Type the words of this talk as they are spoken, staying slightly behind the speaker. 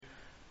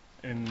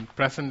in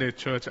present-day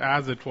church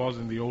as it was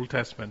in the Old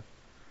Testament.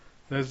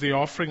 There's the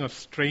offering of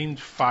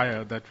strange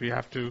fire that we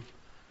have to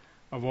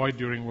avoid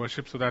during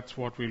worship, so that's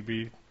what we'll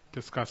be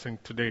discussing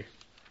today.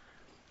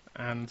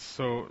 And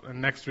so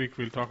next week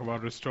we'll talk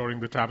about restoring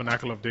the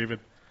tabernacle of David.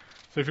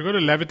 So if you go to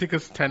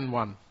Leviticus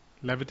 10:1,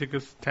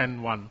 Leviticus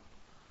 10:1,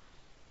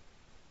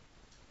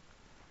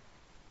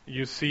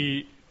 you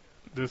see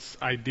this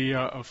idea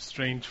of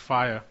strange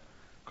fire.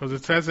 Because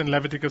it says in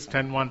Leviticus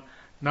 10:1,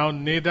 now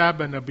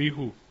Nadab and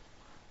Abihu,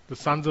 the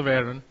sons of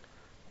Aaron,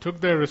 took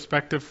their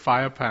respective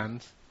fire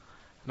pans,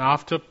 and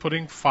after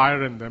putting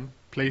fire in them,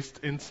 placed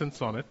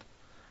incense on it,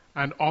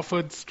 and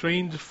offered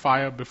strange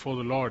fire before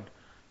the Lord,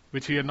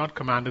 which he had not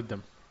commanded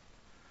them.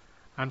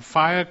 And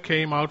fire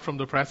came out from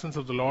the presence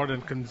of the Lord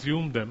and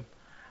consumed them,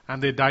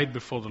 and they died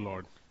before the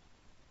Lord.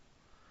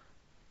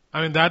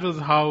 I mean, that was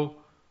how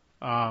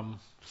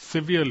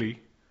severely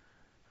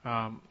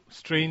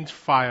strange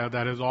fire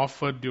that is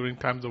offered during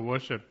times of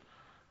worship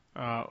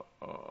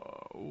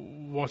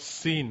was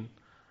seen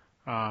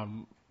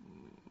from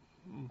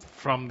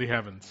the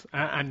heavens.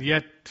 And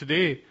yet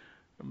today,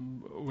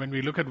 when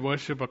we look at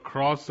worship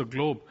across the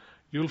globe,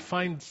 you'll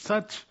find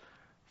such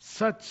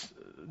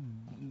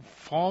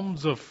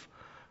forms of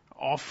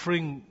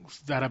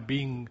offerings that are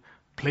being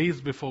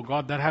placed before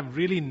God that have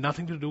really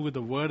nothing to do with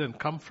the Word and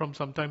come from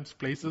sometimes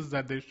places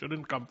that they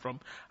shouldn't come from.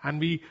 And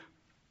we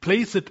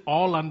place it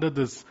all under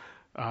this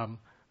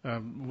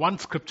one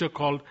scripture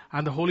called,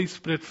 and the Holy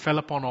Spirit fell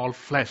upon all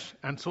flesh.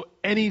 And so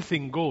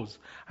anything goes.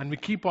 And we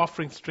keep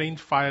offering strange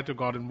fire to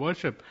God in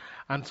worship.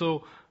 And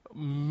so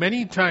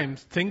many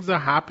times things are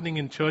happening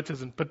in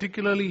churches, and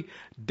particularly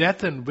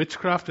death and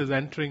witchcraft is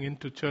entering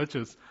into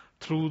churches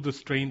through the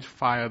strange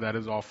fire that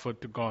is offered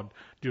to God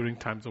during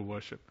times of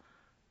worship.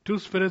 Two or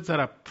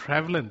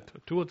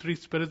three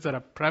spirits that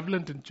are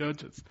prevalent in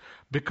churches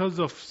because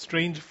of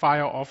strange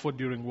fire offered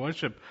during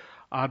worship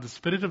are the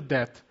spirit of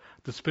death,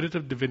 the spirit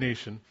of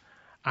divination,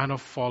 and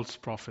of false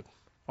prophet,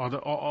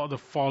 or the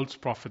false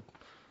prophet,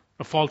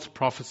 a false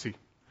prophecy.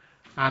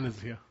 Anne is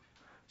here.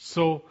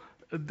 So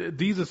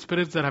these are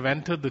spirits that have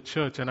entered the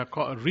church and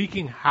are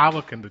wreaking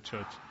havoc in the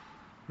church.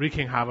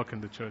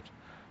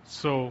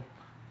 So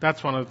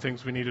that's one of the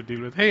things we need to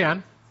deal with. Hey,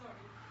 Anne. Sorry.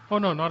 Oh,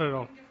 no, not at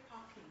all.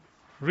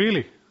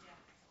 Really?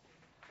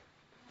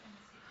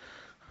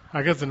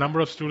 I guess the number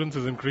of students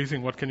is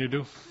increasing. What can you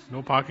do?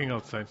 No parking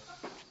outside.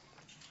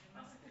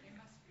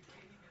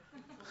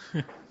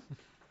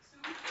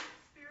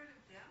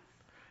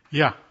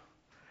 Yeah.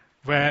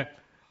 Where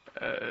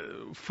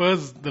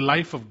first the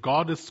life of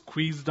God is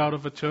squeezed out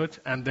of a church,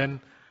 and then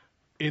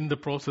in the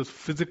process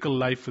physical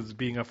life is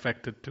being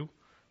affected too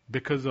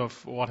because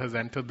of what has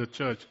entered the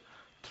church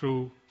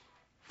through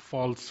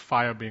false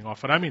fire being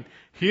offered. I mean,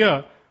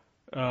 here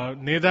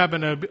Nadab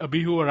and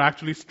Abihu are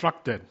actually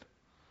struck dead.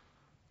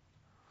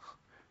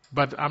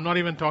 But I'm not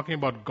even talking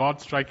about God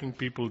striking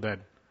people dead,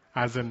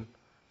 as in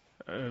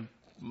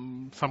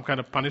some kind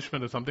of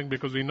punishment or something,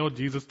 because we know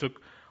Jesus took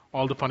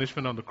all the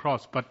punishment on the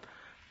cross. But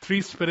three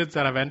spirits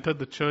that have entered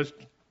the church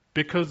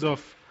because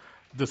of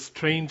the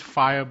strange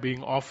fire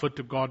being offered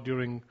to God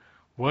during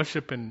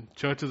worship in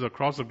churches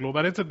across the globe,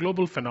 and it's a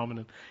global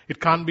phenomenon.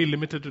 It can't be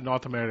limited to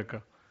North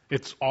America.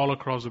 It's all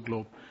across the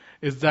globe.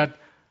 Is that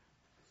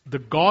the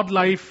God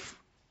life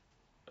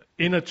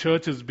in a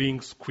church is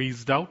being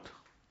squeezed out.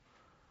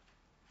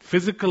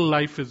 Physical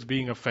life is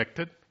being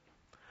affected.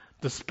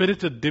 The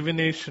spirit of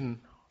divination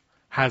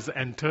has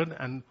entered,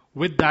 and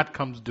with that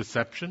comes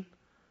deception.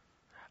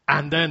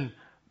 And then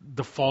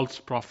the false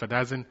prophet,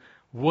 as in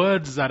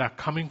words that are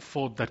coming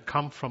forth that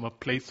come from a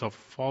place of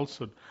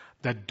falsehood,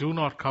 that do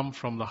not come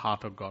from the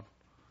heart of God.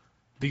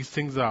 These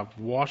things are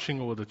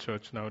washing over the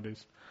church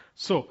nowadays.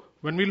 So,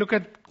 when we look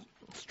at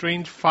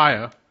strange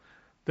fire,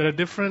 there are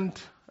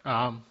different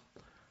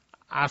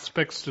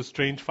aspects to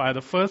strange fire.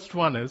 The first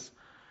one is,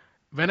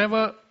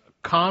 whenever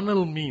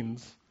carnal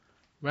means,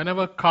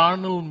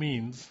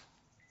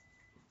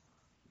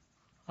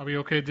 are we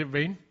okay,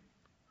 Wayne?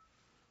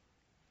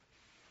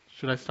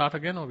 Should I start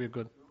again, or are we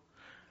good?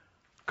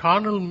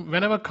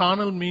 Whenever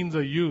carnal means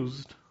are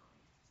used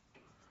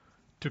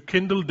to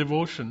kindle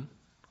devotion,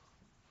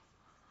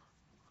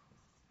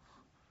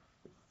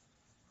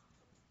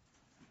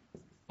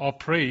 or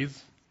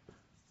praise,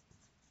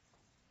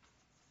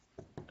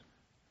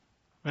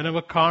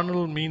 whenever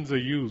carnal means are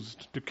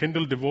used to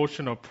kindle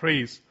devotion or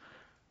praise,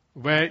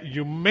 where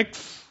you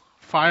mix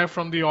fire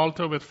from the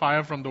altar with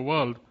fire from the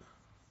world,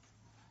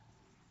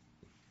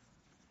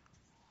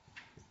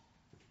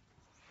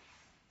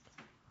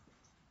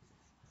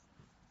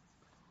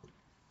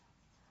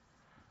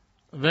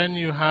 then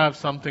you have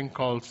something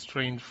called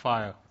strange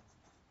fire.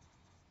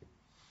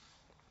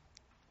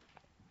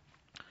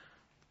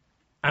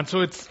 And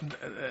so it's,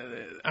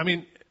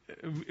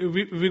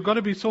 we've got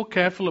to be so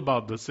careful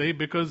about this,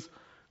 because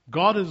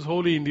God is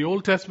holy. In the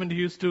Old Testament, He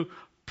used to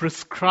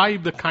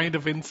prescribe the kind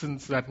of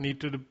incense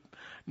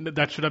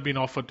that should have been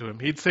offered to Him.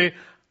 He'd say,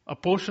 a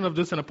portion of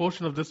this and a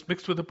portion of this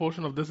mixed with a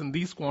portion of this in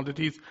these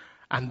quantities,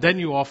 and then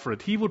you offer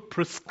it. He would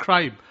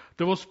prescribe.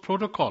 There was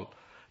protocol.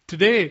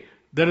 Today,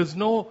 there is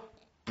no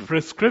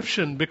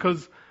prescription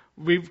because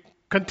we've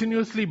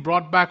continuously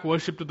brought back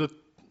worship to the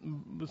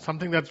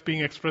something that's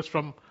being expressed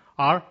from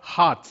our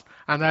hearts,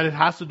 and that it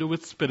has to do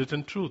with spirit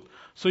and truth.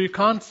 So you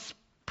can't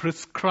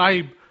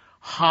prescribe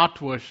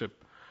heart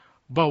worship.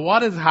 But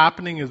what is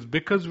happening is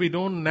because we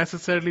don't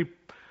necessarily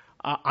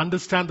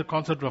understand the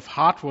concept of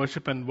heart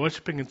worship and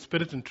worshiping in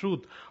spirit and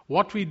truth,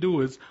 what we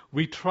do is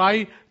we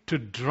try to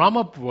drum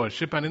up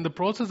worship, and in the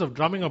process of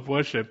drumming up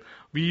worship,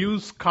 we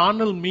use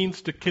carnal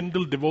means to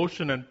kindle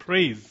devotion and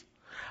praise.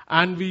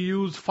 And we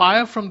use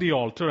fire from the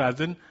altar,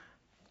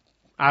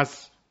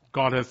 as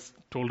God has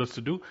told us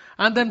to do,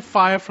 and then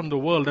fire from the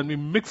world, and we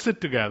mix it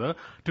together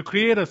to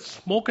create a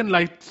smoke and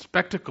light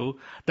spectacle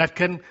that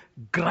can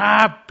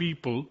grab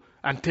people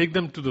and take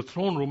them to the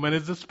throne room, and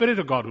it's the Spirit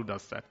of God who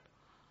does that.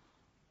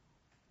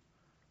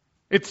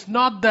 It's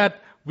not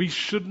that we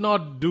should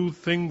not do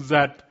things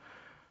that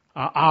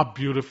are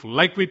beautiful.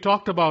 Like we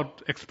talked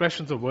about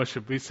expressions of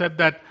worship. We said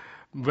that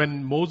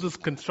when Moses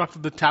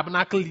constructed the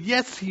tabernacle,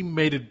 yes, he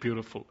made it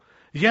beautiful.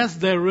 Yes,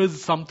 there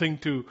is something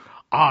to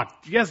art.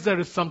 Yes, there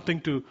is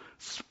something to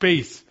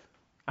space,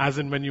 as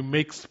in when you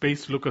make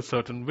space look a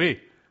certain way.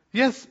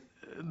 Yes,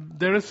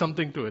 there is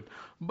something to it.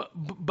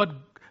 But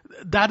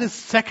that is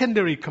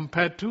secondary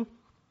compared to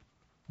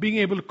being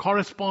able to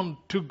correspond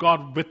to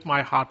God with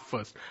my heart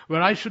first.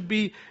 Where I should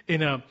be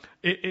in a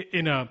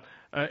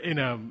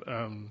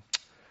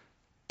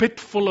pit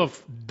full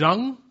of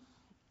dung,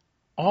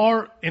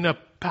 or in a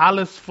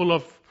palace full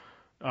of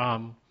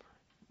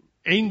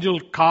angel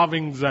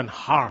carvings and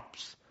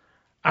harps,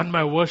 and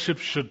my worship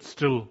should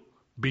still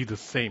be the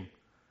same.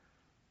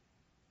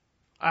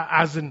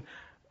 As in,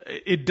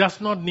 it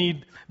does not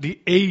need the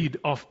aid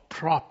of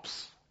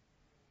props.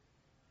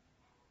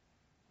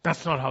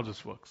 That's not how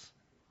this works.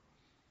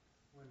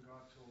 When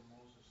God told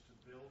Moses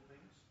to build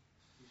things,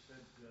 he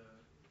said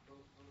it was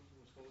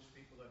those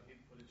people that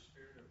he'd put his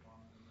spirit upon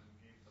them and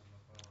gave them the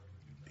power to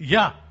do that.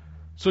 Yeah.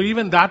 So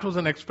even that was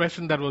an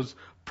expression that was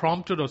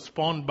prompted or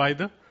spawned by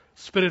the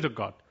Spirit of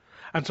God.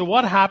 And so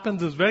what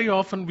happens is very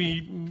often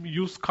we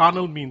use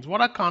carnal means.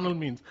 What are carnal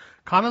means?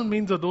 Carnal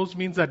means are those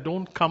means that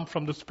don't come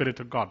from the Spirit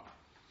of God.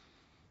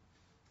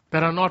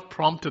 That are not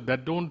prompted,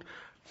 that don't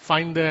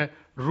find their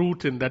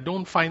root in, that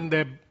don't find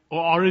their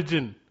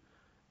origin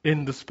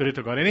in the Spirit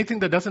of God. Anything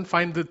that doesn't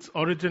find its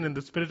origin in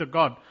the Spirit of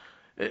God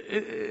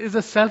is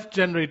a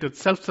self-generated,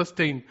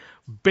 self-sustained,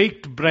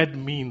 baked bread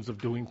means of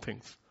doing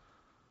things.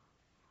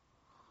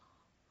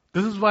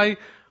 This is why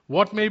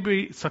what may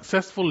be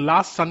successful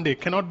last Sunday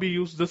cannot be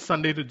used this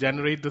Sunday to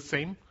generate the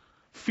same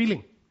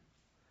feeling.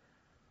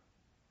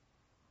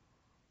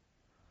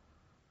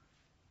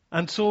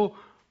 And so,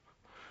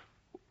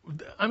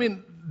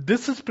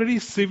 this is pretty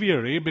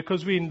severe,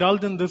 because we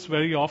indulge in this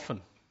very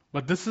often.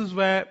 But this is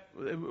where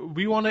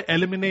we want to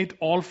eliminate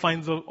all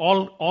kinds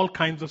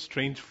of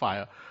strange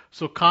fire.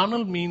 So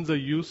carnal means are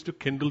used to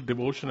kindle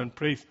devotion and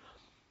praise.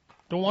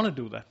 Don't want to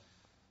do that.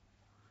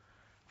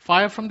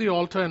 Fire from the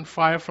altar and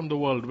fire from the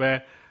world,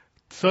 where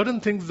certain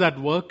things that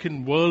work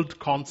in world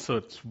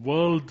concerts,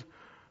 world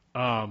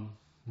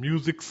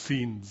music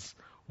scenes,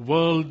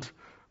 world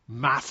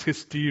mass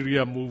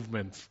hysteria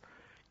movements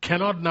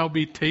cannot now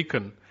be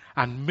taken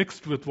and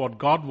mixed with what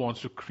God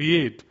wants to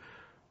create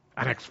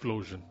an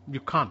explosion. You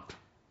can't. Can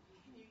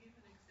you give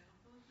an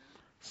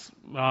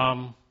example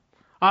of that?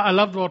 I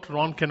loved what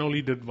Ron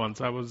Kenoly did once.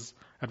 I was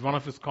at one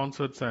of his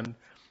concerts and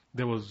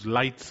there was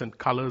lights and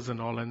colors and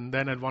all. And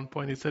then at one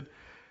point he said,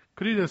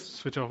 "Could you just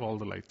switch off all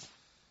the lights?"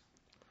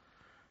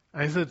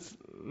 I said,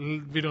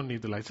 "We don't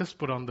need the lights. Just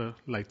put on the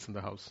lights in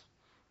the house."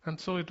 And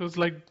so it was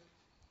like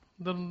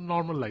the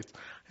normal lights.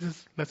 He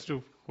says, "Let's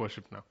do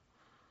worship now."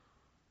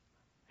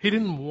 He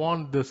didn't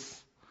want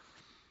this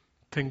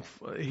thing.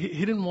 He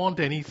didn't want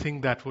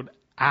anything that would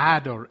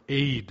add or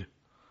aid.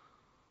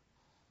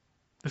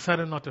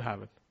 Decided not to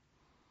have it.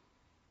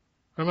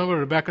 I remember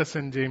Rebecca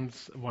St.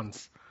 James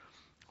once,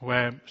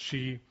 where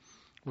she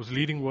was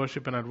leading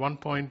worship, and at one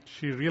point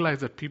she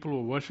realized that people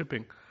were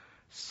worshiping.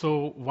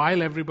 So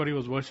while everybody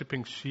was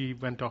worshiping, she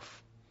went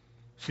off.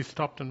 She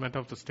stopped and went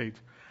off the stage.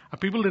 And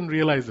people didn't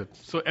realize it.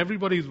 So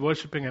everybody is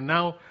worshiping, and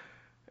now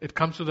it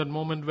comes to that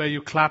moment where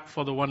you clap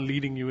for the one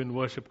leading you in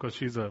worship because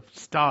she's a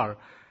star,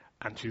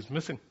 and she's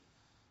missing.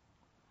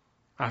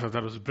 I thought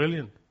that was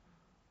brilliant.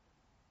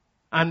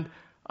 And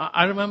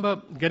I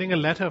remember getting a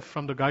letter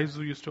from the guys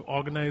who used to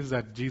organize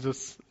that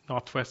Jesus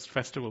Northwest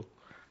Festival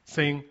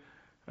saying,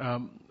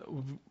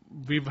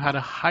 we've had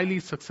a highly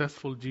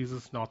successful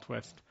Jesus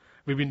Northwest.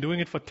 We've been doing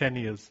it for 10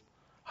 years.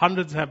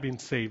 Hundreds have been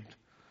saved.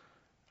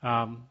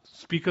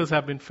 Speakers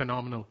have been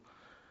phenomenal.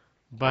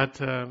 But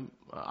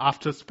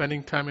after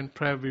spending time in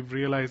prayer, we've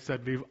realized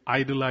that we've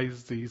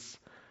idolized these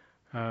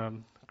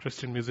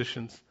Christian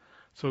musicians.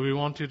 So we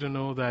want you to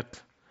know that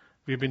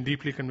we've been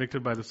deeply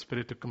convicted by the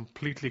Spirit to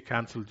completely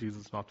cancel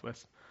Jesus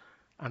Northwest.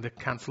 And they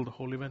canceled the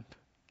whole event.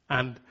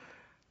 And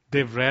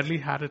they've rarely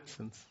had it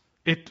since.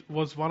 It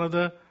was one of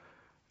the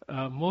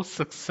most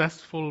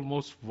successful,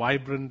 most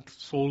vibrant,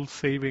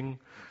 soul-saving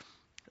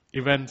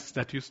events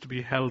that used to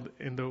be held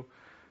in the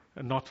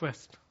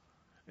Northwest.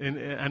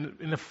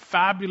 in a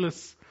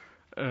fabulous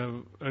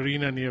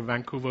arena near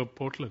Vancouver,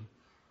 Portland.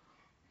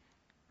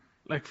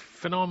 Like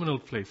phenomenal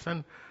place.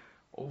 And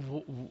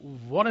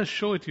what a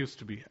show it used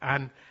to be.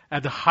 And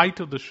at the height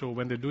of the show,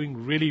 when they're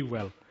doing really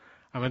well,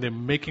 and when they're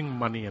making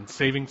money and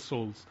saving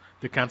souls,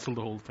 they cancel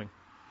the whole thing.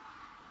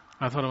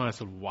 I thought to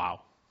myself,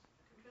 wow.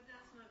 But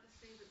that's not to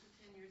say that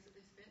the 10 years that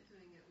they spent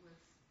doing it was...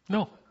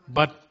 No,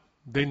 but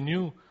they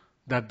knew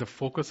that the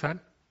focus had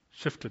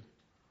shifted.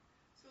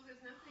 So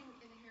there's nothing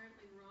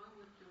inherently wrong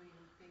with doing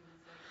things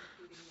like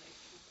including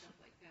lights and stuff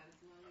like that, as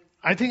long as...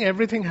 I think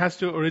everything has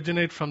to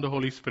originate from the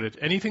Holy Spirit.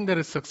 Anything that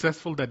is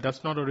successful that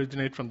does not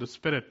originate from the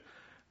Spirit,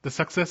 the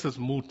success is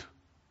moot.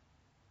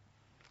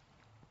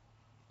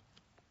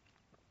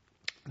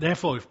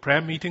 Therefore, if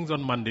prayer meetings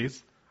on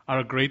Mondays are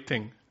a great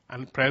thing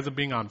and prayers are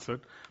being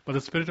answered, but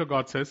the Spirit of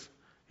God says,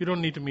 you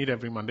don't need to meet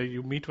every Monday,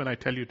 you meet when I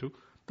tell you to,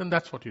 then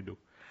that's what you do.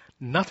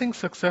 Nothing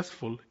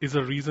successful is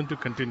a reason to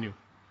continue.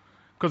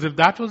 Because if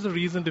that was the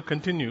reason to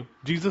continue,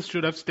 Jesus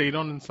should have stayed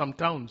on in some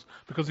towns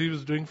because he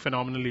was doing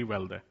phenomenally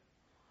well there.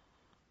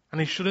 And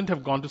he shouldn't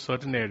have gone to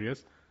certain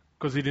areas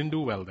because he didn't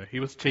do well there. He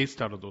was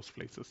chased out of those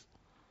places.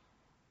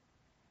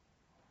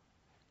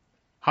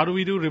 How do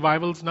we do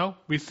revivals now?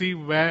 We see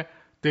where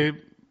they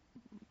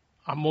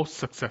are most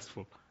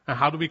successful. And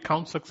how do we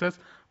count success?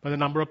 By the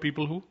number of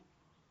people who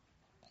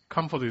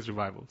come for these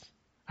revivals.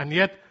 And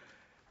yet,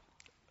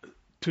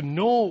 to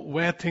know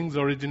where things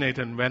originate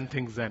and when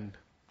things end.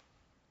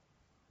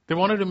 They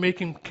wanted to make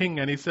him king,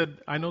 and he said,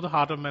 I know the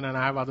heart of man and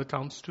I have other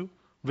towns to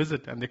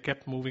visit. And they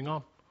kept moving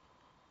on.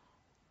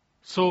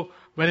 So,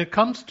 when it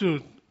comes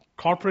to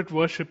corporate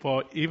worship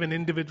or even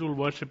individual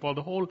worship or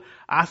the whole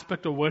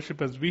aspect of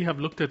worship as we have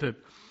looked at it,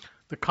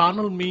 the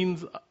carnal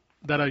means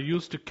that are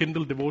used to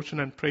kindle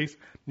devotion and praise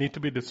need to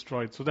be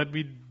destroyed so that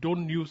we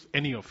don't use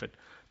any of it.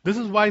 This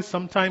is why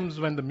sometimes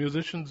when the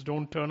musicians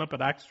don't turn up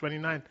at Acts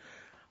 29,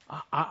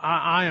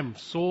 I am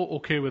so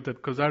okay with it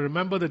because I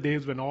remember the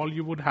days when all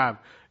you would have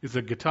is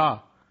a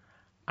guitar,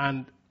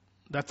 and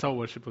that's how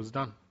worship was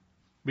done.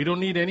 We don't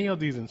need any of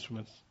these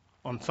instruments.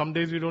 On some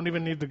days we don't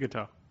even need the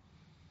guitar.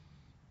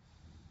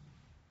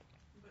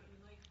 But you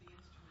like the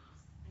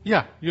instruments.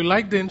 Yeah, you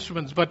like the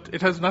instruments, but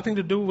it has nothing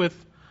to do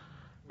with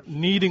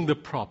needing the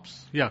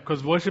props. Yeah,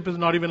 because worship is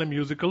not even a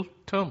musical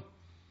term.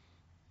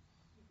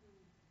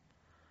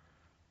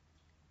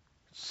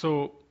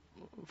 So,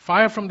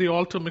 fire from the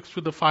altar mixed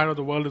with the fire of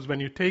the world is when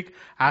you take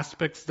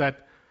aspects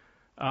that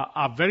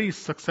are very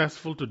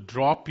successful to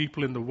draw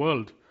people in the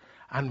world,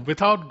 and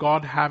without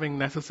God having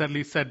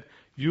necessarily said,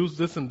 use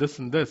this and this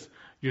and this,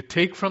 you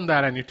take from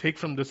that and you take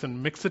from this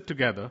and mix it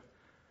together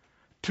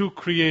to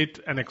create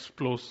an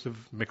explosive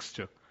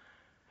mixture.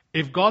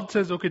 If God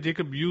says, okay,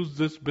 Jacob, use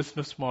this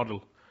business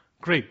model,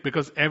 great,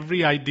 because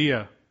every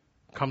idea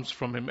comes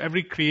from him.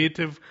 Every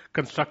creative,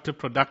 constructive,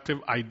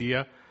 productive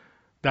idea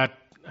that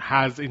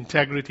has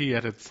integrity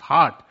at its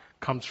heart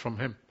comes from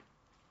him.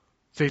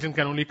 Satan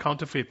can only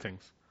counterfeit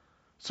things.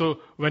 So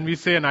when we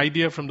say an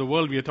idea from the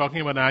world, we are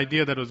talking about an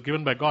idea that was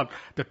given by God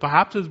that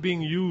perhaps is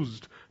being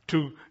used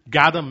to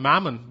gather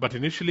mammon, but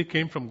initially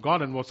came from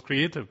God and was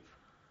creative.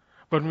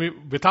 But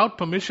without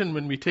permission,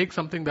 when we take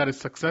something that is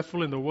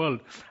successful in the world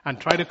and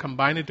try to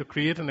combine it to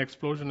create an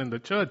explosion in the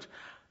church,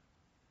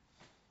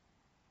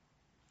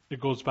 it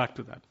goes back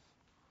to that.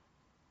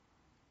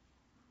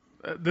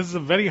 This is a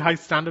very high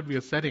standard we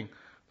are setting.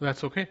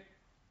 That's okay.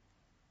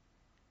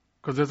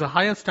 Because there's a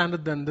higher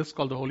standard than this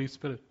called the Holy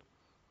Spirit.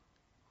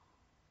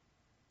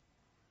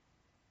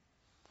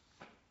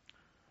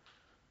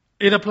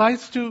 It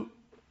applies to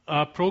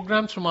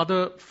programs from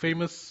other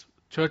famous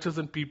churches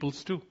and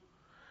peoples too.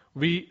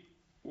 We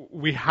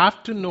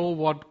have to know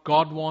what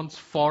God wants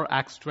for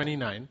Acts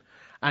 29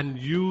 and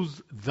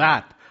use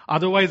that.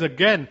 Otherwise,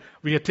 again,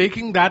 we are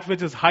taking that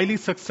which is highly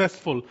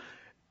successful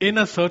in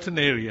a certain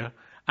area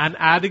and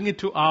adding it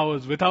to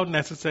ours without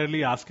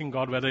necessarily asking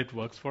God whether it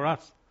works for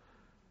us.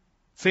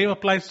 Same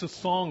applies to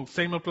songs,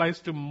 same applies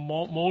to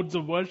modes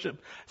of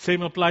worship,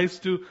 same applies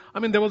to,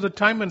 there was a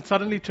time when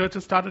suddenly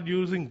churches started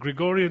using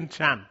Gregorian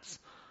chants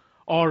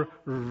or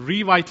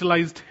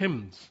revitalized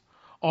hymns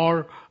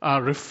or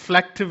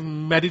reflective,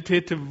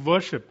 meditative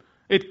worship.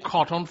 It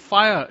caught on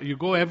fire. You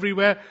go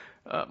everywhere.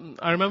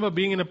 I remember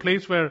being in a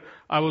place where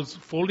I was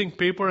folding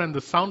paper and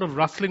the sound of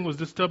rustling was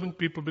disturbing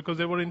people because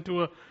they were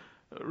into a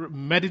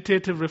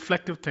meditative,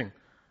 reflective thing.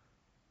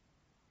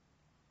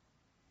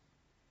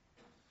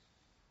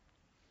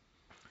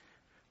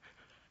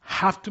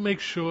 Have to make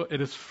sure it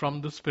is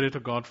from the Spirit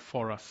of God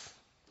for us.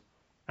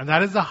 And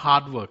that is the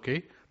hard work,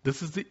 eh?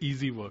 This is the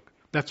easy work.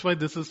 That's why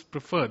this is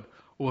preferred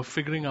over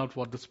figuring out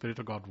what the Spirit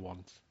of God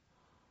wants.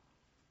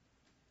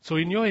 So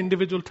in your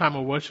individual time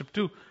of worship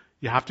too,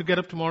 you have to get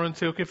up tomorrow and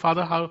say, okay,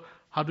 Father,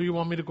 how do you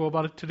want me to go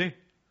about it today?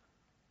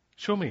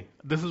 Show me.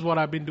 This is what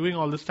I've been doing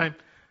all this time.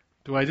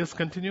 Do I just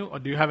continue, or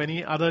do you have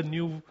any other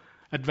new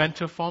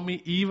adventure for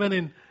me, even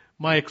in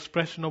my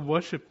expression of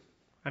worship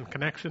and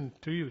connection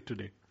to you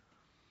today?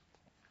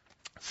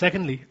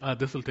 Secondly,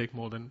 this will take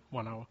more than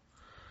 1 hour.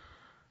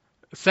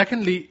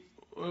 Secondly,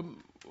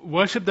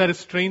 worship that is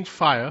strange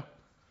fire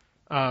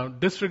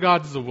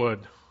disregards the word.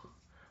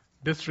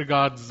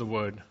 Disregards the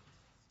word.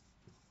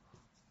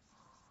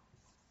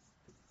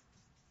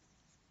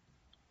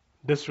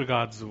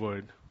 Disregards the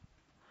word.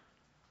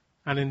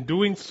 And in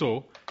doing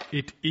so,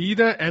 it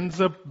either ends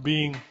up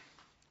being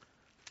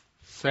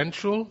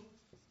sensual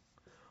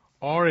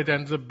or it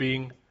ends up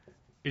being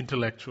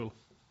intellectual.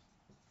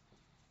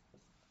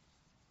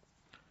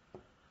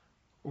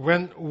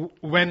 When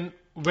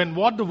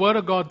what the Word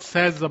of God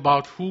says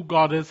about who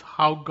God is,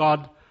 how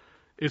God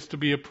is to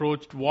be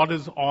approached, what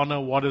is honor,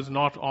 what is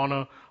not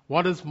honor,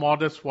 what is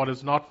modest, what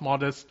is not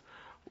modest,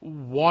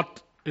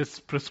 what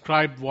is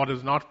prescribed, what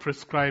is not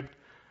prescribed.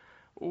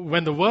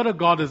 When the Word of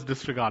God is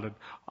disregarded,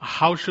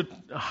 how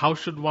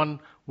should one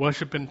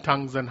worship in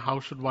tongues and how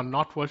should one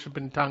not worship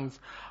in tongues?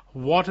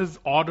 What is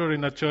order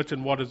in a church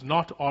and what is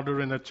not order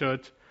in a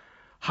church?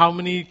 How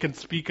many can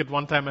speak at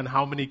one time and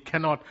how many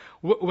cannot?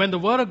 When the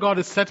Word of God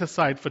is set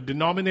aside for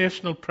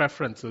denominational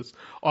preferences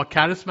or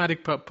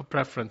charismatic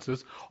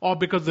preferences, or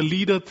because the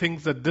leader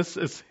thinks that this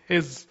is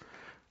his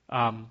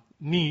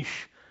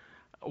niche,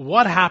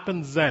 what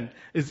happens then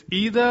is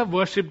either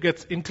worship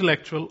gets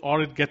intellectual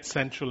or it gets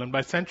sensual. And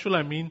by sensual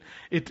I mean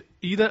it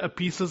either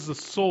appeases the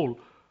soul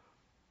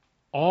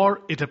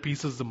or it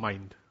appeases the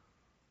mind.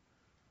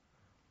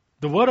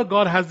 The Word of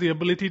God has the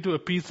ability to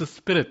appease the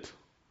spirit,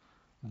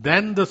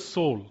 then the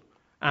soul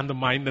and the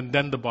mind, and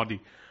then the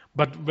body.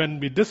 But when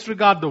we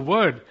disregard the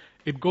Word,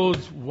 it goes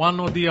one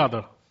or the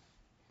other,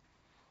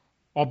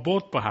 or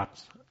both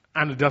perhaps,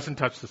 and it doesn't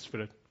touch the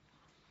spirit.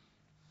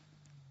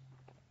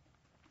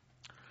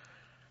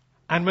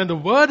 And when the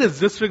Word is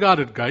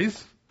disregarded,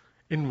 guys,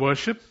 in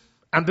worship,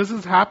 and this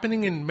is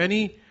happening in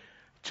many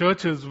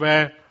churches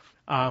where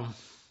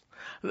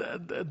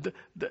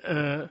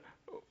there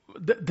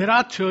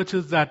are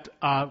churches that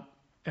are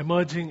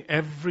emerging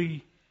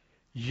every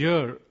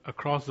year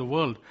across the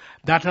world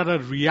that are a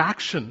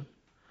reaction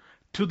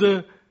to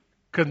the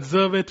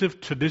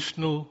conservative,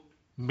 traditional,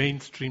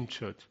 mainstream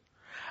church.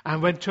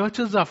 And when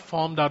churches are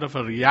formed out of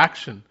a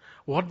reaction,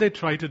 what they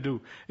try to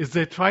do is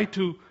they try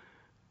to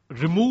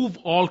remove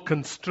all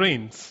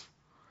constraints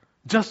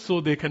just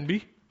so they can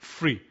be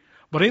free.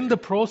 But in the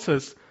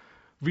process,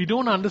 we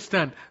don't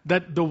understand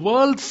that the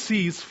world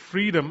sees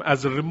freedom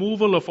as a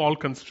removal of all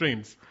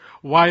constraints,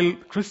 while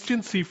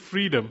Christians see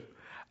freedom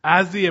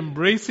as the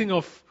embracing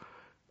of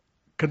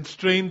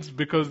constraints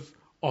because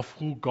of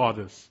who God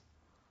is.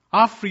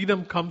 Our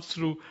freedom comes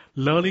through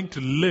learning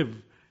to live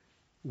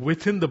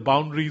within the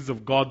boundaries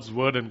of God's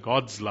Word and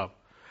God's love.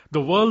 The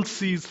world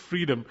sees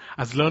freedom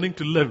as learning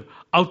to live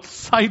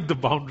outside the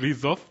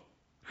boundaries of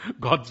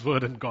God's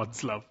Word and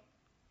God's love.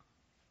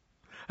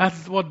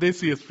 That's what they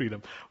see as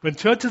freedom. When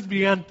churches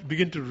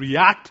begin to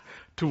react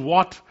to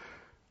what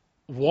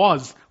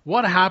was,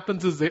 what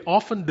happens is they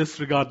often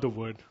disregard the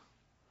Word.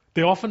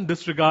 They often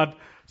disregard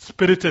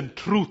spirit and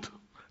truth.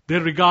 They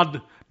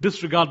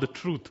disregard the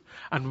truth.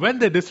 And when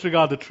they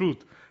disregard the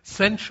truth,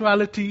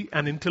 sensuality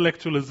and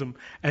intellectualism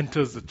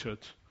enters the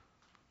church.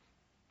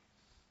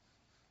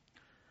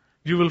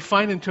 You will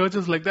find in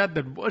churches like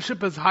that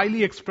worship is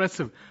highly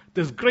expressive.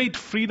 There's great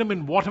freedom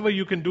in whatever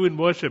you can do in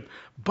worship.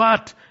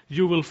 But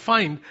you will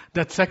find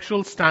that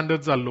sexual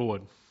standards are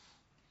lowered.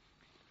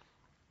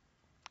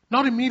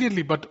 Not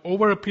immediately, but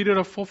over a period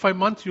of 4-5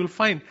 months, you'll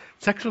find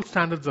sexual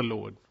standards are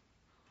lowered.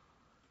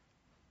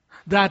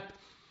 That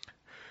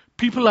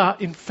people are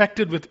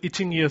infected with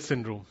itching ear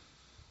syndrome.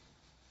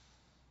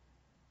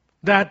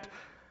 That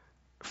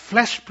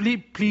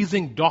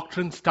flesh-pleasing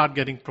doctrines start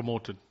getting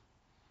promoted.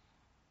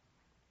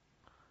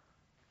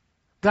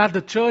 That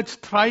the church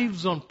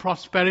thrives on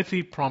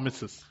prosperity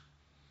promises.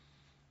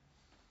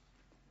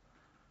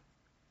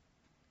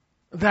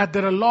 That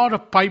there are a lot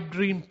of pipe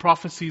dream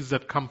prophecies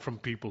that come from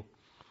people.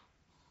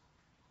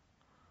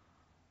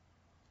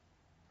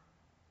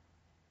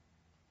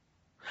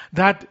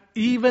 That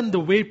even the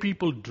way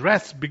people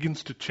dress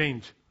begins to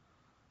change.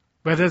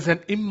 Where there's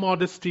an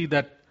immodesty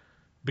that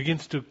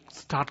begins to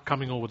start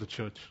coming over the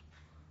church.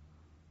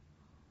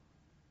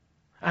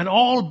 And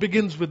all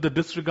begins with the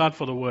disregard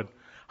for the Word.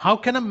 How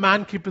can a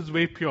man keep his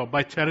way pure?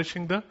 By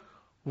cherishing the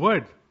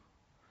Word.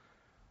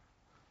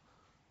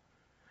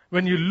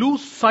 When you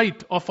lose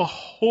sight of a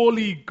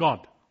holy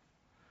God,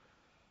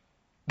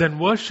 then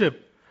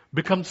worship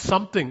becomes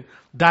something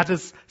that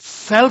is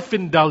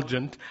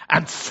self-indulgent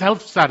and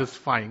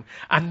self-satisfying,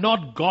 and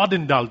not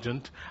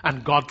God-indulgent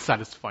and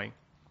God-satisfying.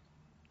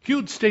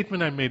 Huge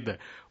statement I made there.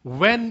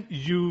 When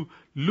you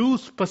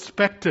lose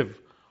perspective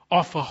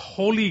of a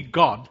holy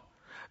God,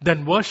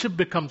 then worship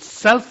becomes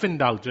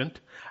self-indulgent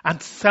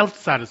and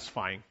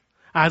self-satisfying.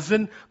 As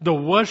in, the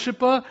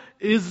worshipper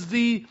is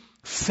the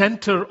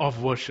center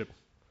of worship.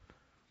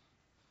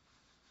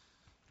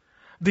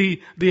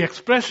 The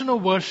expression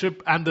of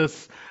worship and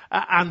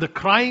the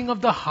crying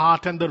of the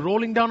heart and the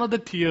rolling down of the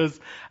tears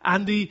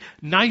and the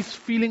nice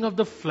feeling of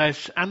the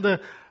flesh and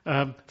the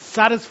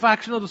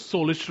satisfaction of the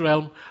soulish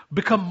realm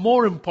become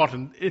more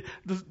important.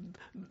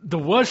 The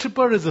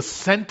worshipper is the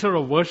center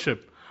of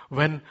worship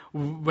when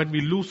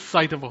we lose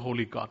sight of a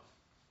holy God.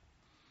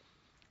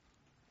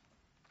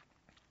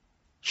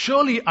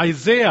 Surely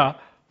Isaiah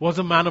was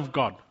a man of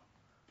God.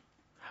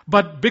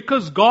 But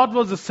because God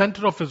was the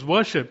center of his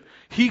worship,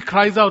 he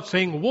cries out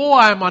saying, "Woe,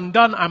 I am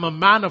undone, I am a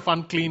man of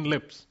unclean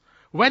lips."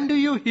 When do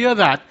you hear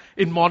that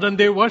in modern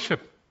day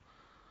worship?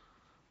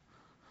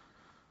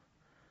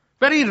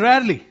 Very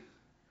rarely.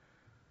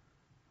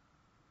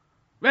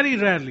 Very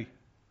rarely.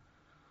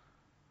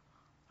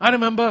 I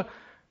remember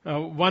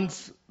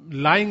once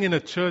lying in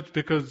a church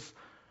because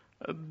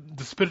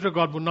the Spirit of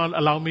God would not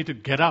allow me to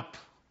get up.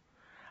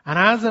 And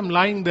as I'm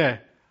lying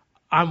there,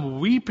 I'm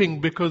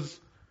weeping because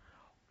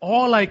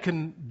all I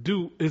can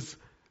do is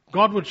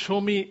God would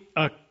show me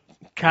a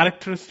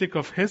characteristic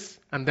of His,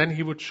 and then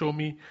He would show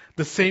me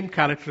the same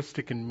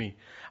characteristic in me.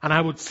 And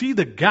I would see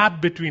the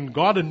gap between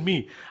God and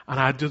me, and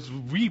I'd just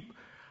weep.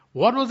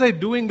 What was I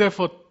doing there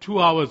for 2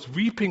 hours?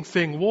 Weeping,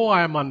 saying, "Woe,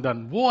 I am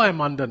undone. Woe, I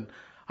am undone."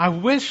 I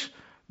wish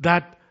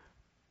that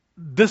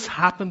this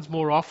happens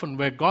more often,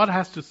 where God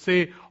has to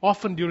say,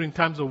 often during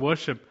times of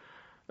worship,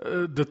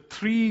 the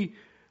three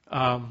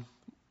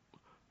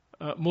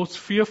most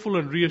fearful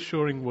and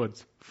reassuring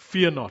words.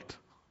 Fear not.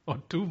 Or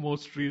two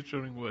most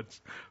reassuring words.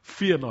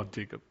 Fear not,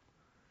 Jacob.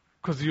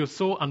 Because you're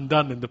so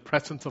undone in the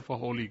presence of a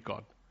holy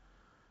God.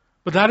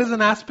 But that is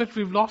an aspect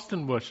we've lost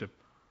in worship.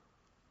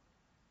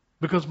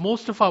 Because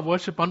most of our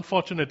worship,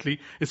 unfortunately,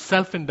 is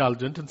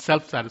self-indulgent and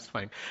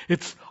self-satisfying.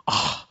 It's,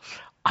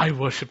 I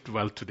worshipped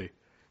well today.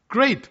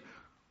 Great.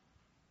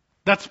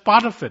 That's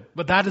part of it.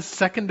 But that is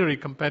secondary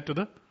compared to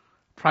the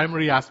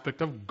primary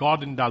aspect of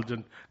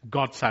God-indulgent,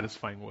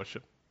 God-satisfying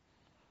worship.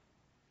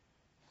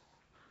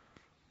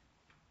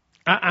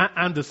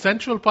 And the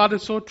sensual part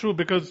is so true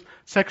because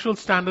sexual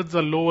standards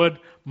are lowered,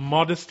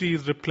 modesty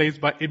is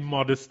replaced by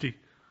immodesty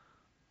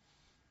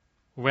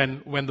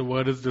when the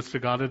word is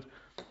disregarded.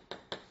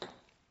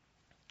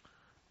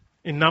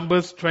 In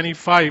Numbers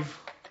 25,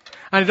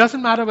 and it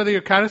doesn't matter whether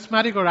you're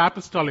charismatic or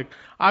apostolic.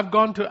 I've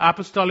gone to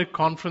apostolic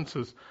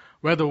conferences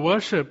where the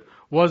worship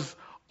was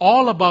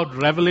all about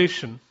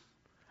revelation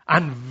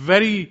and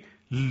very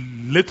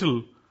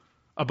little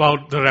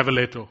about the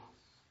revelator.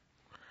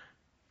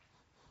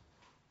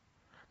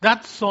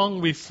 That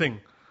song we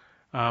sing,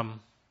 we're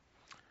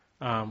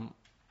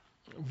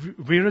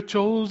a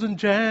chosen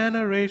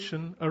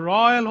generation, a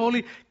royal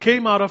holy,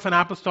 came out of an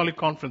apostolic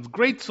conference.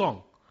 Great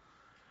song.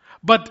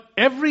 But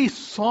every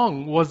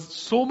song was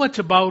so much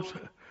about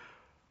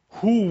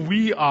who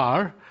we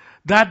are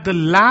that the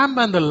lamb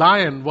and the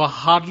lion were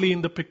hardly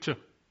in the picture.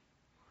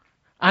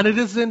 And it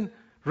is in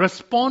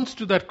response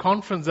to that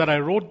conference that I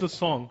wrote the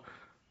song,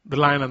 The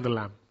Lion and the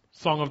Lamb,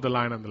 Song of the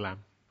Lion and the Lamb.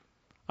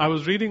 I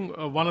was reading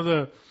one of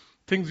the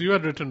things you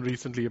had written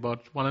recently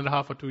about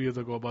 1.5 or 2 years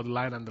ago about the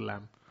Lion and the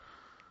Lamb.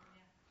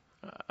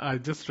 I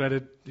just read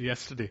it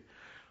yesterday.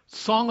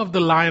 Song of the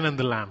Lion and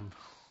the Lamb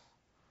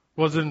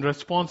was in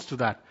response to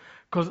that.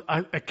 Because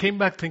I came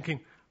back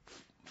thinking,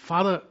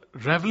 Father,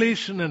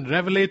 revelation and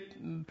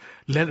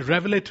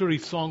revelatory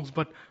songs,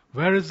 but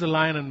where is the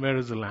lion and where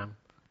is the lamb?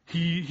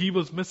 He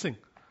was missing.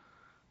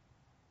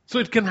 So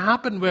it can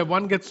happen where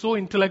one gets so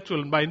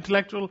intellectual, and by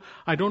intellectual,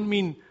 I don't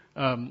mean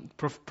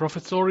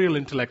professorial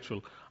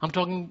intellectual. I'm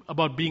talking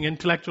about being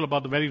intellectual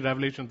about the very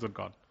revelations of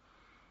God.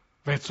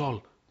 Where it's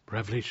all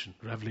revelation,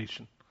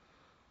 revelation.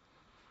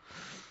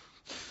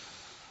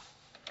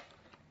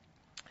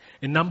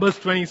 In Numbers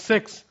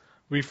 26,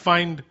 we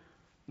find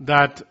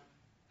that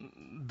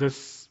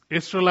this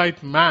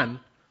Israelite man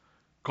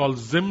called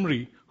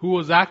Zimri, who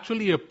was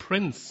actually a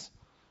prince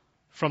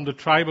from the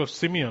tribe of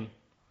Simeon,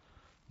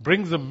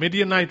 brings a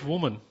Midianite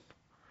woman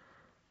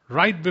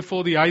right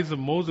before the eyes of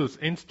Moses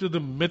into the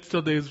midst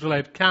of the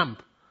Israelite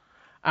camp.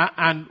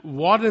 And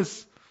what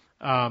is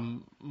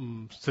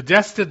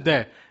suggested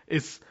there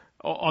is,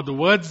 or the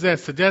words there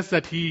suggest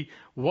that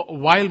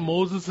while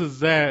Moses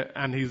is there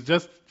and he's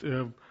just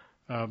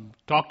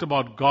talked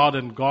about God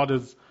and God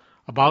is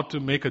about to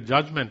make a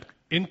judgment,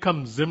 in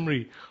comes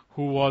Zimri,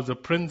 who was a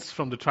prince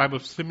from the tribe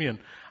of Simeon,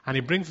 and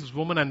he brings this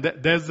woman, and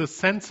there's a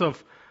sense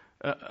of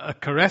a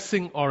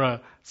caressing or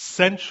a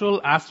sensual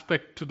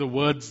aspect to the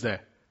words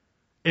there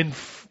in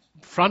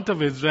front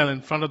of Israel,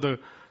 in front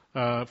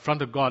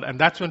of God. And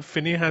that's when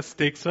Phinehas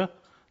takes a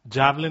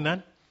javelin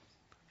and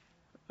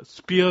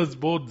spears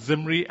both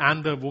Zimri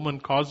and the woman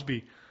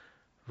Cosby,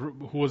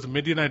 who was a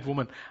Midianite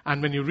woman.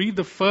 And when you read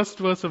the first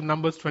verse of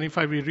Numbers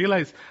 25, we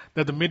realize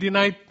that the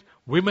Midianite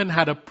women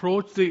had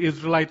approached the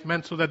Israelite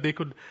men so that they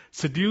could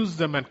seduce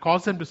them and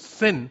cause them to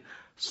sin,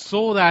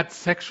 so that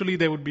sexually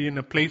they would be in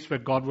a place where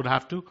God would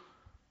have to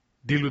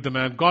deal with them.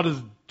 And God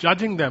is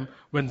judging them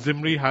when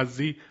Zimri has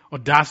the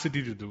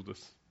audacity to do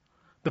this.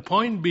 The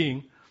point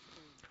being,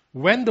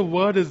 when the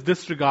word is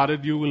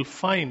disregarded, you will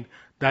find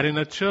that in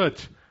a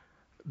church,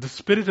 the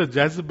spirit of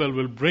Jezebel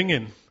will bring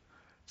in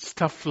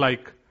stuff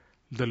like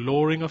the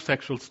lowering of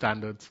sexual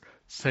standards,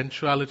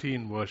 sensuality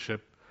in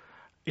worship,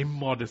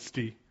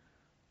 immodesty,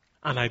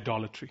 and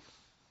idolatry.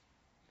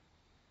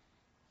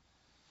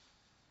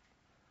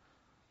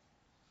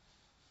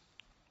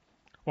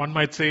 One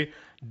might say,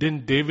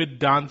 didn't David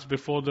dance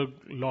before the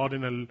Lord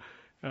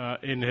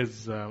in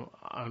his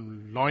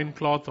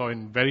loincloth or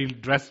in very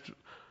dressed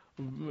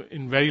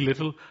in very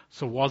little,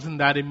 so wasn't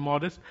that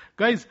immodest?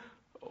 Guys,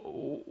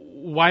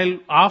 while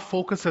our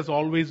focus has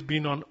always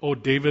been on,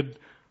 David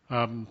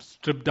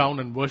stripped down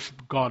and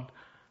worshiped God,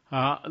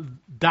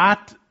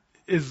 that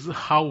is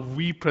how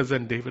we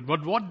present David.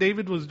 But what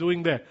David was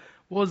doing there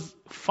was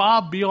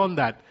far beyond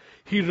that.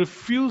 He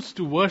refused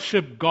to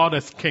worship God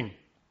as king.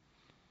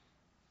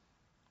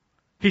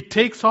 He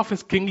takes off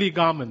his kingly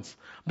garments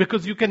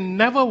because you can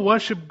never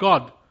worship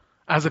God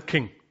as a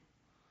king.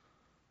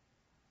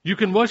 You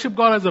can worship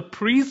God as a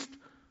priest,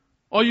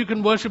 or you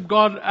can worship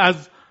God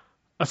as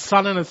a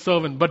son and a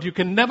servant, but you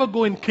can never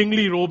go in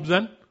kingly robes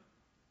and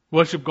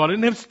worship God.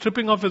 In him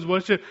stripping off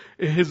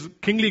his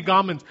kingly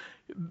garments,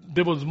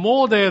 there was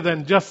more there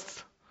than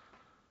just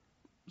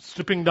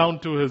stripping down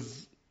to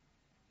his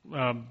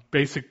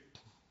basic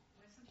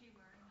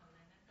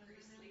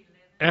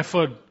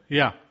effort.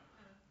 Yeah.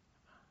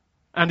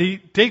 And he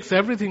takes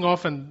everything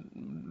off,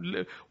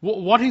 and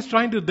what he's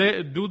trying to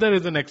do there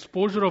is an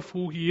exposure of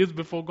who he is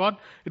before God.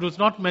 It was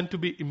not meant to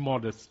be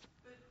immodest.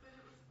 But it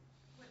was,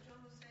 what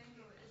John was saying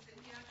though, is that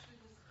he actually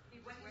was,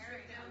 when he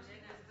stripped down to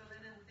the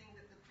linen thing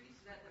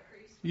that the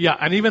priest wore. Yeah,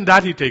 and even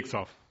that he takes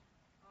off.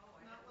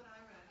 Not what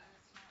I read.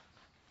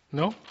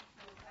 No? I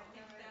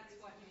think that's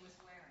what he was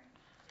wearing.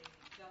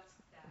 That's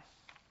that.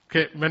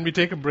 Okay, when we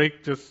take a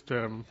break, just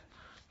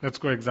let's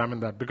go examine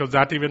that, because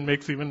that even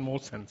makes even more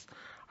sense.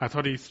 I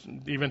thought he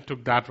even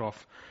took that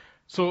off.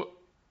 So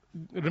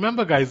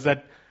remember, guys,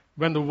 that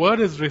when the word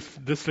is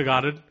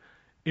disregarded,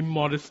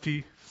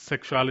 immodesty,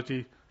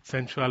 sexuality,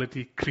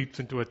 sensuality creeps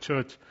into a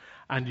church,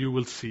 and you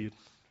will see it.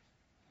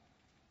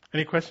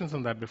 Any questions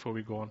on that before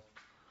we go on?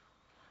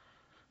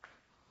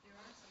 There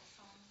are some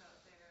songs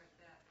out there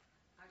that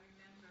I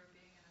remember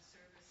being in a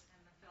service,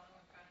 and the fellow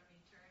in front of me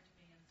turned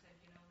to me and said,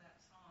 "You know, that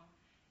song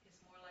is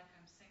more like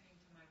I'm singing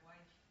to my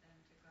wife than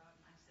to God."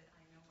 And I said,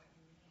 "I know what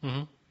you mean."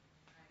 Mm-hmm.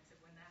 I said,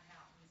 "When that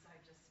happens, I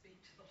just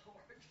speak to the Lord."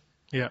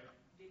 Yeah.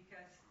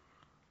 Because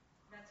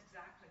that's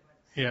exactly what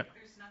it's Yeah.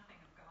 There's nothing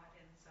of God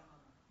in some of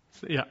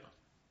them. Yeah.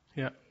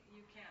 Yeah.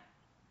 You can't.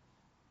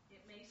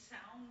 It may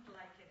sound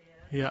like it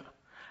is. Yeah.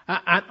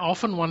 And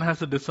often one has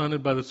to discern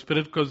it by the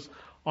Spirit, because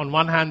on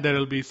one hand there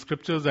will be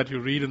scriptures that you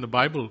read in the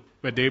Bible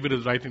where David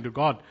is writing to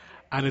God,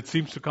 and it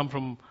seems to come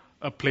from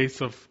a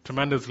place of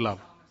tremendous love.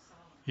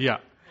 Yeah.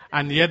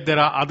 And yet there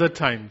are other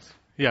times,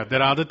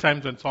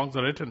 when songs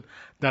are written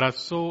that are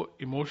so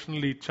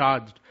emotionally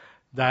charged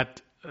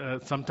that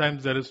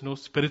sometimes there is no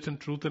spirit and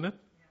truth in it.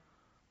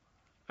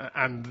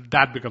 And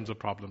that becomes a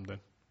problem then,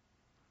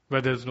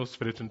 where there is no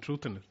spirit and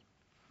truth in it.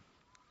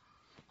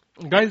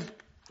 Guys,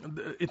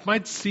 it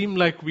might seem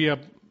like we are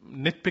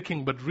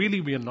nitpicking, but really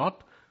we are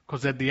not,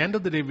 because at the end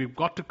of the day, we've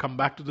got to come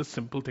back to the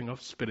simple thing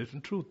of spirit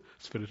and truth.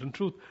 Spirit and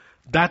truth.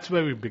 That's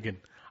where we begin.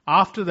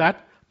 After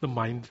that, the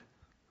mind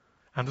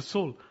and the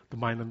soul. The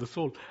mind and the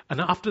soul.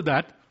 And after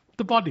that,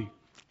 the body.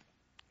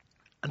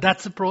 And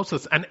that's the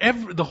process. And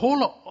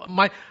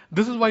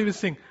this is why we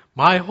sing,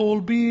 "My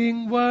whole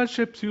being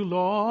worships you,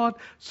 Lord."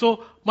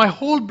 So my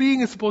whole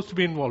being is supposed to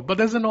be involved, but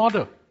there's an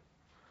order.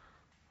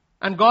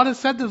 And God has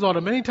set this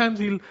order. Many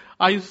times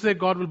I used to say,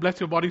 God will bless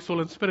your body,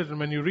 soul, and spirit. And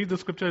when you read the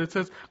scripture, it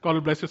says, God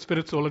will bless your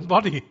spirit, soul, and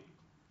body.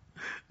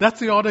 That's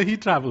the order He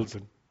travels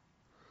in.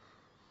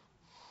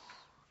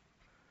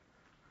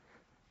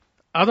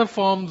 Other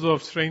forms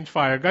of strange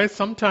fire. Guys,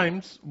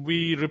 sometimes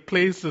we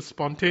replace the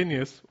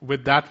spontaneous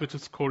with that which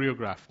is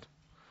choreographed.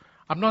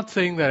 I'm not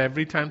saying that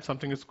every time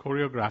something is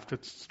choreographed,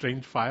 it's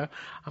strange fire.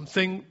 I'm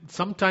saying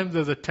sometimes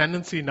there's a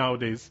tendency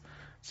nowadays,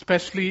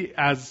 especially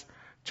as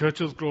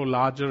churches grow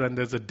larger and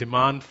there's a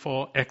demand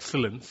for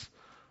excellence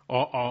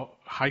or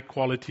high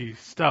quality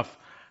stuff,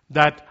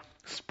 that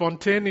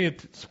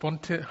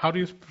how do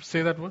you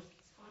say that word?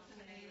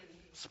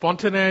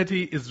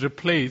 Spontaneity is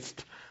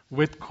replaced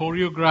with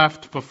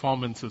choreographed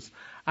performances.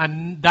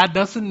 And that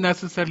doesn't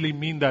necessarily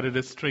mean that it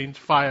is strange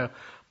fire,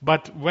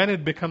 but when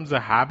it becomes a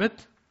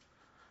habit,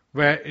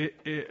 where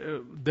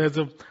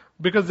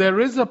because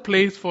there is a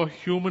place for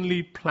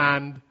humanly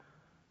planned,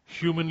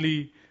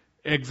 humanly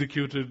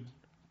executed,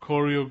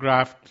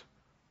 choreographed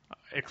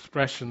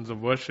expressions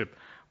of worship.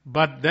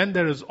 But then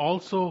there is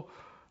also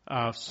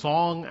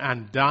song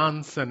and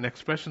dance and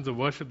expressions of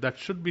worship that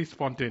should be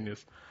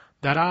spontaneous,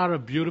 that are a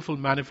beautiful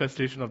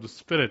manifestation of the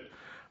Spirit.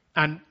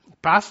 And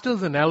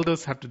pastors and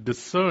elders have to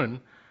discern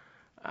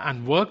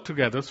and work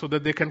together so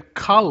that they can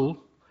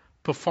cull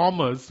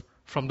performers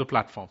from the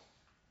platform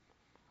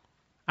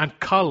and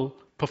cull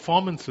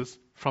performances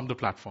from the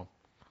platform.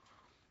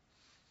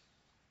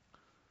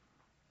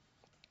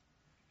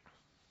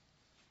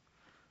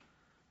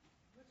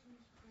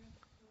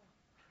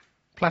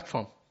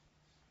 Platform.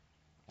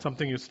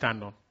 Something you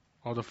stand on.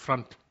 Or the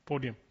front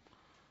podium.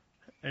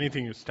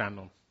 Anything you stand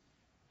on.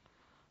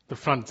 The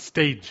front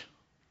stage.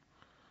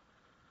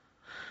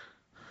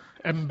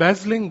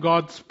 Embezzling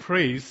God's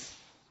praise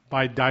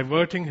by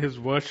diverting His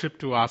worship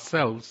to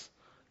ourselves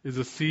is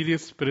a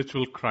serious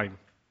spiritual crime.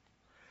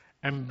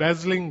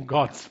 Embezzling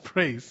God's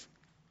praise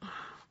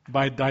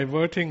by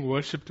diverting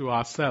worship to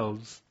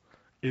ourselves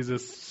is a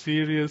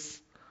serious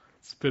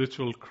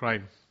spiritual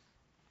crime.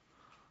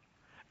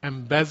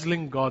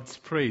 embezzling God's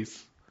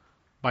praise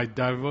by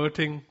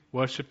diverting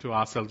worship to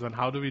ourselves. And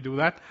how do we do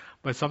that?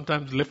 By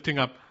sometimes lifting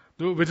up,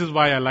 which is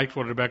why I liked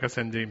what Rebecca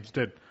St. James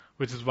did,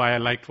 which is why I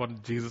liked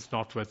what Jesus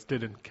Northwest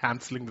did in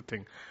cancelling the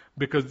thing.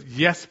 Because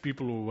yes,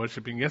 people were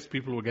worshipping, yes,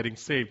 people were getting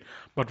saved,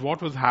 but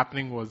what was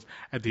happening was,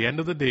 at the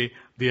end of the day,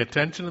 the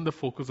attention and the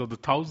focus of the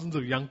thousands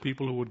of young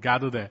people who would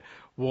gather there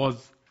was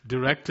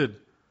directed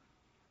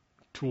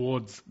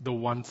towards the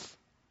ones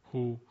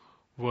who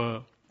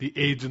were the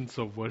agents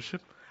of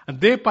worship. And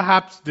they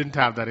perhaps didn't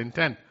have that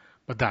intent,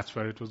 but that's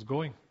where it was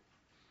going.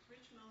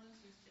 Rich Mullins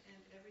used to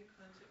end every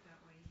concert that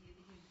way.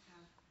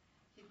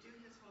 He'd do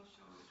his whole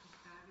show, which was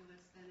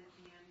fabulous. Then at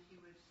the end, he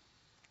would,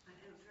 and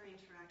it was very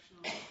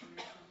interactional, and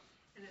inspirational.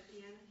 And at the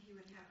end, he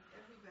would have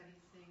everybody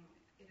sing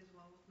 "It Is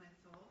Well With My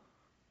Soul."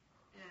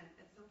 And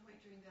at some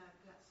point during that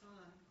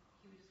song,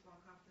 he would just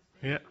walk off the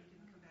stage Yeah. and he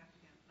didn't come back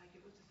again. Like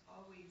it was just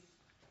always.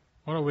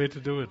 What a way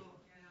to do it.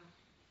 Yeah.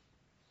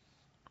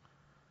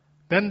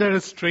 Then there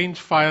is strange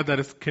fire that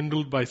is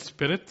kindled by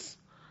spirits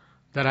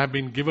that have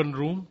been given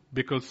room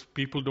because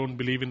people don't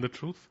believe in the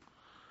truth.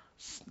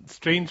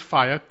 Strange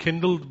fire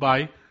kindled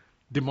by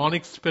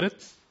demonic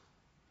spirits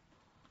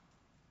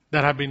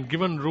that have been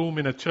given room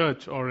in a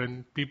church or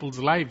in people's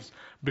lives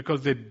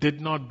because they did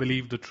not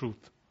believe the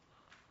truth.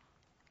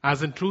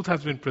 As in, truth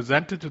has been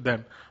presented to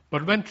them.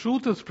 But when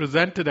truth is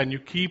presented and you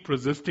keep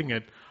resisting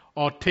it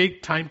or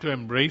take time to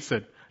embrace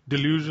it,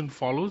 delusion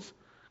follows.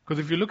 Because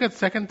if you look at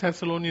 2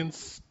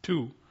 Thessalonians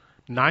 2,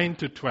 9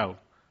 to 12.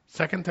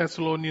 2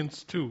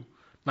 Thessalonians 2,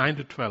 9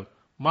 to 12.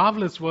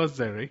 Marvelous verse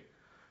there, eh?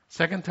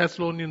 2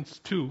 Thessalonians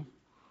 2,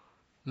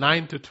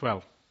 9 to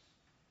 12.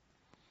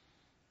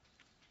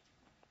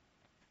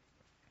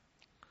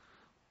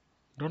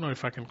 Don't know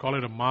if I can call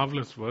it a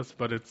marvelous verse,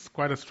 but it's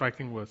quite a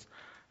striking verse.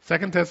 2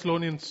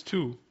 Thessalonians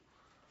 2,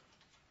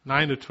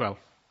 9 to 12.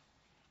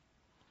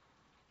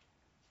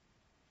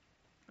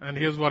 And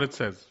here's what it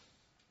says.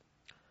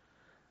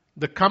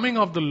 The coming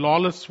of the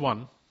lawless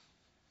one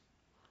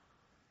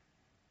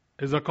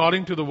is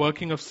according to the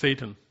working of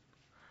Satan,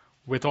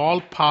 with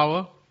all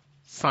power,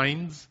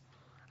 signs,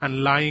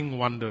 and lying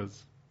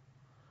wonders,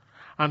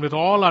 and with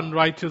all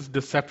unrighteous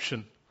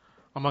deception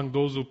among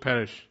those who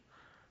perish,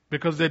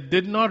 because they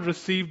did not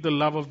receive the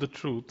love of the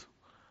truth,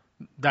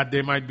 that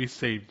they might be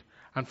saved.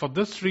 And for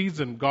this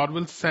reason, God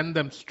will send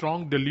them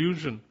strong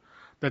delusion,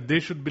 that they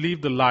should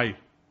believe the lie,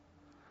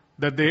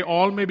 that they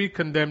all may be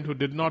condemned who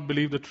did not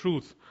believe the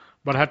truth,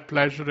 but had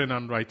pleasure in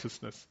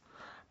unrighteousness.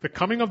 The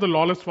coming of the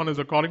lawless one is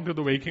according to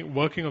the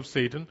working of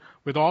Satan,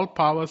 with all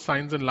power,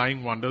 signs, and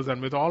lying wonders,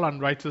 and with all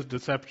unrighteous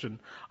deception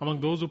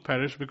among those who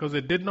perish, because they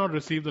did not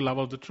receive the love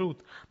of the truth,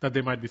 that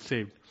they might be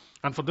saved.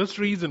 And for this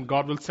reason,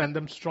 God will send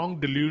them strong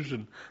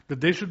delusion, that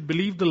they should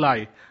believe the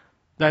lie,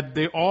 that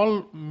they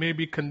all may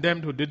be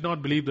condemned who did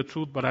not believe the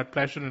truth, but had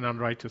pleasure in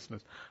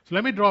unrighteousness. So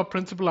let me draw a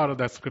principle out of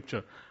that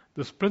scripture.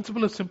 This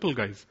principle is simple,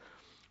 guys.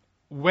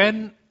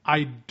 When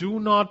I do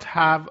not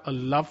have a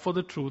love for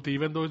the truth,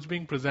 even though it's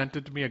being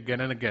presented to me again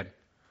and again,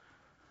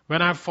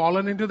 when I've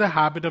fallen into the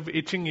habit of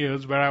itching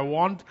ears where I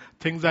want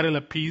things that will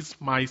appease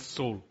my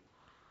soul,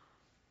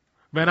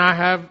 when I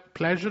have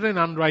pleasure in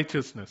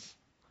unrighteousness,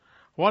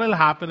 what will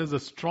happen is a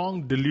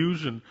strong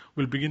delusion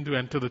will begin to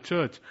enter the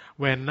church,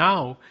 where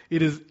now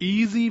it is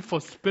easy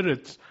for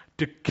spirits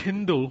to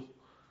kindle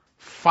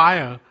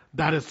fire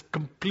that is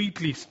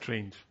completely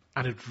strange.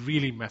 And it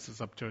really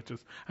messes up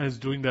churches, and it's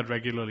doing that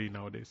regularly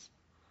nowadays.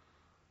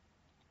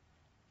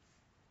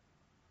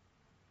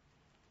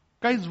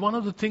 Guys, one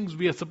of the things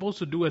we are supposed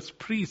to do as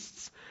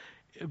priests,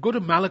 go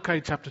to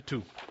Malachi chapter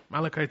 2.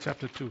 Malachi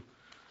chapter 2.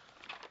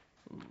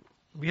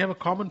 We have a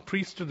common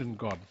priesthood in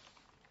God.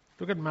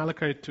 Look at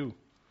Malachi 2.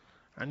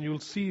 And you'll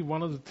see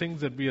one of the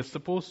things that we are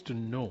supposed to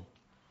know.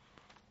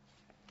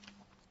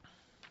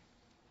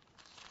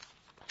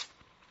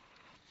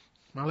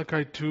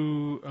 Malachi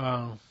 2,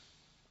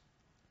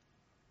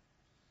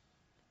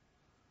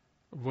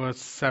 verse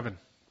 7.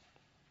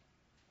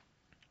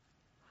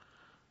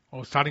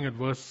 Or starting at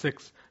verse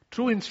 6.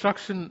 True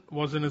instruction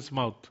was in his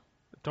mouth.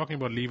 Talking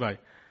about Levi.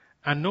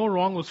 And no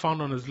wrong was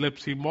found on his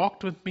lips. He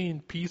walked with me in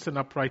peace and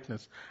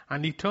uprightness.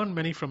 And he turned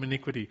many from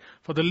iniquity.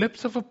 For the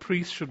lips of a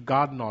priest should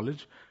guard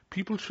knowledge.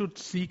 People should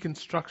seek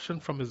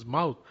instruction from his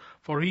mouth.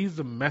 For he is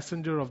the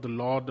messenger of the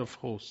Lord of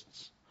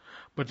hosts.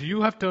 But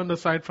you have turned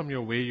aside from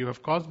your way. You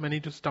have caused many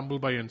to stumble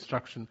by your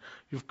instruction.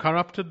 You've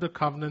corrupted the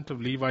covenant of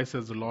Levi,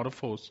 says the Lord of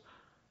hosts.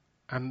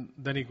 And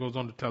then he goes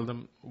on to tell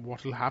them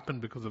what will happen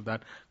because of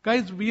that.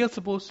 Guys, we are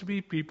supposed to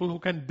be people who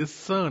can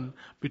discern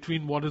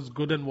between what is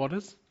good and what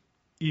is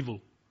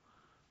evil.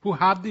 Who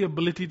have the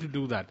ability to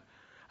do that.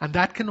 And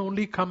that can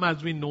only come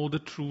as we know the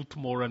truth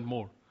more and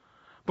more.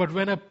 But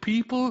when a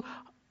people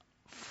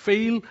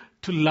fail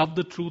to love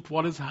the truth,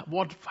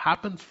 what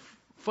happens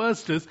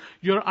first is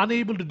you're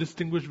unable to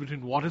distinguish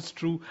between what is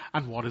true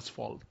and what is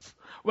false.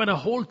 When a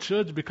whole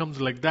church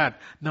becomes like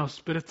that, now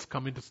spirits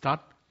come in to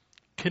start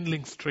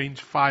kindling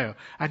strange fire,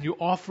 and you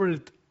offer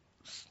it,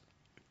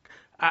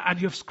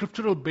 and you have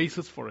scriptural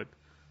basis for it.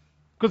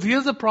 Because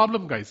here's the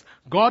problem, guys.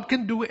 God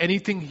can do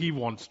anything He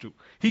wants to.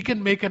 He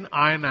can make an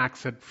iron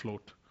axe head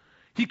float.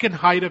 He can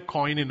hide a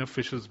coin in a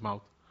fish's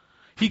mouth.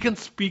 He can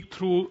speak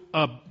through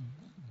a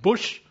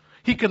bush.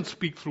 He can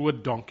speak through a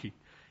donkey.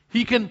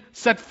 He can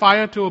set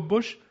fire to a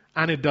bush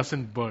and it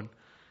doesn't burn.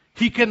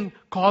 He can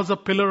cause a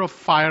pillar of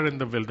fire in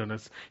the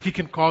wilderness. He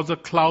can cause a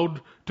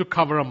cloud to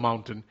cover a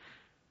mountain.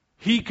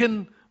 He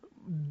can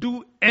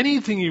do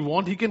anything He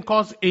wants. He can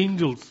cause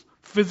angels,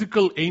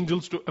 physical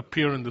angels, to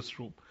appear in this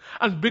room.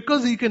 And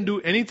because He can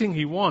do anything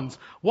He wants,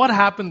 what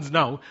happens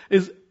now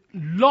is a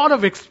lot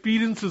of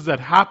experiences that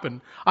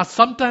happen are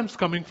sometimes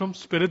coming from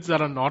spirits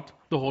that are not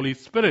the Holy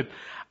Spirit.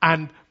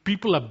 And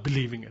people are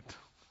believing it.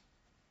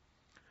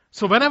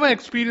 So whenever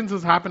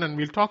experiences happen, and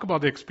we'll talk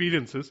about the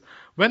experiences,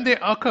 when they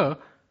occur,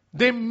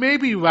 they may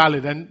be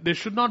valid and they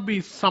should not be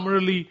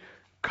summarily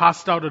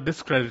cast out or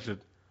discredited.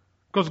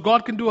 Because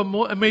God can do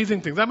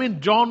amazing things. I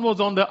mean, John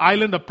was on the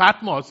island of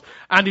Patmos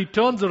and he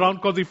turns around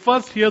because he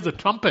first hears a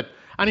trumpet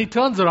and he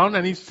turns around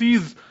and he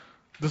sees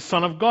the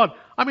Son of God.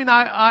 I mean,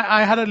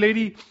 I had a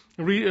lady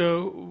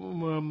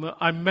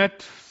I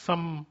met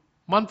some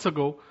months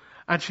ago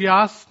and she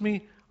asked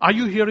me, "Are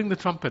you hearing the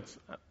trumpets?"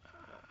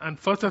 And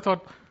first I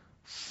thought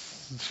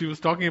she was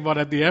talking about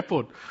at the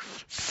airport.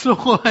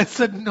 So I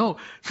said, "No."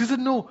 She said,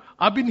 "No,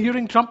 I've been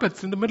hearing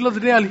trumpets. In the middle of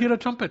the day, I'll hear a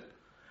trumpet."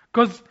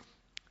 Because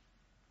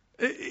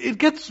it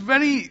gets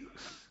very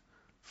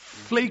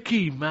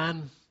flaky,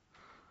 man.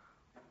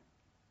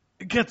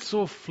 It gets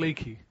so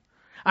flaky.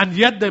 And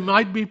yet there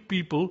might be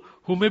people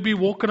who may be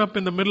woken up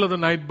in the middle of the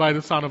night by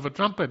the sound of a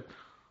trumpet.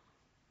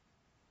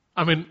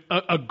 I mean,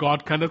 a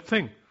God kind of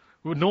thing.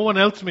 No one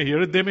else may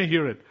hear it, they may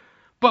hear it.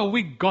 But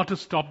we got to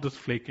stop this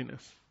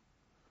flakiness.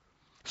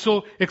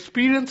 So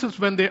experiences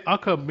when they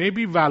occur may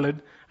be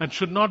valid and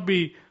should not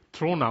be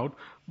thrown out,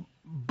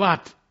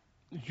 but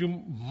you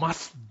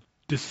must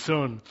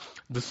discern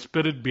the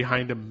spirit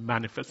behind a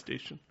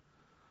manifestation.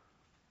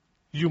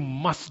 You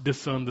must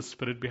discern the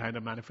spirit behind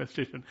a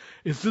manifestation.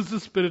 Is this the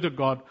Spirit of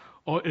God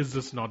or is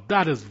this not?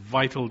 That is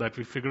vital that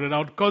we figure it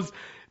out because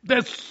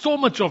there's so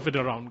much of it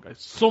around, guys.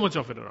 So much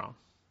of it around.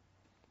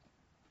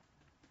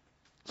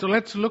 So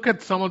let's look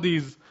at some of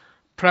these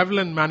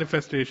prevalent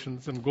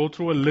manifestations and go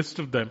through a list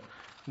of them.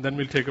 And then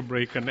we'll take a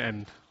break and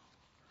end.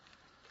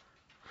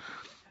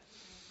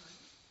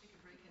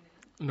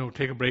 No,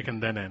 take a break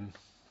and then end.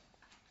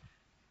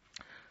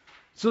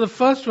 So the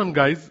first one,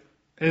 guys,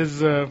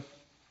 is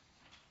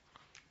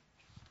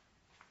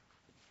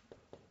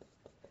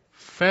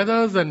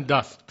feathers and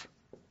dust.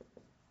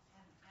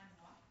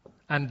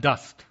 And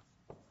dust.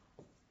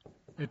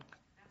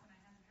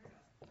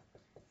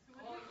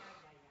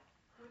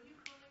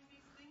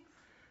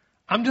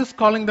 I'm just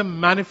calling them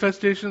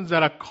manifestations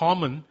that are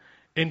common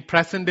in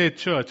present day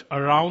church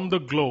around the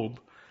globe,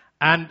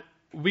 and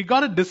we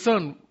got to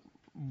discern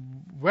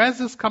where's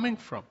this coming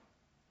from.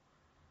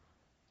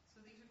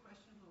 So these are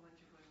questionable ones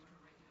you're going over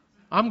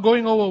right now. I'm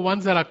going over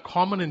ones that are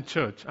common in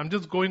church. I'm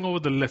just going over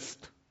the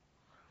list.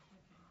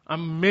 I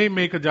may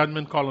make a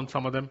judgment call on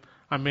some of them,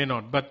 I may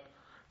not. But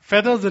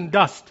feathers and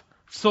dust.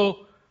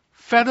 So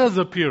feathers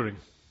appearing.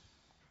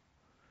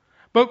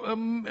 But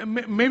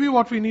maybe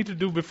what we need to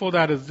do before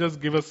that is just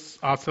give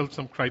ourselves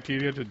some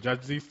criteria to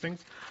judge these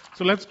things.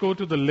 So let's go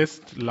to the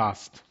list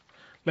last.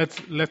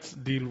 Let's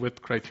deal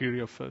with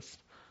criteria first.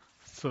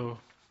 So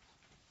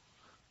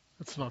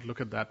let's not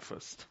look at that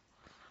first.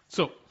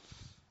 So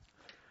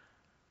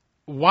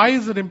why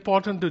is it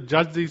important to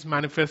judge these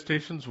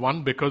manifestations?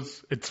 One,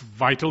 because it's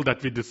vital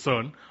that we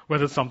discern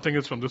whether something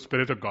is from the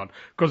Spirit of God.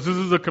 Because this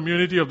is the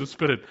community of the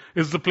Spirit.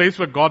 It's the place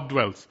where God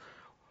dwells.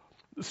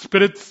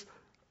 Spirits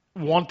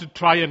want to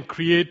try and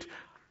create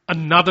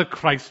another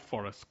Christ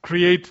for us,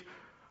 create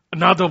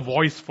another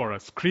voice for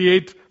us,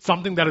 create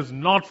something that is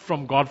not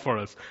from God for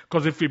us.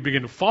 Because if we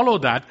begin to follow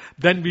that,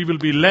 then we will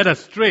be led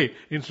astray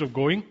instead of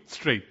going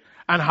straight.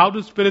 And how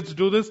do spirits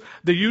do this?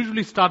 They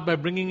usually start by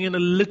bringing in a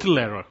little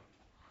error.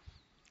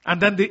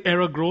 And then the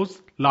error grows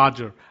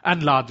larger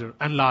and larger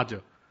and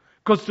larger.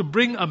 Because to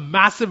bring a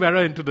massive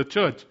error into the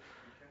church,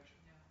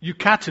 you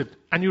catch it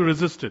and you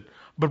resist it.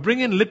 But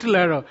bring in little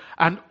error,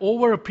 and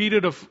over a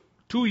period of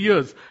 2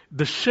 years,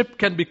 the ship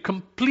can be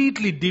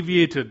completely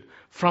deviated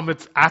from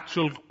its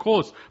actual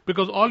course,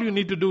 because all you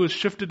need to do is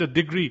shift it a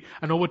degree,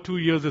 and over 2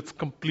 years it's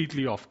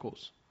completely off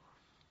course.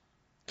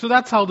 So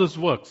that's how this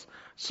works.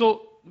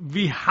 So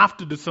we have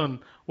to discern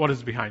what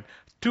is behind.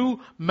 2,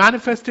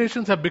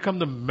 manifestations have become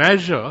the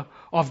measure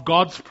of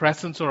God's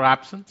presence or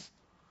absence.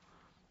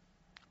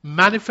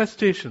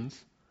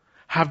 Manifestations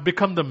have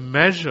become the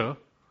measure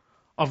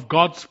of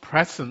God's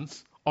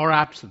presence or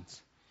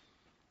absence.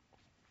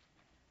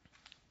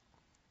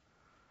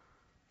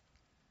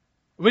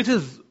 Which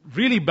is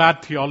really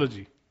bad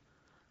theology.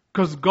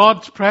 Because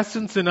God's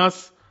presence in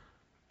us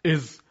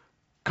is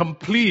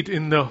complete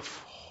in the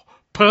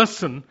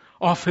person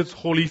of His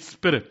Holy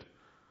Spirit.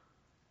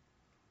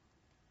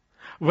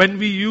 When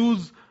we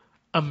use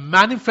a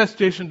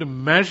manifestation to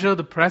measure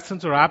the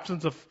presence or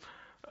absence of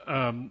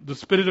the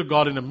Spirit of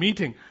God in a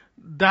meeting,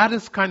 that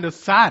is kind of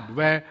sad,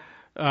 where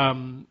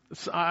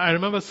I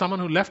remember someone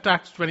who left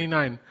Acts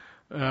 29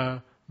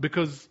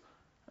 because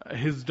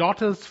his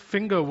daughter's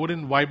finger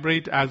wouldn't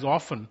vibrate as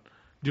often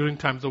during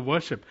times of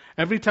worship.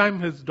 Every time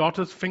his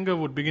daughter's finger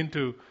would begin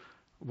to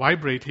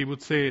vibrate, he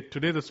would say,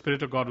 "Today the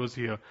Spirit of God was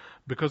here,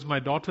 because my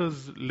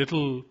daughter's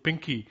little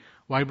pinky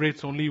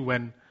vibrates only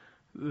when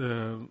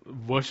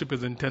worship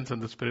is intense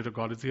and the Spirit of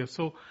God is here."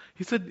 So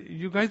he said,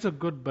 "You guys are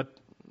good, but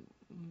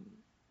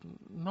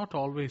not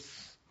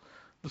always.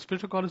 The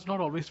Spirit of God is not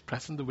always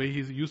present the way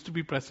He used to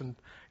be present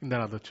in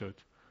that other church."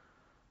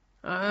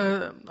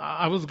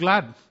 I was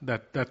glad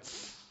that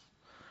that's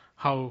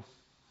how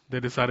they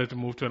decided to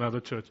move to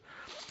another church.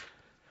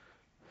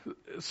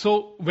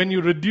 So when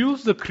you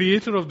reduce the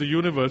creator of the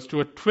universe to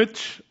a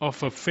twitch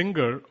of a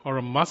finger or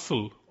a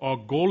muscle or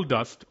gold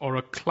dust or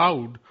a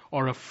cloud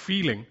or a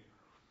feeling,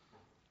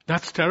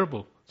 that's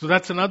terrible. So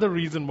that's another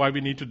reason why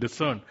we need to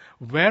discern.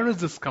 Where is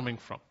this coming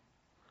from?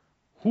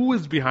 Who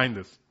is behind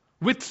this?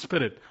 Which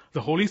Spirit?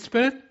 The Holy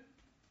Spirit?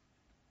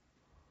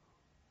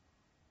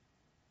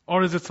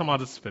 Or is it some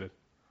other spirit?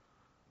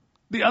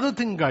 The other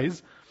thing,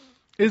 guys,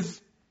 is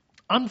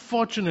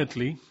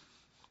unfortunately,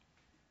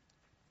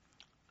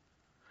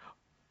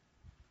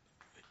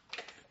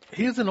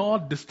 here's an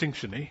odd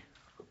distinction, eh?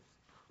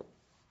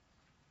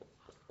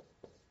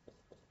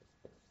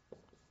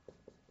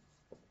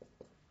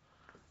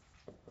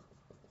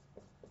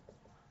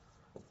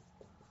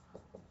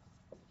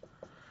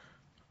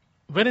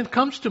 When it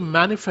comes to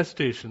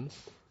manifestations,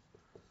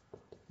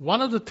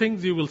 one of the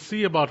things you will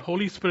see about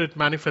Holy Spirit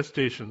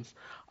manifestations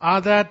are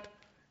that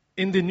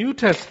in the New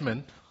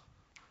Testament,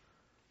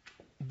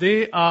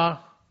 they are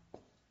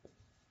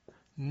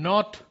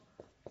not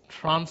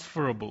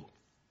transferable.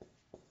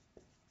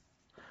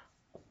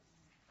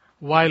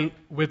 While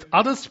with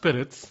other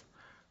spirits,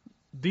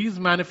 these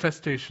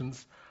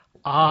manifestations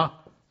are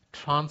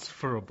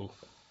transferable.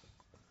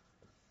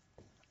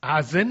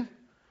 As in,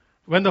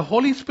 when the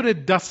Holy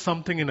Spirit does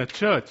something in a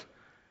church,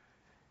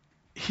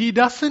 He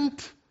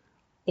doesn't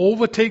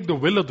overtake the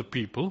will of the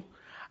people.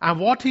 And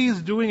what He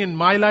is doing in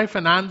my life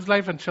and Anne's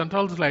life and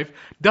Chantal's life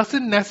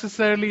doesn't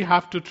necessarily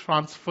have to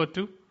transfer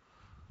to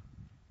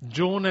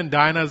Joan and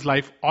Diana's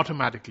life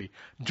automatically.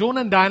 Joan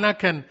and Diana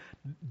can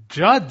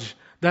judge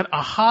that,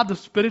 the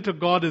Spirit of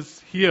God is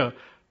here,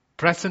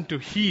 present to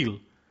heal.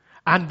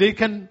 And they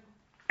can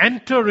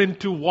enter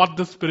into what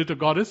the Spirit of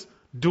God is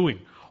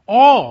doing.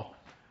 Or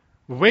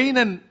Wayne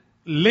and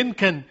Lynn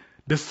can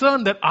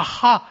discern that,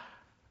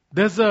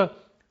 there's a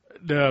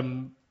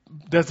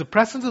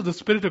presence of the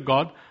Spirit of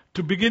God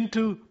to begin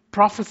to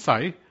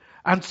prophesy.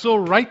 And so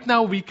right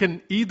now we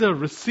can either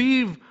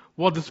receive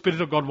what the Spirit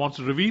of God wants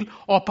to reveal,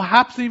 or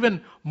perhaps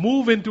even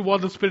move into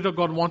what the Spirit of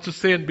God wants to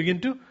say and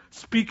begin to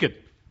speak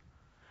it.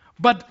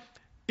 But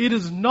it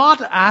is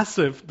not as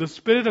if the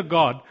Spirit of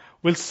God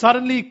will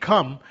suddenly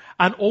come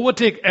and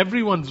overtake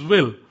everyone's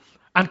will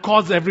and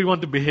cause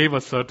everyone to behave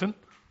a certain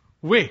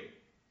way.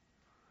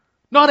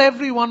 Not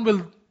everyone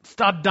will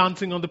start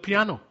dancing on the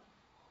piano.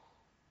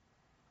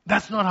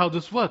 That's not how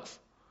this works.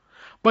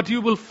 But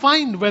you will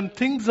find when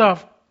things are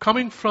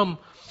coming from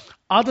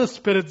other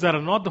spirits that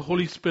are not the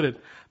Holy Spirit,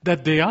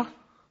 that they are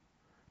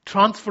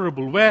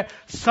transferable, where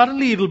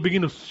suddenly it will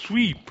begin to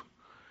sweep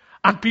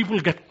and people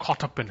get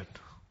caught up in it.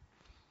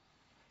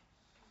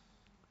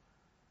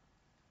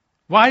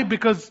 Why?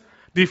 Because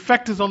the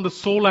effect is on the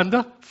soul and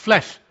the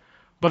flesh.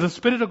 But the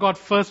Spirit of God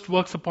first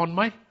works upon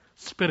my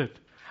spirit.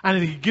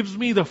 And He gives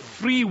me the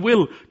free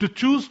will to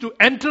choose to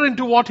enter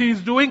into what He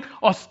is doing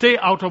or stay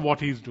out of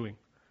what He is doing.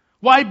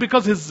 Why?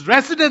 Because His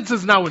residence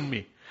is now in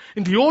me.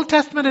 In the Old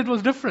Testament, it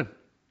was different.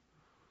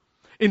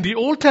 In the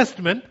Old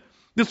Testament,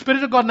 the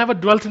Spirit of God never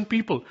dwelt in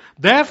people.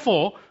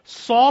 Therefore,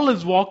 Saul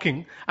is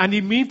walking and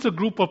he meets a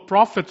group of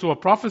prophets who are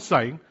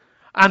prophesying,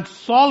 and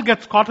Saul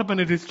gets caught up in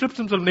it. He strips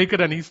himself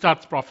naked and he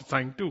starts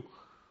prophesying too.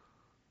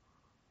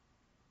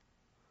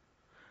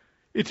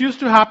 It used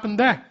to happen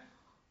there.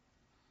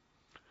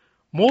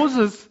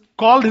 Moses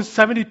called his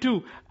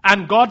 72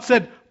 and God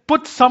said,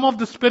 "Put some of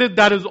the Spirit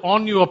that is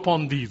on you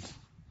upon these."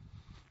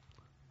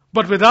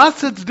 But with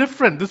us it's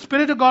different. The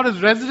Spirit of God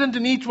is resident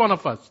in each one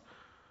of us.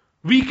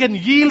 We can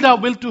yield our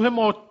will to Him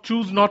or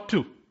choose not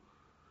to.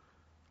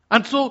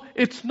 And so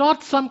it's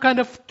not some kind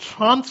of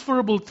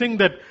transferable thing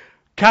that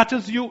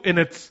catches you in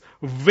its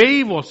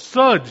wave or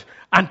surge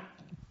and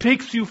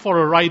takes you for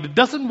a ride. It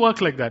doesn't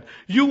work like that.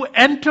 You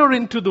enter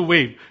into the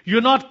wave.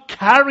 You're not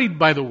carried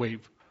by the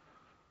wave.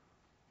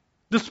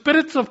 The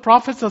spirits of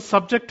prophets are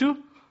subject to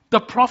the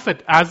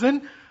prophet, as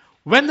in,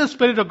 when the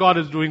Spirit of God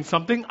is doing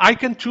something, I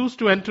can choose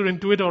to enter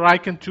into it or I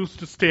can choose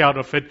to stay out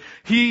of it.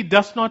 He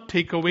does not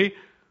take away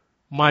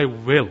my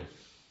will.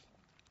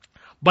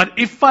 But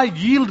if I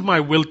yield my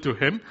will to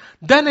Him,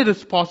 then it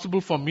is possible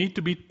for me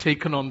to be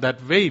taken on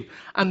that wave.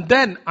 And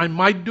then I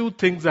might do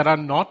things that are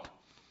not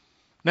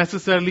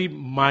necessarily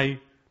my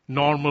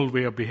normal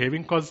way of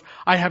behaving because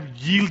I have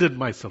yielded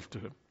myself to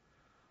Him.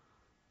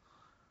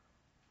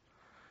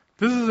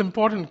 This is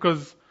important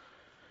because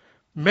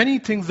many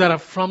things that are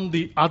from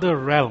the other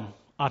realm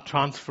are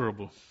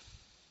transferable.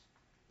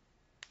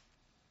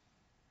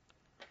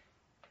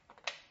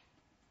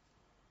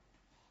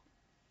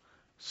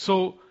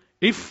 So,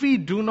 if we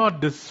do not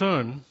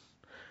discern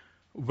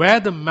where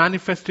the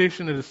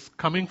manifestation is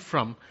coming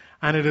from,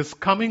 and it is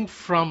coming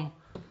from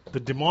the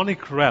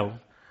demonic realm,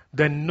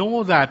 then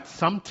know that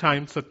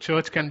sometimes a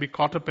church can be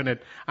caught up in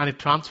it and it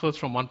transfers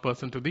from one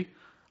person to the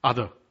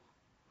other.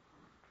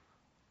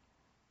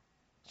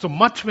 So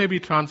much may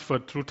be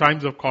transferred through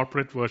times of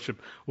corporate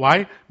worship.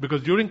 Why?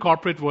 Because during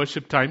corporate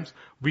worship times,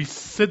 we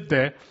sit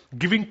there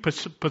giving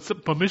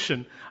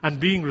permission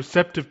and being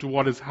receptive to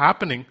what is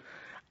happening.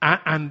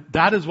 And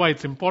that is why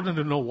it's important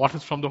to know what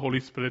is from the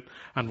Holy Spirit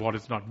and what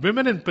is not.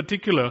 Women in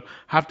particular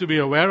have to be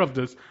aware of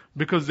this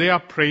because they are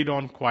preyed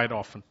on quite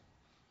often.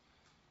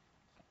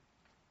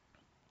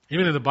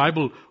 Even in the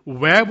Bible,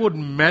 where would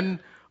men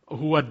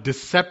who are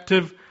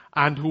deceptive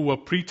and who were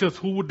preachers,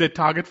 who would they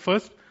target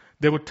first?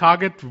 They would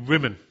target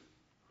women.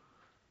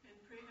 And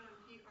preyed on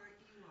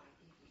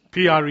P-R-E-Y-E-D.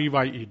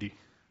 P-R-E-Y-E-D.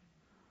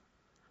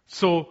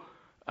 So,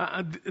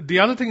 the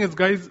other thing is,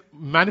 guys,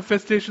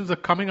 manifestations are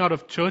coming out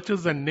of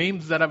churches and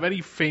names that are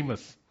very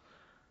famous,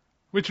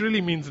 which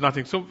really means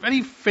nothing. So,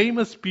 very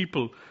famous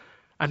people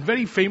and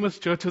very famous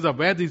churches are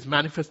where these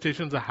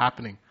manifestations are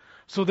happening.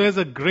 So, there's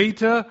a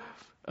greater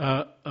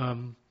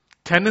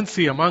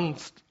tendency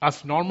amongst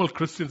us normal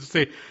Christians to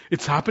say,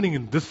 it's happening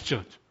in this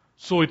church,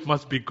 so it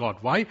must be God.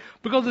 Why?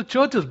 Because the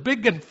church is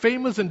big and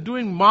famous and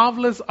doing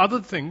marvelous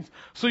other things,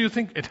 so you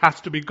think it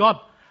has to be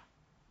God.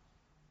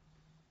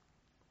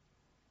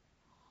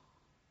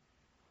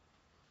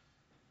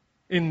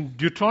 In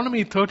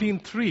Deuteronomy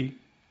 13:3,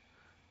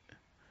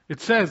 it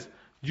says,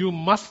 you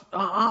must,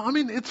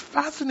 it's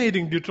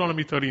fascinating,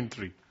 Deuteronomy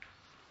 13:3.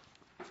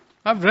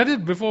 I've read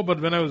it before,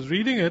 but when I was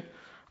reading it,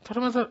 I thought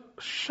to myself,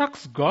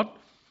 shucks, God,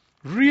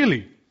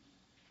 really?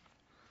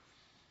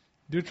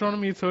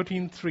 Deuteronomy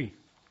 13:3.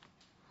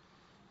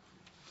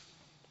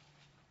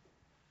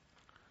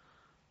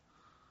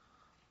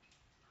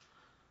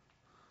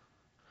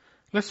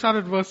 Let's start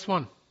at verse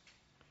 1.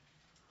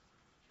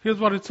 Here's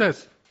what it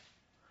says.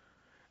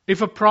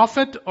 If a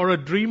prophet or a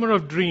dreamer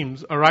of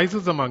dreams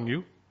arises among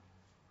you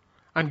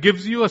and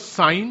gives you a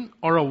sign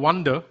or a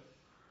wonder,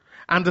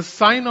 and the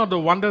sign or the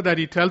wonder that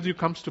he tells you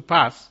comes to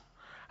pass,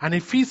 and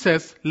if he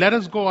says, let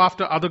us go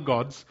after other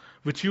gods,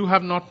 which you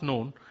have not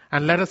known,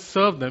 and let us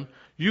serve them,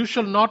 you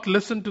shall not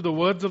listen to the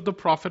words of the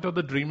prophet or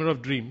the dreamer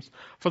of dreams.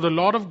 For the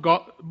Lord of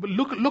God,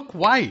 look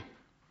why.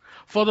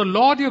 For the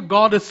Lord your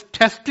God is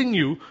testing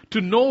you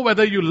to know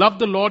whether you love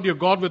the Lord your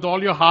God with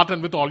all your heart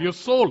and with all your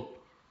soul.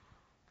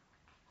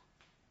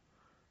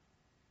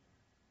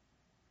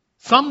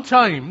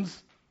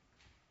 Sometimes,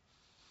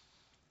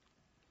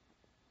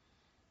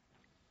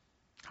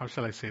 how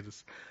shall I say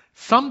this?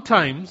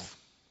 Sometimes,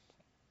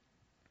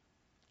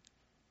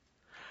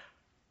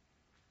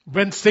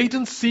 when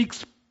Satan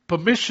seeks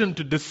permission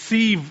to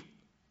deceive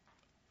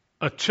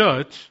a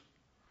church,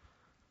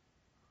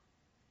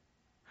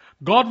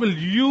 God will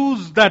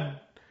use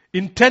that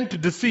intent to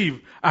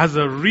deceive as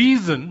a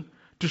reason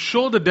to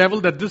show the devil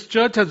that this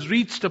church has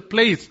reached a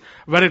place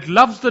where it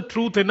loves the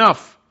truth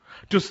enough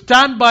to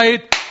stand by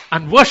it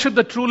and worship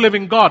the true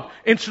living God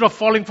instead of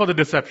falling for the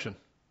deception.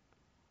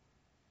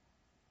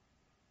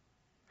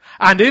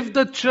 And if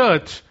the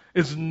church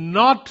is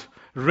not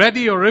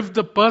ready, or if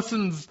the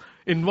persons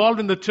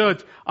involved in the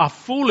church are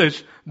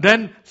foolish,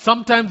 then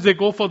sometimes they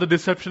go for the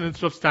deception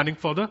instead of standing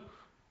for the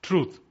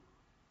truth.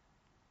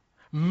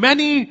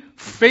 Many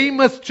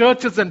famous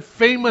churches and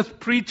famous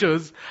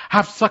preachers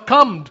have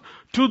succumbed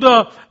to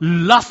the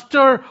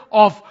luster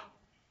of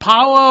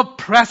power,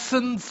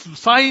 presence,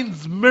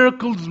 signs,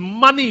 miracles,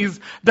 monies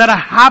that are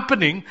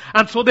happening,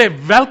 and so they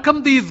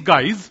welcome these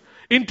guys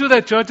into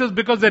their churches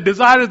because their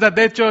desire is that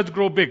their church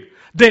grow big.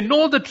 They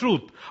know the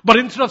truth, but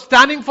instead of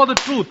standing for the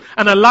truth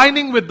and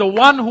aligning with the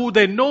one who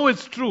they know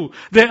is true,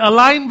 they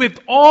align with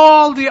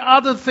all the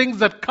other things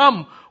that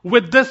come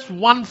with this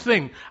one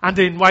thing, and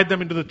they invite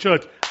them into the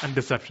church, and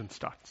deception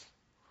starts.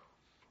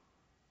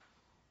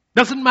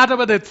 Doesn't matter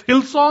whether it's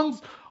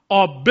Hillsongs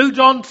or Bill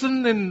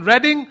Johnson in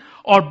Reading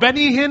or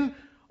Benny Hinn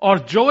or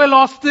Joel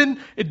Austin,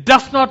 it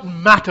does not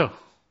matter.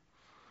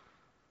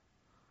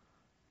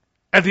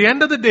 At the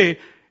end of the day,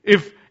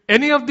 if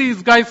any of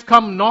these guys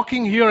come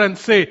knocking here and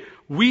say,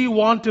 we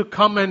want to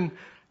come and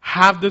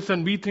have this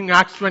and we think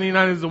Acts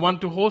 29 is the one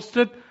to host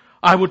it,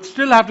 I would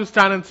still have to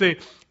stand and say,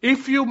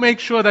 if you make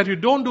sure that you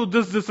don't do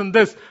this, this and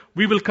this,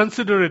 we will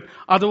consider it.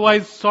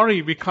 Otherwise,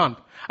 sorry, we can't.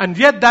 And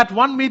yet that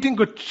one meeting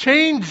could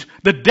change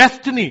the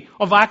destiny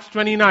of Acts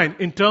 29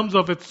 in terms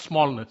of its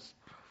smallness.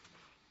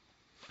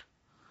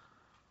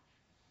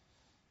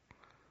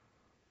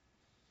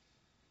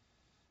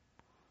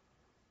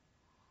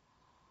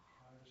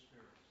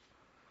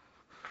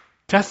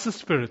 Test the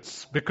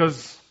spirits,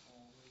 because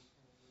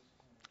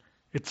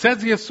it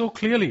says here so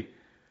clearly,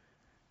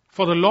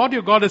 for the Lord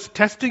your God is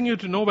testing you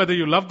to know whether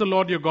you love the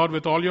Lord your God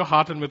with all your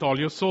heart and with all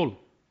your soul.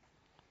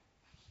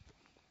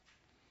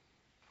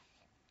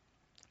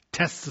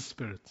 Test the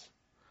spirits.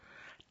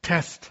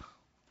 Test.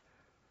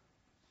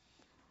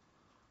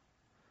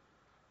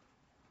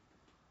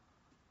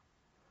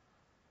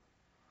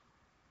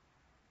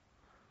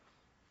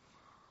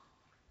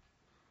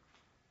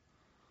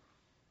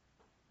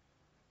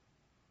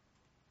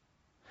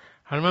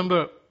 I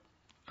remember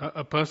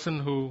a person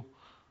who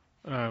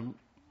um,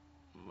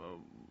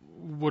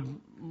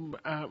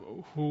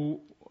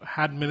 who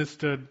had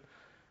ministered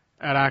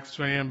at Acts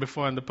 20 and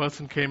before, and the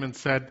person came and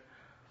said,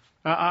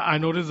 I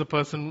noticed the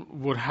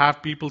person would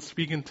have people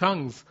speak in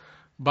tongues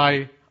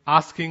by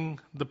asking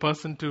the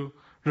person to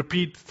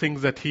repeat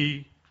things that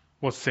he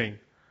was saying.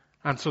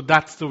 And so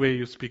that's the way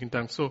you speak in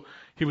tongues. So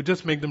he would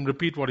just make them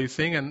repeat what he's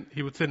saying, and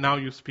he would say, now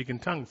you speak in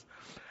tongues.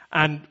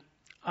 And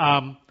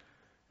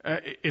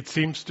it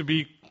seems to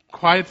be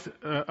quite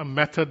a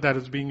method that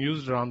is being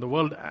used around the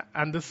world.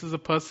 And this is a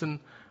person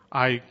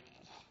I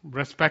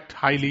respect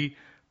highly,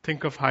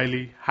 think of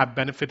highly, have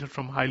benefited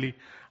from highly.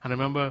 And I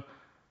remember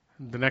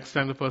the next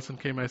time the person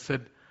came, I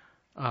said,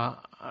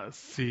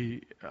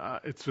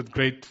 it's with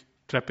great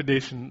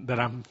trepidation that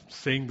I'm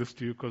saying this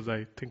to you because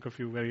I think of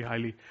you very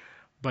highly.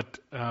 But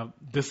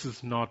this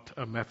is not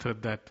a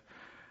method that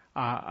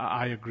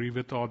I agree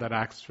with or that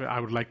I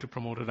would like to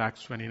promote at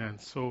Acts 29.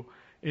 So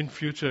in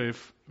future,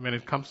 when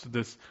it comes to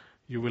this,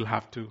 you will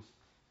have to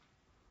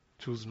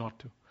choose not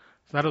to.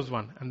 So that was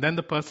one. And then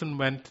the person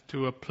went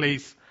to a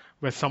place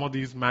where some of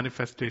these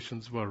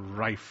manifestations were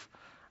rife.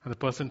 And the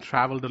person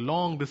traveled a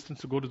long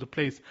distance to go to the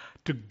place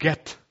to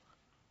get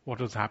what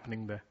was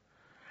happening there.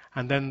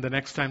 And then the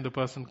next time the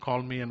person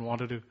called me and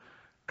wanted to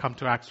come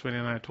to Acts 20,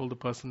 and I told the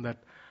person that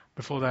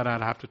before that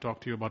I'd have to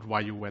talk to you about why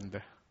you went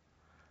there.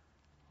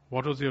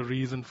 What was your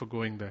reason for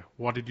going there?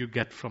 What did you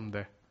get from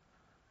there?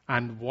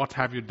 And what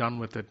have you done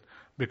with it?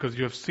 Because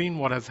you have seen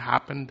what has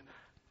happened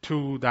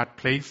to that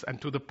place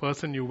and to the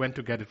person you went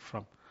to get it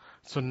from.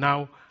 So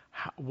now,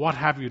 what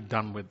have you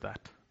done with that?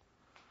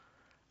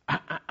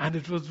 And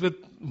it was with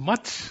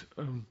much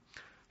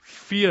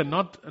fear,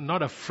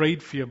 not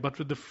afraid fear, but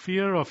with the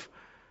fear of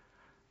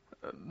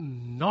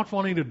not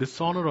wanting to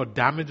dishonor or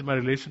damage my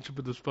relationship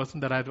with this person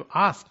that I had to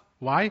ask.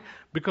 Why?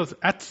 Because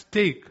at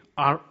stake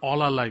are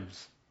all our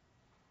lives.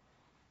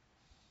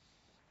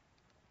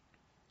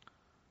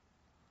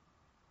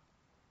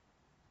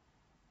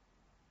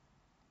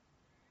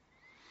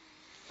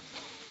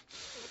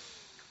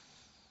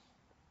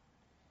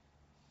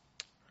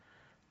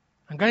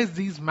 And guys,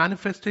 these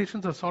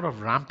manifestations are sort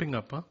of ramping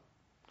up. Huh?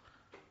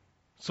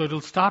 So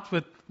it'll start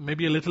with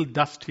maybe a little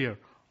dust here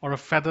or a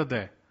feather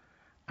there,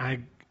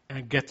 and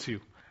it gets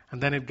you.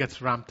 And then it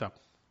gets ramped up.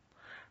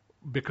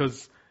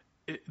 Because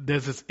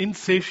there's this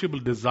insatiable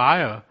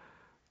desire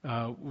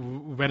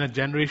when a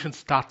generation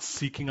starts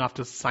seeking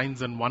after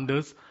signs and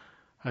wonders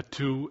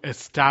to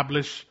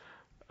establish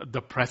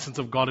the presence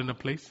of God in a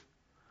place.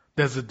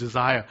 There's a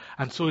desire.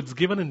 And so it's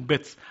given in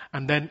bits,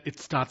 and then it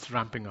starts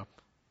ramping up.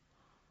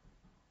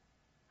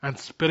 And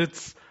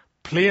spirits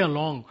play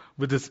along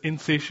with this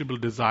insatiable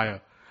desire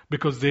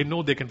because they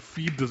know they can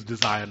feed this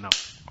desire now.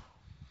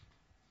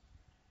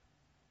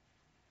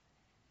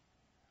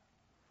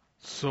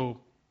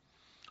 So,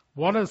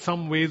 what are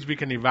some ways we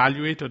can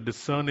evaluate or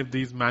discern if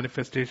these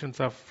manifestations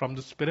are from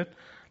the Spirit?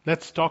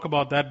 Let's talk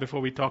about that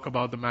before we talk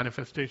about the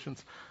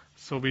manifestations.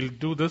 So we'll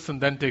do this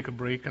and then take a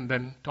break and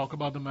then talk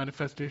about the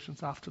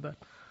manifestations after that.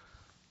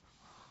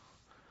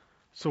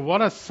 So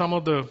what are some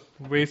of the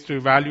ways to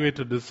evaluate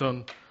or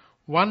discern?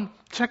 One,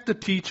 check the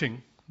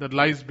teaching that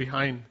lies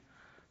behind.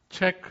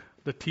 Check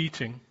the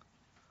teaching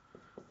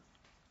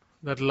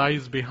that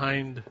lies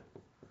behind.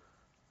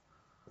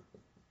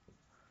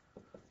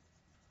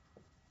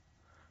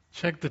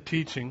 Check the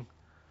teaching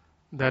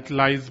that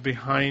lies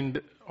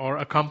behind or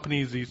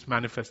accompanies these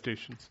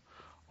manifestations.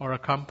 Or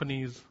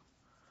accompanies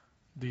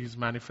these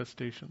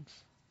manifestations.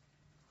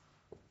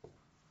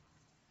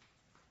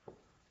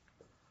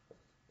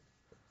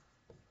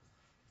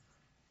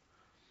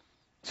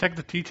 Check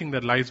the teaching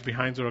that lies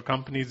behind or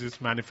accompanies these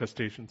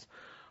manifestations.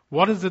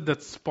 What is it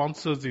that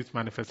sponsors these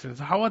manifestations?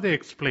 How are they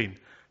explained?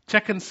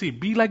 Check and see.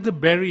 Be like the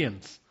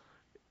Bereans.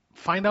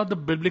 Find out the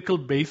biblical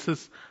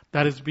basis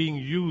that is being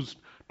used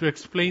to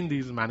explain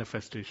these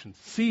manifestations.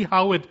 See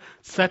how it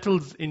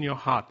settles in your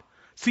heart.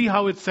 See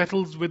how it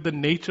settles with the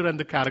nature and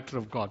the character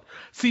of God.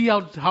 See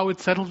how it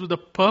settles with the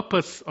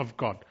purpose of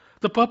God.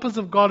 The purpose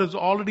of God is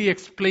already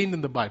explained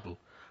in the Bible.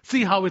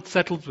 See how it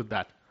settles with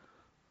that.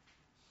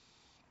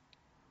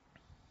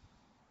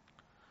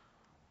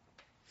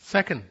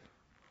 Second,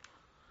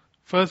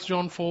 1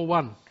 John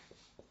 4:1.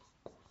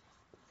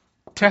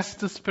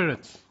 Test the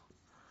spirits.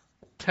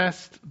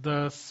 Test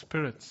the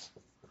spirits.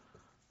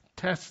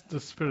 Test the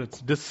spirits.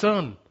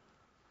 Discern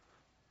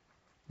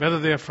whether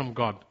they are from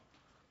God.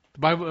 The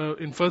Bible,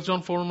 in 1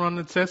 John 4:1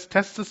 it says,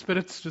 test the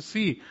spirits to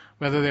see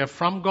whether they are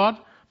from God,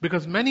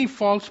 because many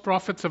false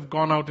prophets have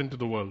gone out into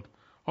the world,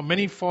 or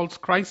many false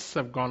Christs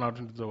have gone out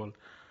into the world.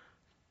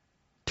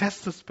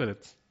 Test the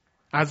spirits.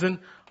 As in,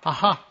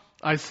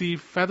 I see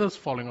feathers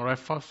falling, or I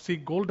see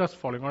gold dust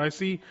falling, or I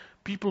see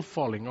people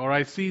falling, or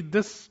I see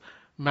this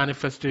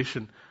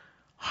manifestation.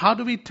 How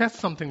do we test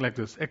something like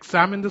this?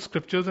 Examine the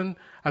scriptures, and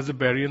as the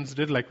Bereans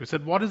did, like we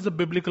said, what is the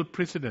biblical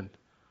precedent?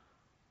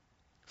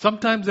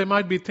 Sometimes there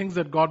might be things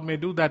that God may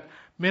do that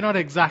may not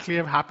exactly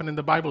have happened in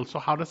the Bible. So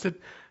how does it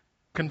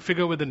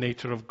configure with the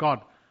nature of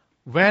God?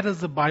 Where does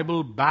the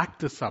Bible back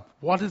this up?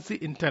 What is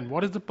the intent?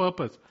 What is the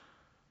purpose?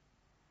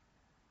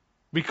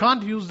 We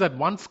can't use that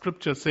one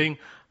scripture saying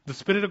the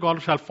Spirit of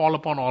God shall fall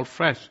upon all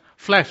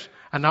flesh,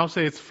 and now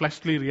say it's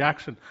fleshly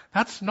reaction.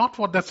 That's not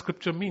what that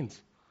scripture means.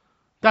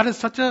 That is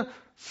such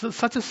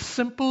a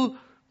simple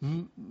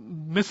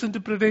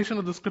misinterpretation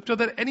of the scripture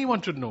that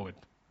anyone should know it.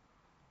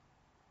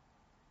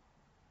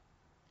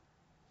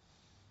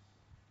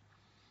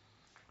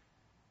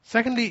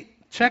 Secondly,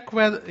 check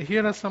whether,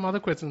 here are some other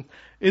questions.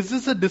 Is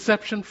this a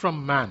deception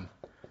from man?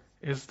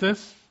 Is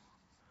this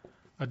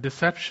a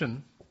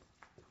deception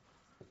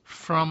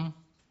from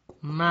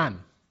man?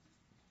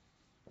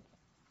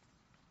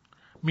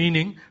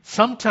 Meaning,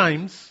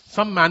 sometimes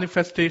some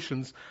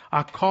manifestations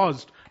are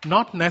caused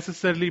not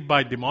necessarily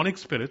by demonic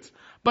spirits,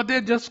 but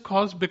they're just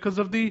caused because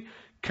of the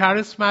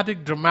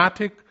charismatic,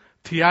 dramatic,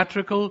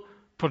 theatrical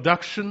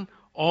production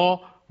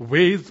or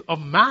ways of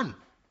man.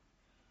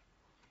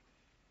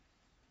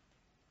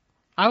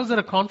 I was at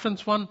a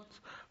conference once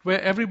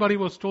where everybody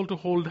was told to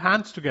hold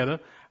hands together,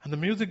 and the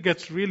music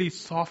gets really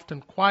soft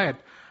and quiet.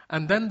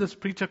 And then this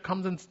preacher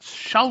comes and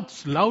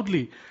shouts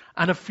loudly,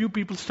 and a few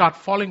people start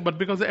falling. But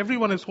because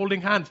everyone is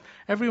holding hands,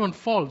 everyone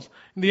falls.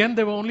 In the end,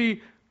 there were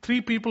only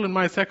 3 people in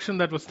my section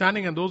that were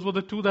standing, and those were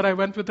the 2 that I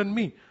went with and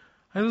me.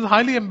 And it was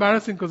highly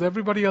embarrassing because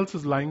everybody else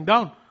is lying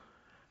down.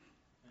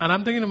 And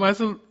I'm thinking to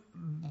myself,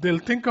 they'll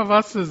think of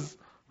us as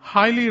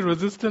highly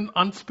resistant,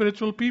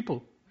 unspiritual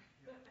people.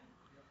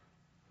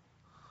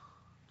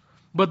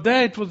 But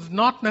there it was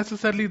not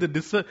necessarily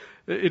demonic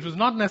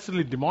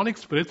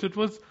spirits, it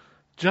was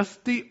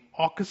just the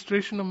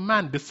orchestration of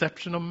man,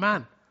 deception of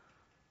man.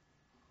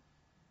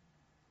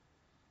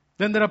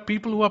 Then there are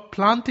people who are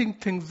planting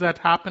things that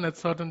happen at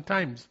certain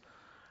times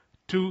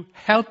to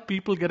help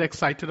people get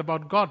excited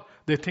about God.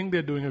 They think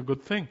they're doing a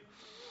good thing.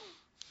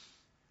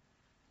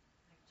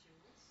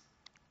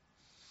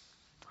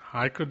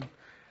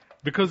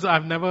 Because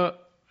I've never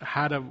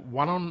had a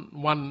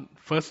one-on-one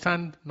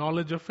first-hand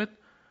knowledge of it,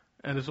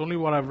 and it's only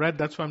what I've read,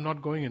 that's why I'm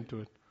not going into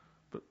it.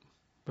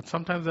 But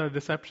sometimes there are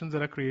deceptions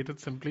that are created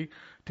simply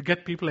to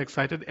get people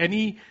excited.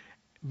 Any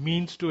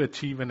means to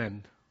achieve an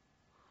end.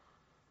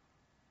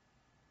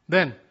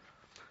 Then,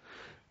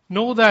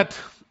 know that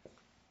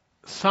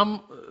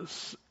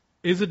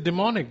is it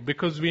demonic?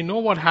 Because we know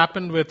what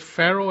happened with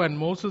Pharaoh and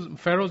Moses,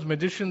 Pharaoh's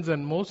magicians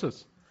and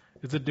Moses.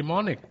 Is it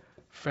demonic?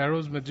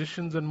 Pharaoh's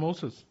magicians and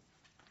Moses.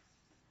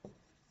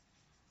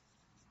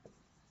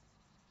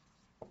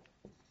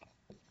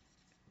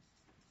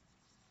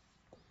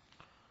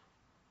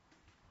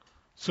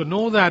 So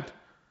know that,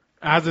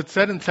 as it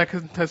said in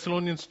 2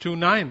 Thessalonians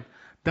 2:9,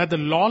 that the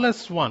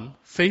lawless one,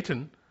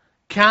 Satan,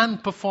 can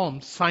perform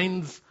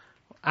signs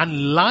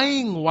and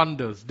lying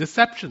wonders,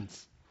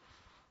 deceptions.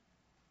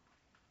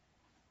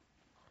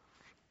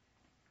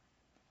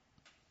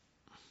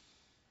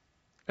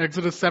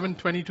 Exodus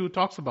 7:22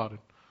 talks about it.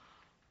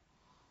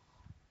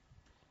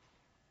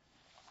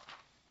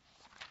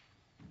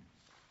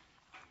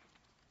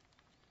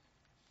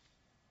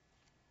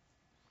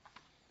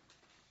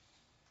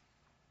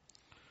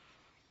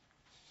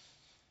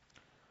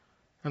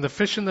 And the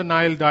fish in the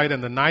Nile died,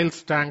 and the Nile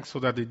stank, so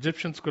that the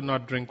Egyptians could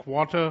not drink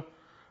water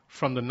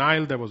from the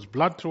Nile. There was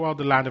blood throughout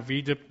the land of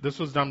Egypt. This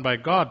was done by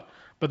God.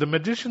 But the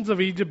magicians of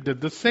Egypt did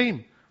the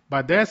same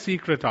by their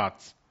secret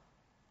arts.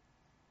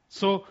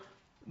 So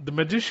the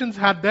magicians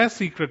had their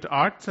secret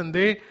arts, and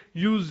they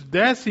used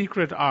their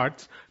secret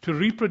arts to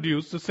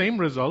reproduce the same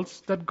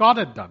results that God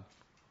had done.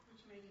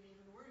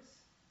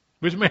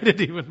 Which made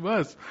it even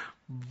worse.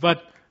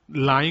 But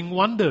lying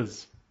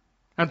wonders.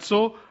 And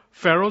so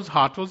Pharaoh's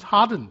heart was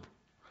hardened.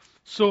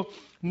 So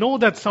know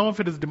that some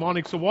of it is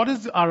demonic. So what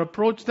is our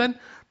approach then?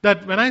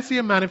 That when I see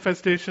a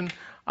manifestation,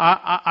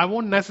 I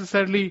won't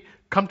necessarily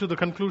come to the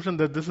conclusion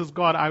that this is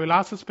God. I will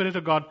ask the Spirit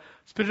of God,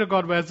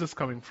 where's this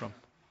coming from?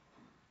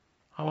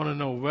 I want to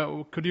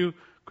know. Could you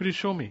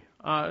show me?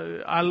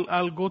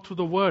 I'll go through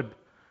the Word.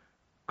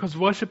 Because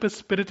worship is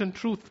spirit and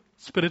truth.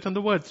 Spirit and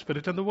the Word,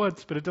 spirit and the Word,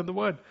 spirit and the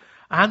Word.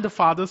 And the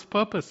Father's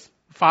purpose.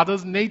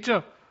 Father's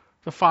nature.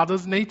 The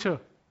Father's nature.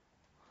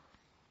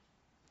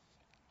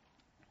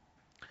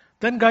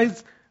 Then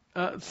guys,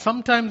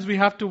 sometimes we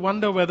have to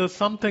wonder whether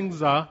some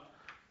things are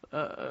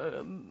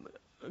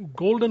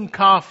golden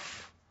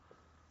calf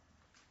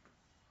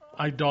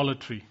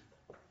idolatry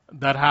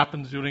that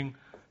happens during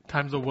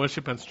times of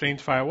worship and strange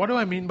fire. What do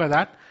I mean by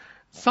that?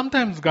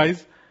 Sometimes,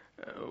 guys,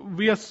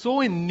 we are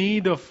so in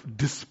need of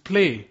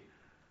display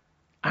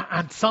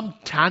and some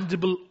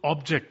tangible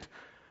object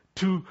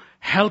to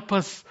help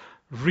us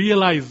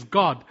realize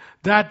God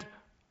that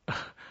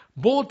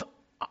both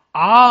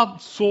our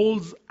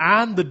souls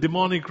and the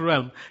demonic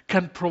realm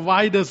can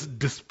provide us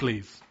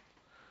displays.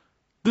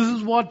 This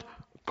is what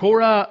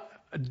Korah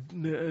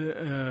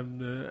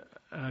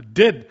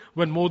did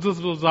when Moses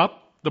was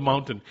up the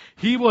mountain.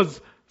 He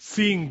was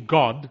seeing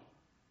God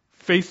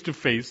face to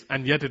face,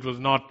 and yet it was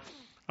not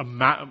a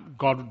man.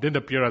 God didn't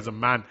appear as a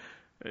man.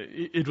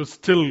 It was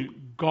still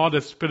God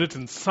as spirit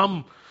in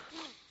some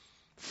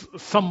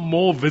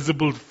more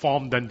visible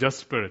form than just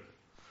spirit.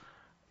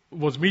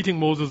 was meeting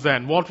Moses there.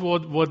 And what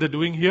were they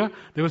doing here?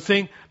 They were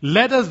saying,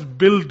 let us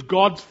build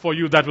gods for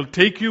you that will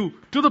take you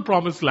to the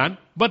promised land,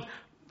 but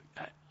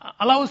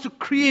allow us to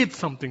create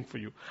something for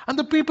you. And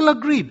the people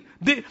agreed.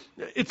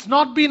 It's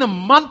not been a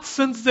month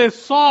since they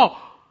saw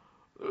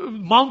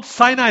Mount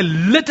Sinai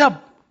lit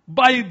up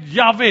by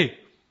Yahweh,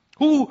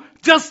 who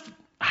just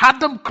had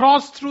them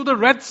cross through the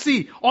Red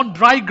Sea on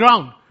dry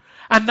ground.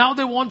 And now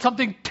they want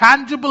something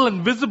tangible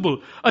and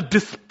visible, a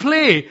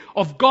display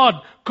of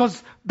God,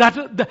 because that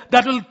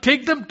will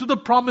take them to the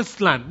promised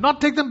land,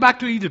 not take them back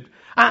to Egypt.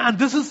 And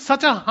this is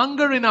such a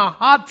hunger in our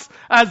hearts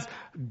as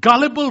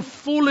gullible,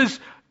 foolish,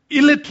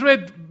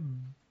 illiterate,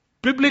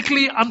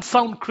 biblically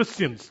unsound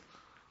Christians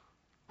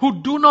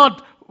who do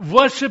not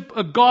worship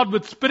a God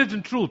with spirit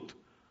and truth.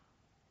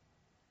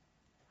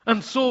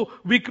 And so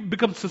we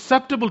become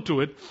susceptible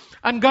to it.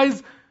 And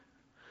guys,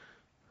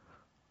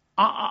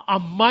 our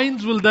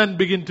minds will then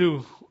begin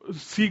to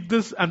seek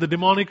this, and the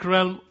demonic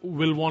realm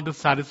will want us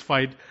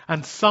satisfied,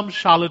 and some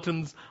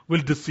charlatans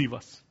will deceive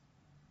us.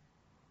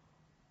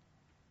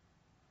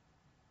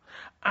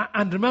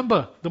 And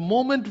remember, the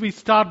moment we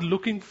start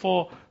looking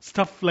for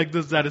stuff like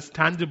this that is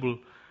tangible,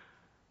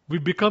 we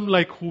become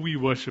like who we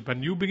worship.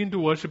 And you begin to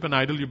worship an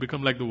idol, you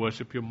become like the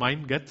worship. Your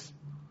mind gets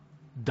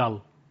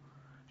dull.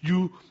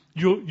 You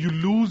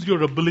lose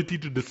your ability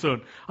to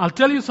discern. I'll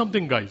tell you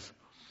something, guys.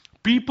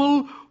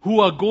 People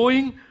who are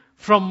going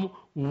from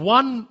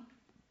one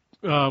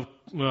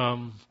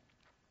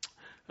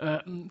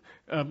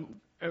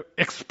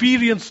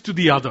experience to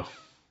the other,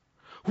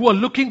 who are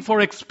looking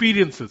for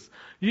experiences.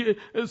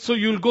 So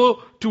you'll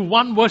go to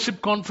one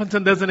worship conference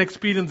and there's an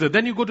experience there.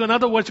 Then you go to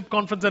another worship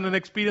conference and an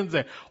experience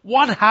there.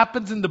 What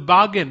happens in the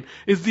bargain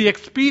is the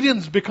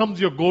experience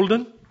becomes your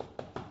golden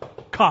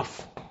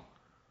calf.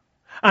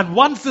 And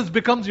once this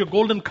becomes your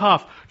golden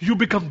calf, you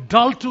become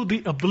dull to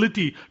the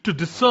ability to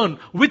discern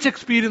which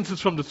experience is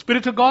from the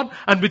Spirit of God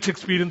and which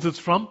experience is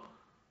from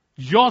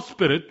your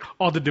spirit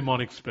or the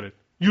demonic spirit.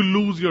 You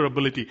lose your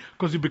ability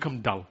because you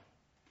become dull.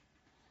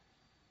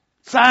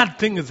 Sad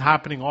thing is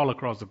happening all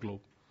across the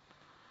globe.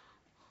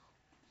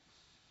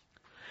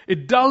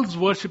 It dulls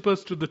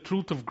worshippers to the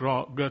truth of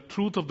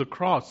the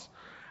cross,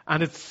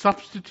 and it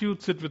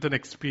substitutes it with an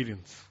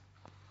experience.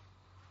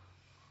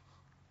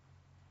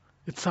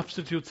 It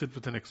substitutes it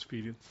with an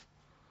experience.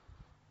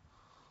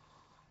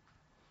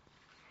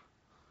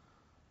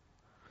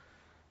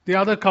 The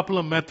other couple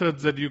of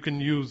methods that you can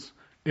use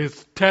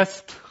is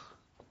test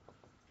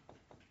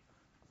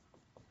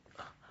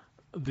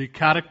the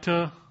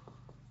character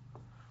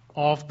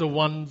of the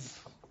ones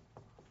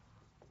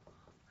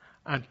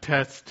and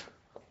test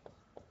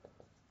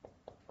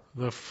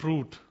the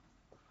fruit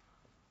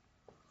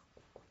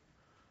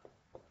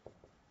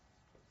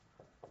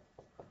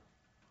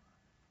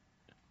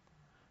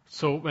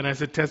So when I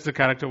say test the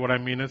character, what I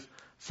mean is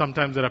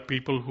sometimes there are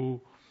people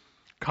who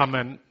come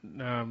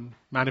and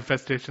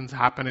manifestations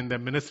happen in their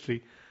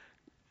ministry.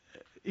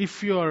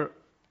 If you're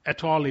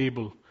at all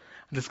able,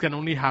 this can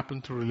only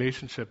happen through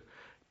relationship,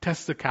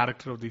 test the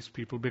character of these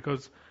people,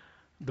 because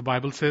the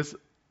Bible says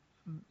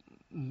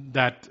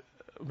that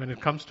when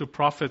it comes to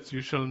prophets,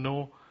 you shall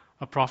know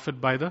a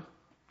prophet by the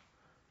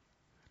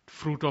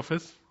fruit of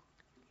his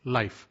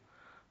life.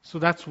 So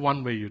that's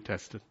one way you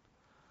test it.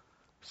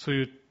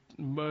 So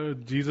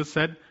Jesus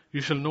said,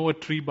 you shall know a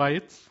tree by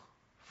its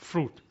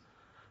fruit.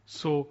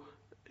 So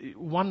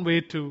one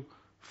way to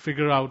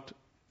figure out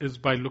is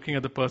by looking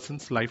at the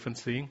person's life and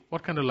saying,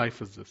 what kind of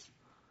life is this?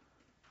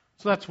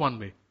 So that's one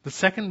way. The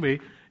second way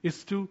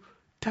is to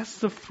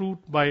test the fruit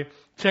by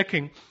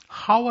checking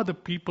how are the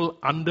people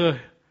under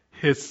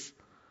his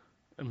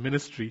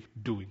ministry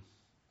doing.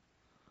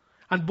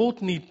 And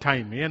both need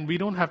time, and we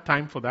don't have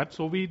time for that,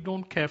 so we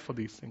don't care for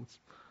these things.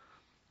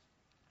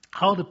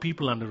 How are the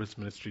people under his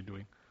ministry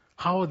doing?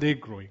 How are they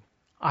growing?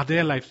 Are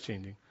their lives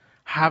changing?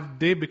 Have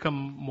they become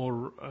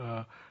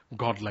more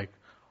godlike?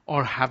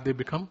 Or have they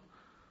become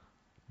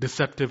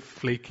deceptive,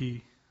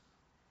 flaky?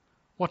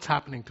 What's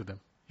happening to them?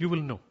 You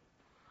will know.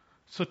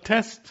 So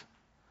test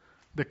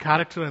the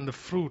character and the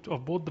fruit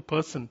of both the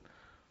person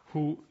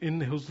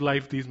in whose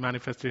life these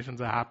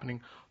manifestations are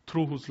happening,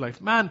 through whose life.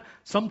 Man,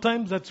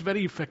 sometimes that's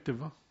very effective.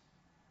 Huh?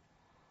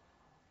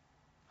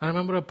 I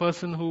remember a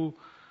person who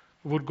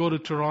would go to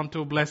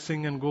Toronto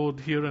blessing and go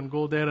here and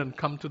go there and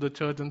come to the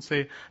church and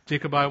say,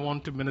 Jacob, I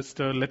want to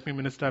minister. Let me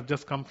minister. I've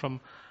just come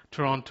from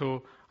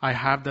Toronto. I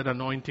have that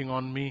anointing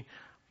on me.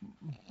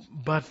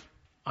 But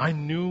I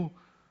knew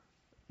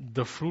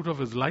the fruit of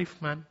his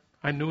life, man.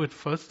 I knew it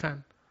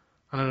firsthand.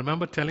 And I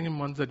remember telling him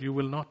once that you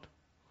will not.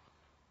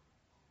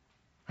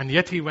 And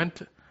yet he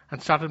went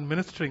and started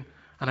ministering.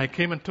 And I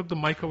came and took the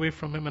mic away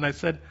from him and I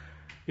said,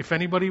 if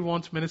anybody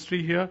wants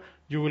ministry here,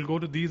 you will go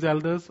to these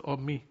elders or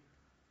me.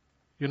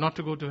 You're not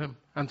to go to him.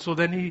 And so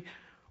then he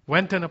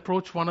went and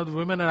approached one of the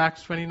women at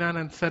Acts 29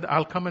 and said,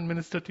 I'll come and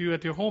minister to you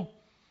at your home.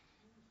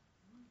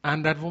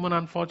 And that woman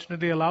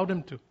unfortunately allowed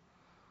him to.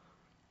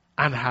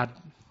 And had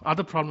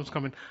other problems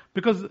come in.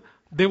 Because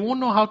they won't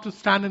know how to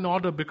stand in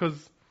order,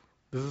 because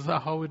this is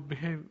how it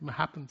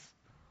happens.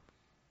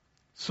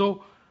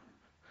 So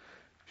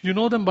You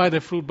know them by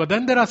their fruit. But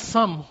then there are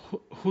some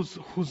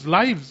whose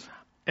lives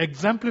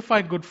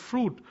exemplify good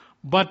fruit,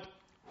 but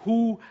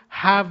who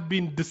have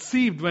been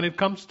deceived when it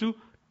comes to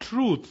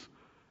truth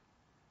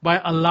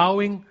by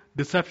allowing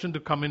deception to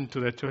come into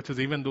their churches,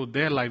 even though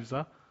their lives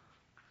are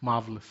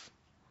marvelous.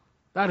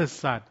 That is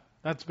sad.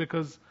 That's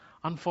because,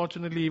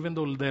 unfortunately, even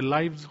though their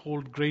lives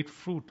hold great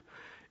fruit,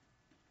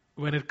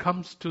 when it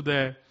comes to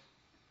their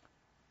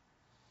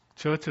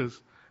churches,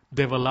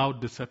 they've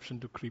allowed deception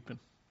to creep in.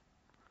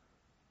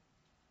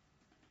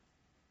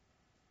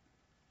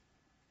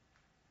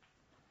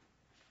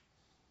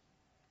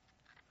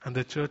 And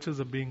their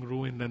churches are being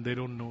ruined and they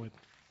don't know it.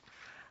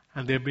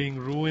 And they're being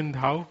ruined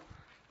how?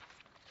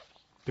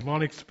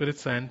 Demonic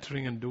spirits are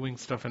entering and doing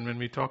stuff. And when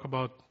we talk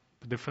about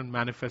the different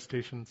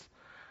manifestations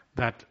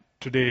that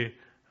today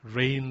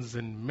reigns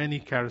in many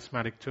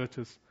charismatic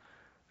churches,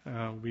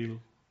 we'll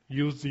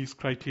use these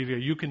criteria.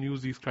 You can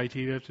use these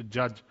criteria to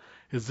judge.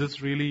 Is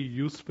this really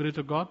you, Spirit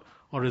of God,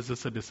 or is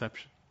this a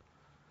deception?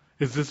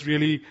 Is this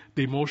really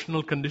the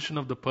emotional condition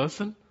of the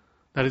person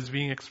that is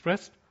being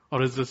expressed,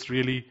 or is this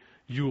really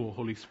you, O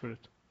Holy Spirit?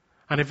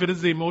 And if it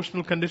is the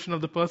emotional condition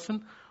of the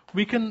person,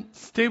 we can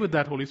stay with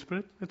that, Holy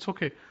Spirit. It's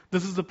okay.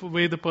 This is the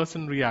way the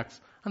person reacts,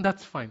 and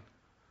that's fine.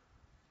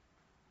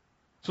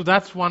 So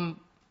that's one.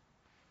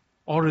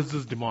 Or is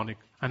this demonic?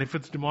 And if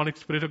it's demonic,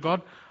 Spirit of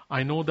God,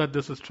 I know that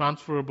this is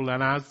transferable,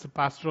 and as the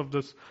pastor of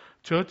this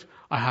church,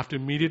 I have to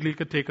immediately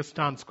take a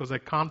stance, because I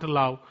can't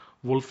allow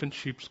wolf in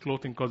sheep's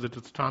clothing, because it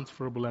is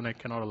transferable and I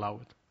cannot allow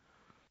it.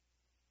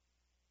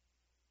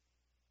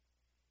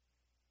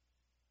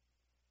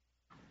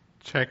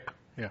 Check.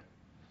 Yeah.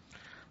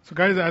 So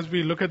guys, as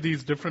we look at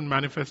these different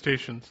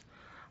manifestations,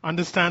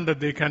 understand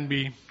that they can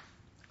be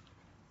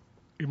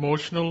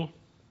emotional,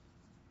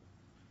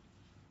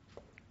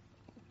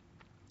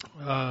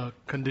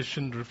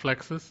 conditioned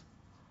reflexes,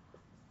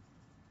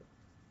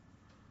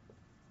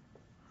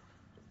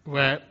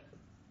 where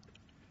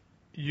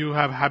you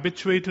have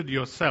habituated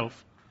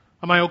yourself.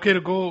 Am I okay to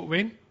go,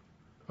 Wayne?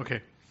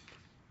 Okay.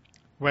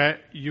 Where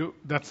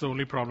that's the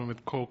only problem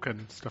with Coke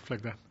and stuff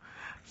like that.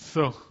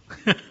 So,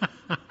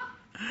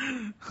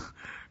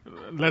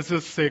 let's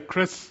just say,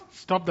 Chris,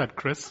 stop that,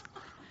 Chris.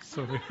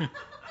 So,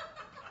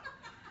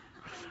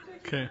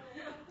 okay.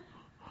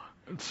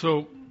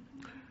 So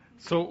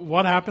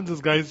what happens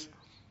is, guys,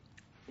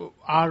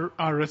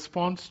 our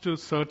response to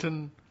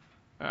certain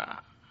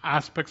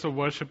aspects of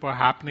worship or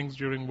happenings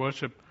during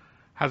worship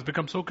has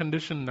become so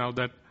conditioned now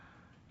that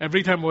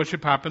every time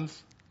worship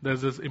happens,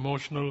 there's this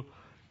emotional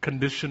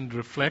conditioned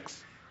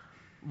reflex,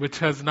 which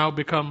has now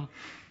become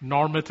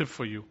normative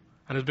for you.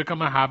 And it's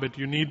become a habit.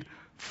 You need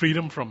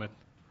freedom from it.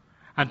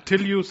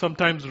 Until you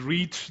sometimes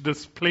reach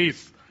this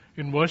place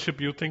in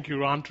worship, you think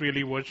you aren't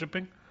really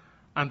worshiping.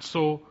 And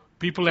so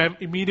people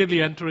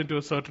immediately enter into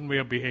a certain way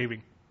of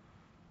behaving.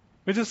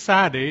 Which is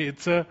sad, eh?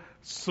 It's a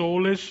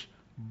soulish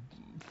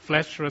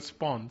flesh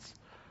response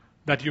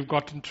that you've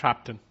gotten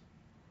trapped in.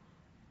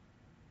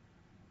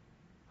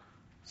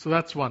 So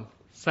that's one.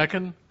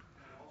 Second,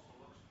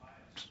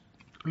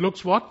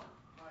 looks what?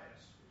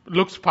 Pious.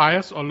 Looks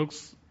pious or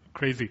looks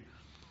crazy.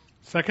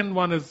 Second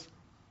one is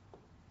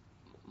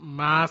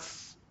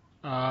mass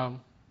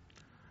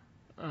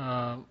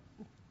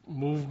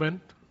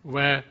movement,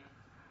 where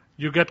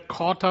you get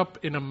caught up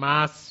in a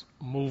mass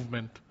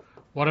movement.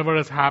 Whatever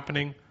is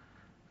happening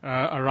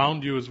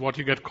around you is what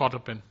you get caught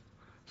up in.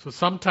 So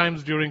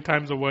sometimes during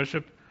times of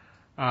worship,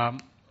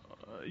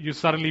 you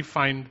suddenly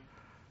find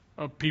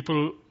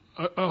people,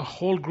 a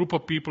whole group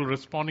of people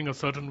responding a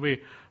certain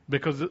way,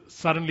 because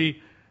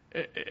suddenly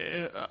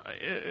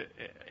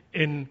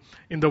in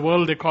the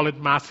world they call it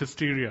mass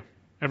hysteria.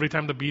 Every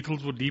time the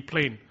Beatles would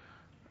deplane,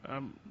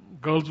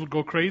 girls would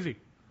go crazy.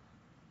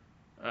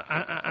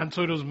 And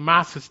so it was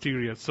mass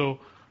hysteria. So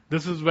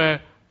this is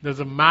where there's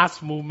a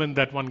mass movement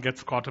that one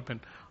gets caught up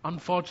in.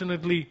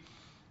 Unfortunately,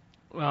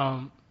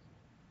 the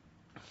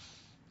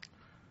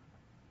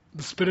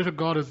Spirit of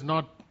God is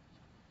not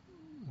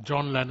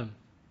John Lennon.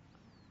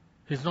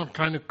 He's not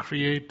trying to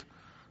create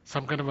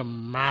some kind of a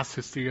mass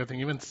hysteria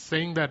thing. Even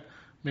saying that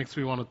makes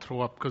me want to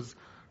throw up, because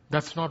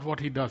that's not what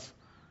he does.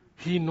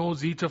 He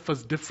knows each of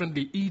us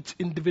differently, each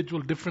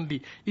individual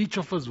differently, each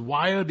of us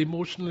wired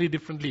emotionally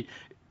differently,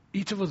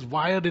 each of us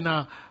wired in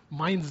our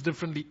minds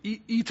differently,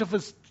 each of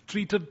us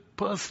treated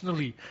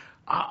personally.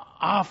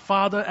 Our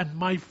Father and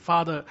my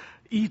Father,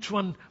 each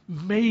one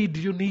made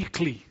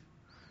uniquely.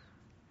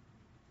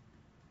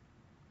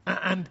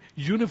 And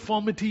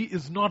uniformity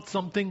is not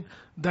something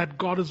that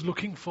God is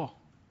looking for.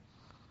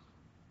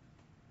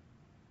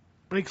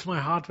 Breaks my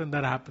heart when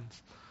that happens.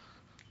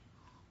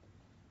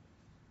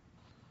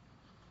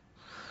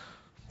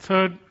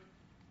 Third,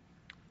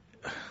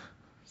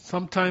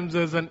 sometimes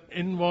there's an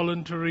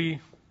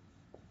involuntary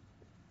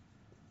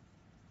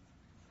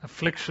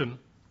affliction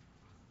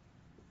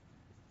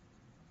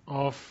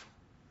of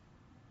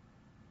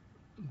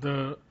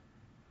the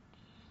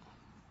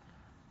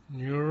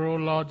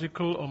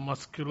neurological or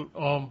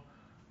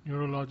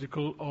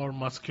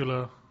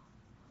muscular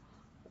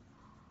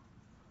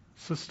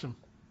system,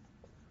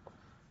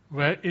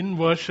 where in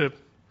worship,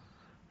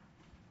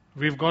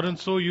 we've gotten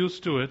so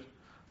used to it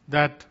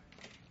that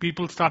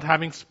people start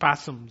having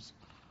spasms,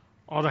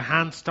 or the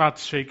hand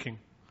starts shaking,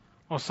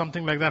 or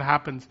something like that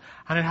happens.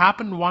 And it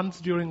happened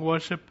once during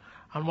worship,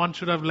 and one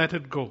should have let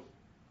it go.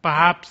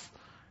 Perhaps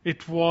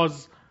it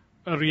was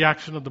a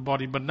reaction of the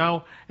body. But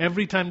now,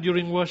 every time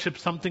during worship,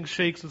 something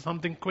shakes or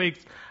something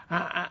quakes.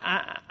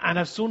 And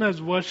as soon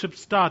as worship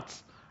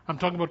starts, I'm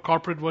talking about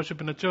corporate worship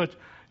in a church,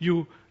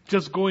 you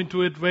just go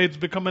into it where it's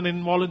become an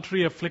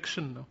involuntary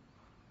affliction now.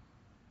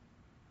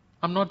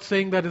 I'm not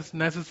saying that it's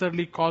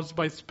necessarily caused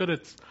by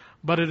spirits,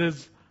 but it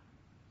is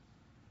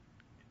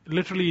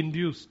literally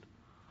induced.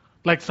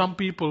 Like some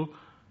people,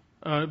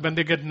 when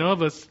they get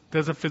nervous,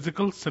 there's a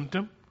physical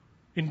symptom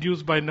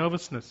induced by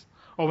nervousness.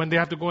 Or when they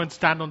have to go and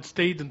stand on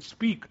stage and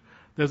speak,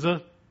 there's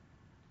a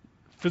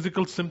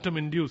physical symptom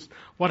induced.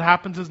 What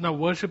happens is now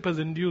worship has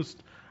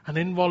induced an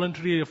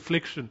involuntary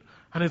affliction.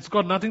 And it's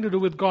got nothing to do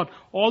with God.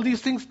 All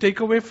these things take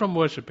away from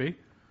worship,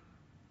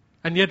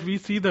 And yet we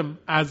see them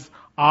as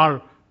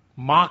our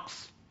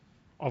marks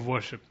of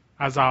worship,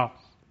 as our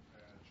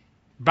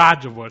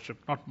badge of worship,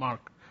 not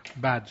mark,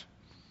 badge.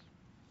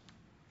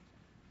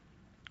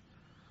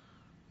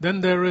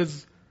 Then there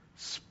is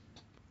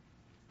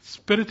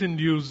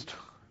spirit-induced,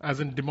 as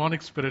in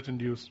demonic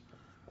spirit-induced.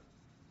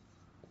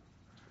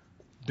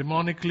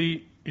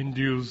 Demonically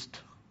induced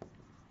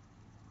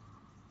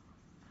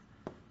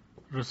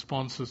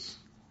responses.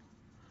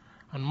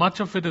 And much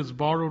of it is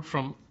borrowed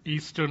from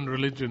Eastern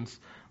religions,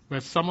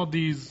 where some of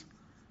these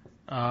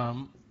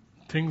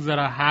things that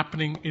are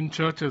happening in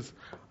churches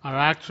are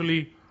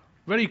actually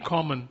very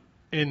common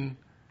in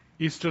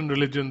Eastern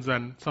religions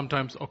and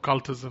sometimes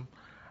occultism.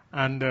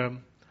 And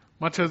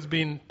much has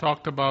been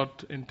talked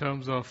about in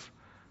terms of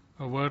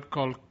a word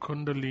called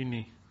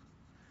Kundalini,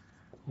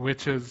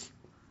 which is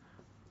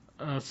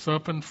a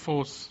serpent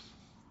force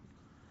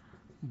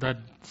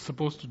that's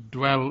supposed to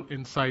dwell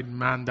inside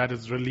man, that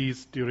is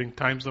released during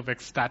times of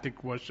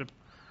ecstatic worship,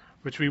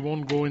 which we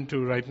won't go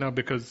into right now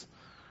because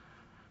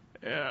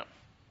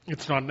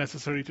it's not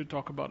necessary to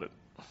talk about it.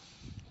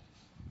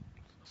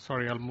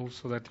 Sorry, I'll move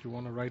so that you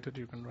want to write it,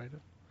 you can write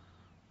it.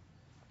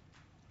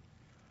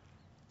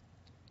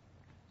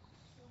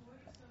 So what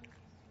are some of these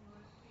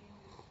demonically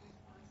induced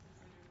responses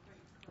that are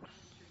quite common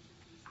in churches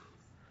these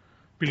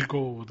days? We'll go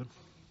over them.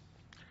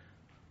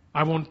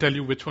 I won't tell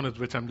you which one is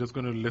which, I'm just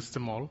going to list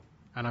them all.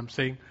 And I'm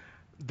saying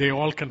they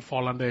all can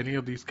fall under any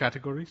of these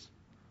categories.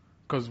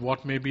 Because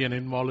what may be an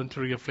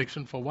involuntary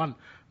affliction for one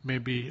may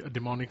be a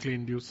demonically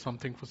induced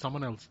something for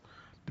someone else,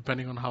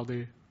 depending on how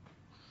the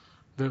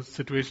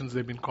situations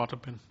they've been caught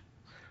up in.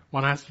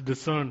 One has to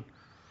discern.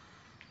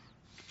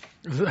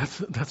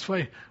 That's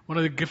why one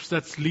of the gifts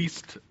that's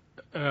least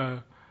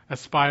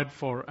aspired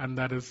for, and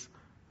that is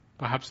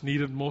perhaps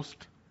needed most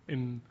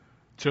in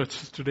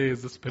churches today,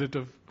 is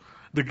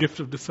the gift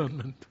of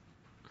discernment.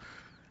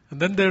 And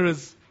then there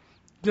is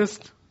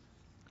just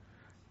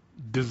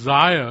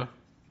desire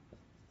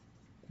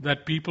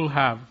that people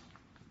have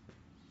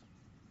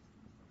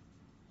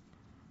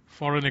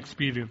for an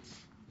experience.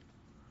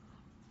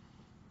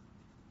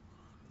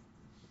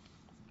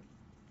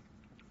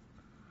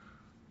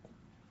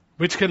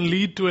 Which can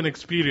lead to an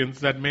experience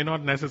that may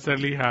not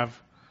necessarily have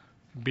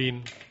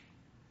been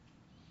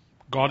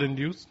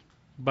God-induced,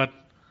 but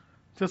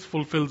just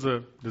fulfills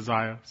a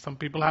desire. Some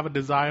people have a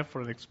desire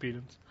for an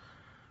experience.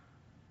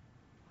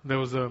 There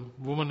was a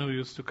woman who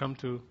used to come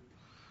to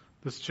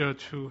this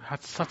church who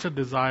had such a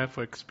desire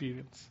for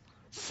experience,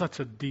 such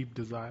a deep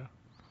desire.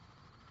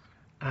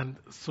 And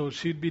so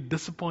she'd be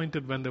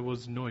disappointed when there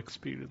was no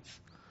experience.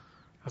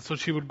 And so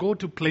she would go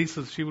to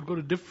places, she would go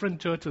to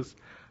different churches,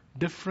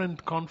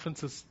 different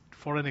conferences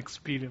for an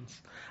experience.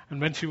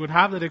 And when she would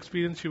have that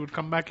experience, she would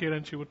come back here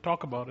and she would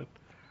talk about it.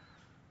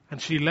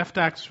 And she left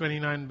Acts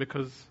 29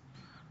 because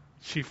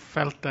she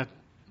felt that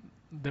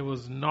there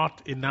was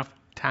not enough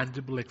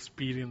tangible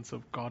experience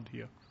of God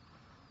here.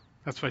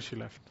 That's why she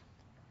left.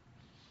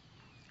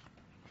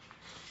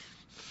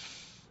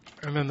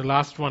 And then the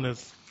last one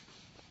is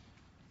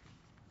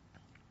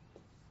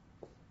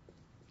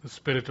the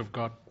Spirit of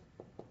God.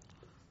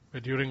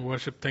 Where during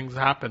worship things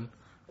happen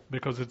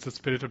because it's the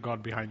Spirit of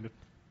God behind it.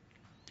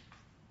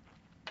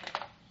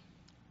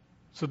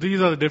 So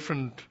these are the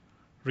different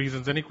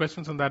reasons. Any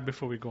questions on that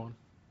before we go on?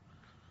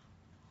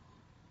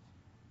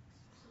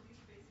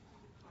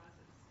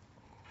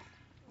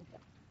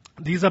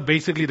 These are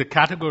basically the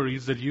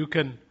categories that you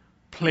can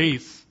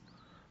place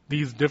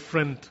these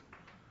different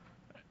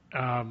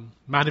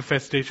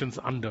manifestations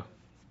under.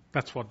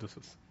 That's what this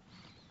is.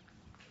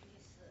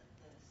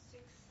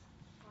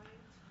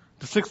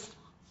 The sixth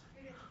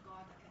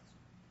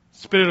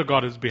Spirit of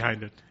God is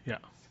behind it. Yeah.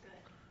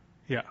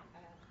 Yeah.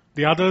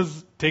 The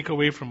others take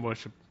away from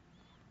worship.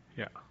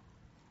 Yeah.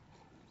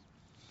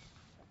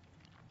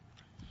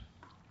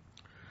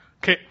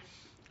 Okay.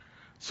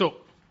 So,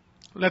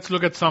 let's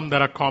look at some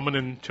that are common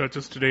in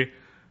churches today.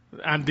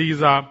 And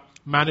these are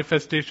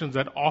manifestations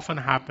that often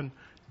happen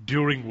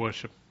during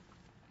worship.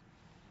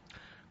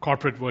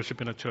 corporate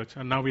worship in a church.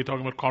 And now we're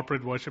talking about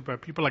corporate worship where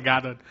people are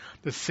gathered,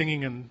 there's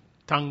singing in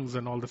tongues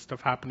and all this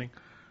stuff happening.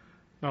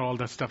 Not all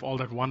that stuff, all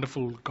that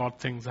wonderful God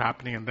things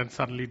happening, and then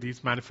suddenly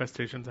these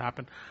manifestations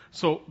happen.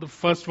 So the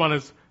first one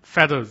is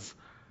feathers.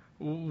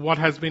 What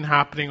has been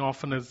happening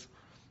often is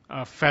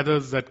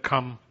feathers that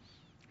come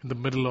in the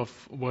middle of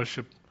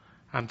worship.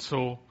 And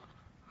so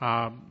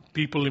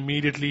people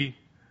immediately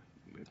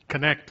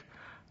connect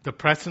the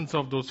presence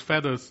of those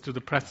feathers to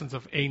the presence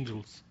of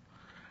angels.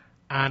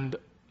 And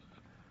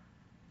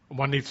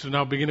one needs to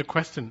now begin to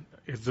question,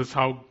 is this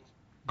how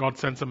God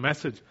sends a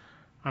message?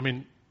 I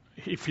mean,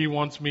 if he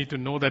wants me to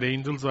know that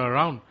angels are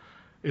around,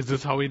 is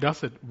this how he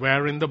does it?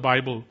 Where in the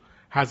Bible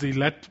has he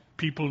let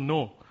people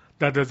know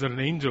that there's an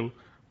angel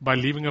by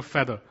leaving a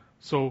feather?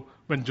 So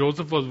when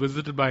Joseph was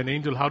visited by an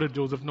angel, how did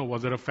Joseph know?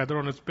 Was there a feather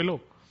on his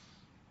pillow?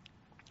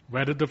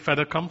 Where did the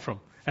feather come from?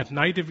 At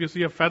night, if you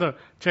see a feather,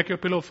 check your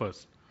pillow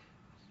first.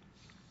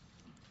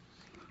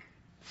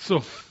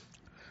 So,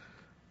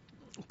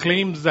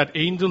 claims that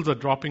angels are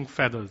dropping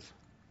feathers.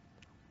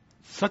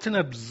 Such an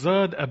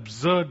absurd,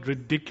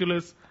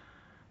 ridiculous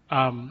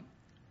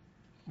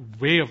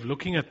way of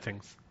looking at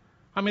things.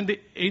 I mean, the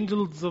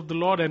angels of the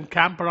Lord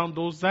encamp around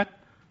those that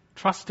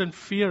trust and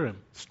fear him.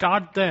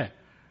 Start there.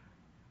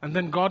 And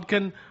then God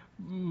can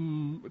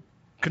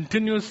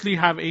continuously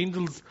have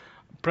angels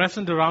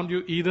present around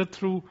you, either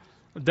through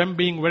them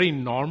being very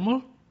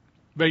normal,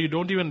 where you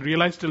don't even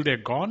realize till they're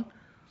gone.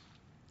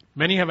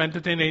 Many have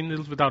entertained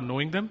angels without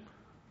knowing them.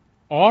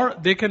 Or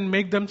they can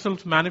make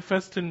themselves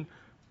manifest in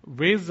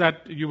ways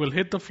that you will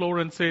hit the floor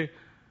and say,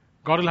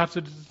 God will have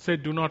to say,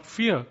 do not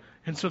fear,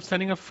 instead of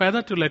sending a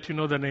feather to let you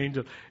know that an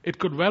angel. It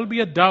could well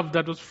be a dove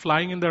that was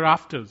flying in the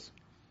rafters.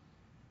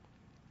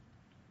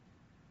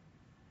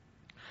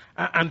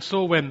 And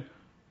so when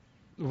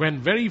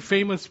very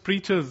famous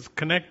preachers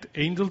connect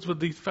angels with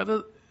these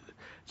feathers,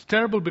 it's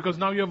terrible, because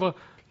now you have a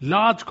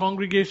large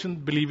congregation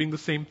believing the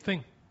same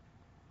thing.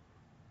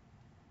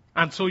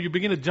 And so you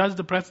begin to judge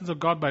the presence of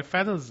God by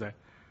feathers there.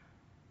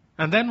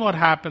 And then what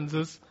happens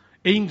is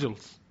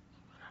angels,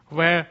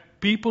 where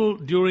people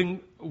during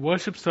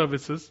worship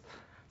services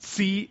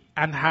see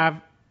and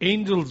have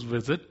angels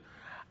visit,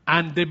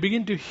 and they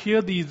begin to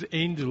hear these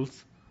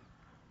angels,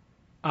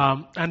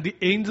 and the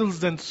angels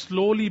then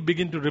slowly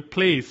begin to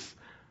replace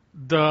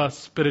the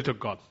Spirit of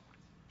God.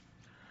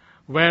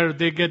 Where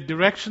they get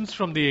directions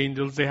from the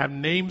angels, they have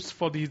names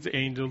for these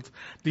angels.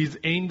 These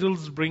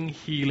angels bring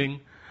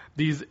healing.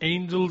 These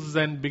angels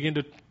then begin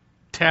to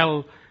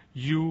tell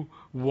you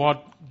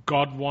what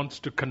God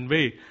wants to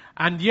convey.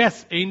 And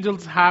yes,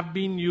 angels have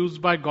been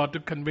used by God to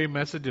convey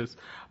messages.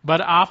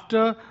 But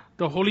after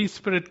the Holy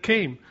Spirit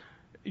came,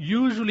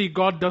 usually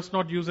God does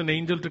not use an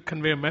angel to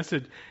convey a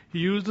message. He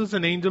uses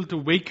an angel to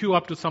wake you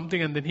up to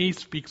something, and then he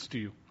speaks to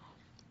you.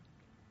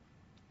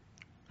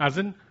 As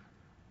in,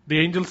 the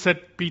angel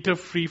set Peter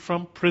free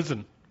from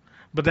prison.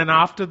 But then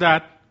after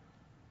that,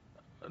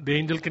 the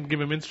angel can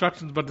give him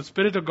instructions, but the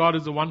Spirit of God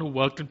is the one who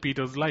worked in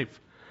Peter's life.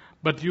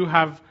 But you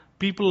have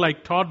people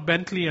like Todd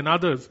Bentley and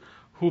others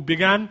who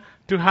began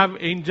to have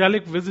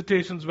angelic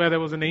visitations, where there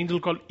was an angel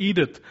called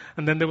Edith,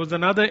 and then there was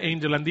another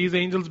angel, and these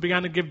angels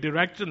began to give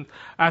directions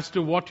as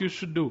to what you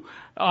should do.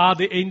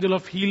 The angel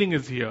of healing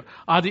is here.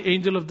 The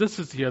angel of this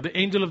is here. The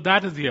angel of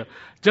that is here.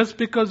 Just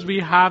because we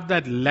have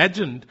that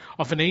legend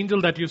of an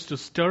angel that used to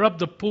stir up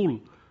the pool,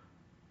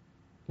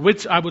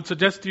 which I would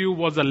suggest to you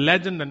was a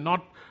legend and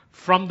not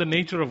from the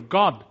nature of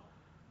God.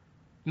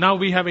 Now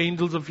we have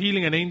angels of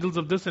healing and angels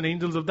of this and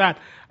angels of that.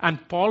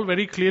 And Paul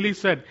very clearly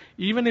said,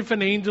 even if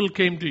an angel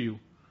came to you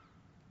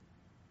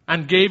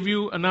and gave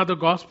you another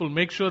gospel,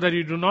 make sure that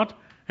you do not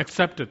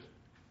accept it.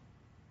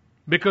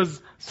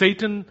 Because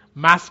Satan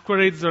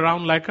masquerades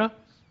around like an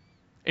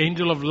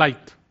angel of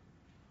light.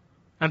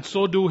 And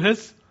so do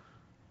his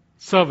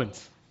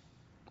servants.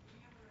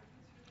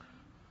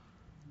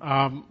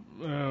 The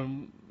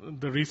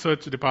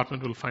research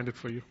department will find it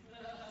for you.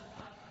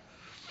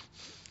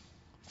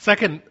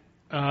 Second,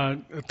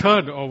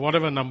 third or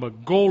whatever number,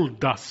 gold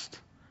dust.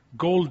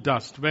 Gold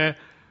dust, where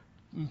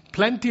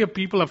plenty of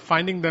people are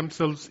finding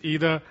themselves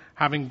either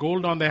having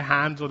gold on their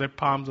hands or their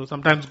palms, or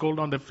sometimes gold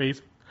on their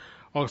face,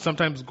 or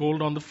sometimes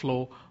gold on the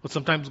floor, or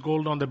sometimes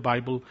gold on their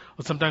Bible,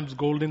 or sometimes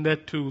gold in their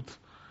tooth,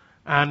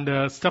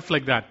 and stuff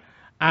like that.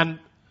 And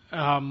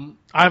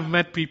I've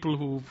met people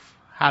who've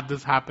had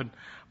this happen.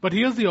 But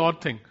here's the odd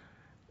thing.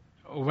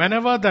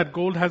 Whenever that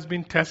gold has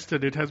been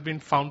tested, it has been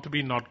found to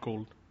be not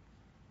gold.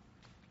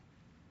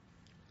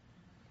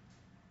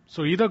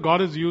 So either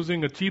God is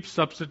using a cheap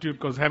substitute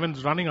because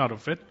heaven's running out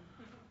of it.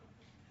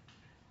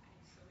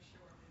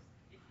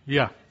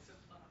 Yeah.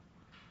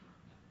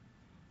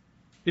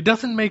 It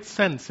doesn't make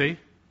sense, eh?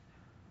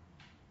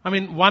 I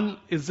mean, one,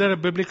 is there a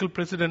biblical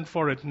precedent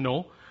for it?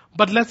 No.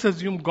 But let's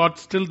assume God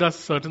still does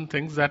certain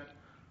things that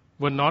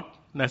were not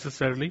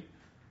necessarily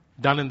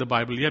done in the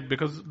Bible yet,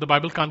 because the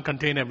Bible can't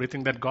contain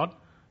everything that God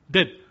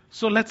did.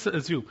 So let's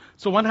assume.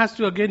 So one has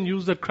to again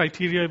use the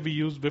criteria we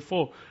used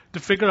before to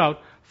figure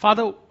out,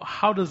 Father,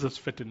 how does this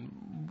fit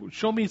in?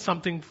 Show me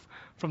something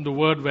from the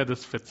Word where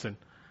this fits in.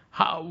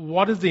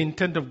 What is the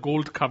intent of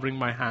gold covering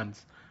my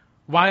hands?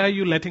 Why are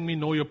you letting me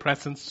know your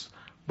presence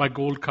by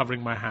gold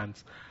covering my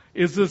hands?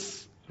 Is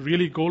this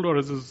really gold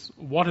or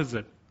what is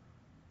it?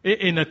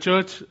 In a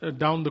church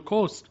down the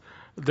coast,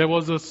 there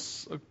was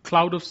a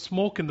cloud of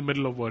smoke in the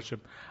middle of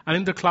worship. And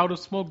in the cloud of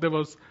smoke, there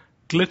was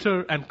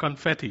glitter and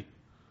confetti.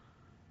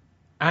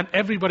 And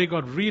everybody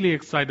got really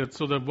excited.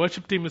 So the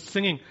worship team is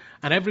singing,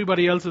 and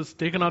everybody else has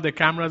taken out their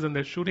cameras and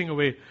they're shooting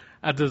away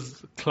at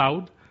this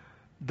cloud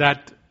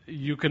that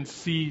you can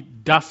see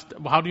dust.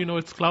 How do you know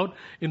it's cloud?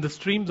 In the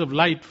streams of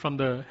light from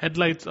the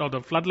headlights or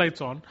the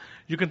floodlights on,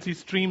 you can see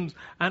streams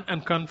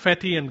and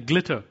confetti and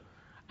glitter.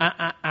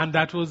 And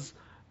that was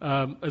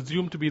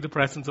assumed to be the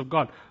presence of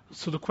God.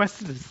 So the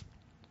question is,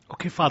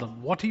 okay, Father,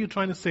 what are you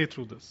trying to say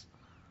through this?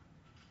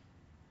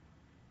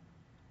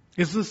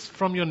 Is this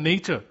from your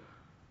nature?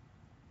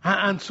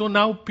 And so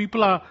now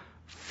people are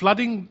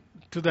flooding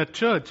to that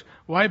church.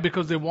 Why?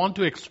 Because they want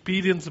to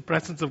experience the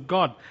presence of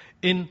God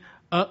in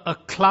a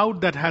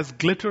cloud that has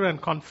glitter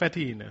and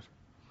confetti in it.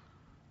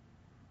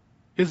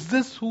 Is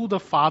this who the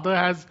Father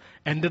has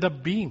ended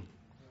up being?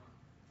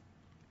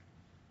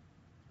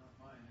 Not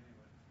mine,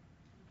 anyway.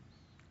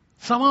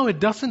 Somehow it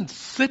doesn't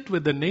sit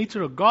with the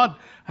nature of God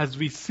as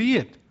we see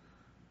it.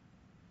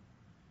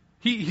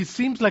 He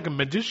seems like a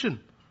magician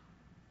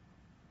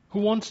who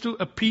wants to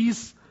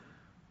appease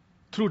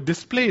through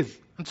displays.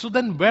 And so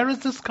then where is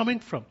this coming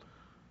from?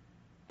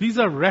 These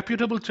are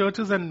reputable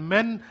churches and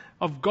men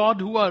of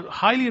God who are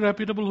highly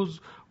reputable, whose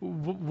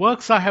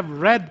works I have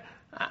read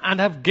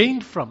and have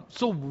gained from.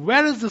 So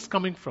where is this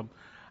coming from?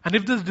 And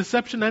if this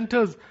deception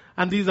enters,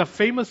 and these are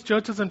famous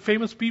churches and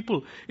famous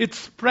people, it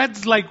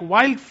spreads like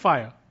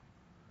wildfire.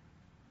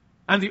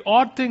 And the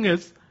odd thing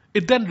is,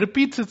 it then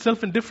repeats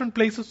itself in different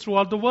places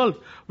throughout the world,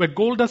 where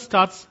gold dust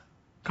starts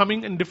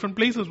coming in different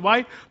places.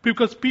 Why?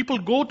 Because people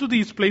go to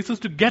these places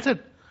to get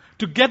it,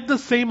 to get the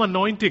same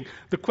anointing.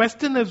 The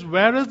question is,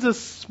 where is this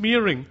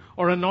smearing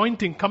or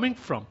anointing coming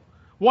from?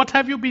 What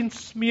have you been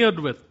smeared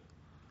with?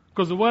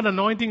 Because the word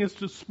anointing is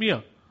to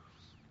smear.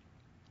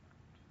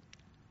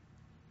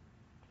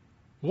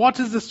 What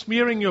is the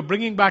smearing you're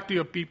bringing back to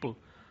your people?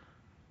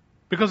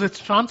 Because it's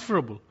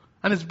transferable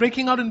and it's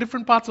breaking out in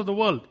different parts of the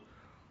world.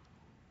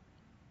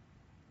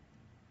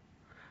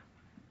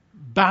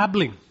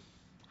 Babbling,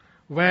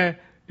 where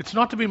it's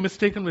not to be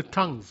mistaken with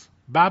tongues.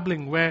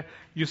 Babbling, where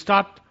you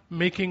start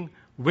making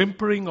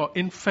whimpering or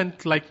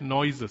infant-like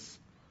noises.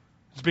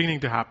 It's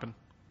beginning to happen.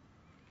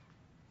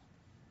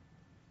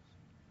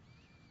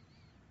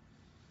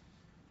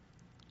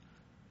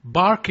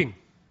 Barking.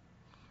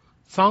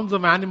 Sounds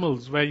of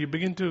animals where you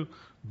begin to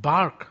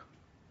bark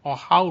or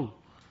howl.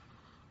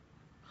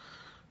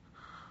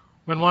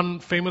 When one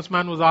famous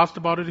man was asked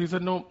about it, he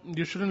said, no,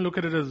 you shouldn't look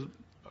at it as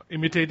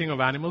imitating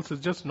of animals.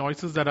 It's just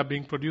noises that are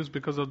being produced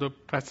because of the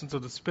presence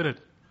of the Spirit.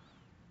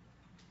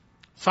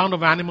 Sound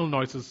of animal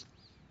noises.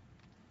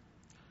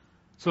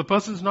 So a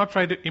person's not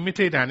trying to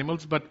imitate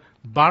animals, but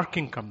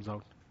barking comes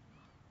out.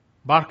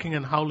 Barking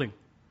and howling.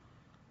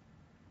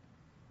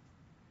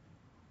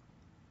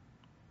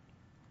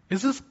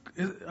 As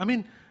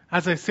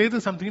I say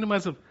this, I'm thinking to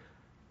myself,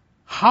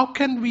 how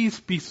can we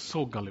be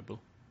so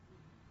gullible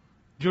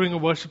during a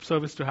worship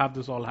service to have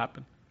this all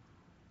happen?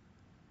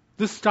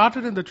 This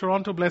started in the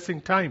Toronto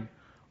Blessing time,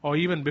 or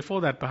even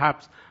before that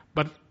perhaps,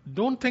 but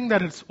don't think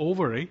that it's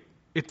over, eh?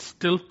 It's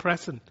still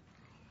present.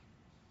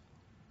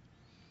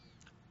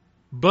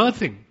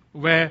 Birthing,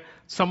 where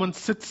someone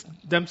sits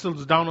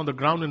themselves down on the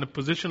ground in a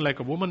position like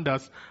a woman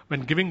does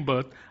when giving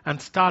birth and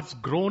starts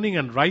groaning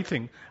and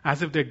writhing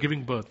as if they're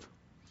giving birth.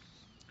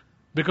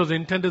 Because the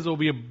intent is,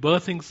 we are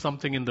birthing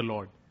something in the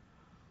Lord.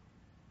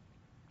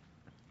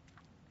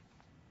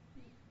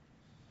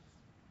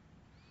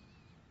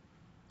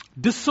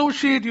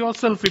 Dissociate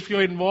yourself if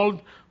you're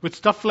involved with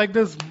stuff like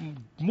this.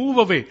 Move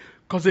away,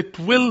 because it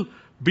will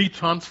be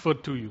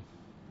transferred to you.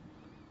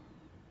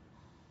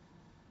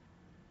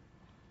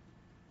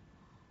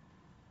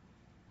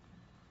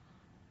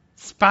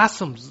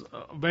 Spasms,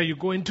 where you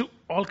go into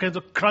all kinds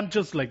of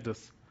crunches like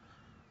this.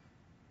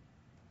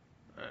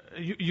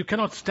 You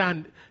cannot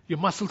stand. Your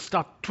muscles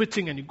start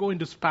twitching and you go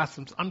into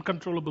spasms,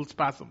 uncontrollable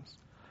spasms.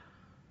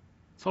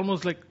 It's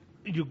almost like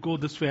you go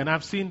this way. And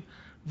I've seen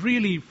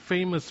really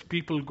famous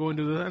people go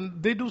into this,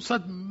 and they do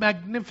such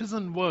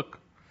magnificent work.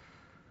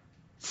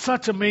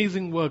 Such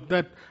amazing work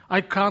that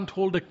I can't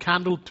hold a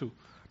candle to.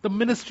 The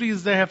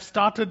ministries they have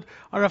started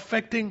are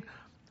affecting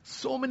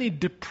so many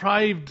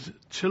deprived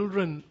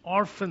children,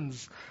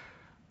 orphans.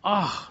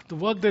 The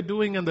work they're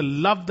doing and the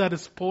love that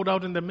is poured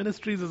out in the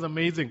ministries is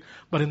amazing.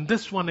 But in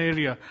this one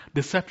area,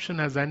 deception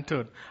has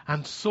entered.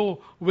 And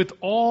so, with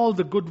all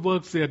the good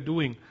works they are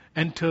doing,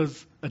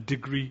 enters a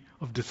degree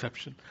of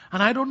deception.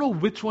 And I don't know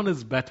which one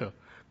is better.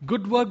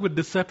 Good work with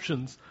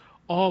deceptions,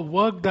 or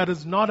work that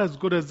is not as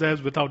good as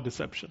theirs without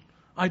deception.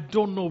 I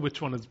don't know which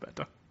one is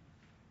better.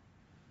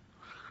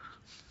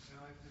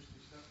 Now, if there's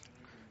deception,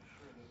 you can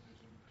ensure that there's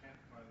intent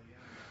by the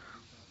enemy to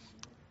do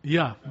something.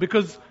 Yeah,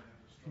 because,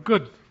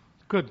 good.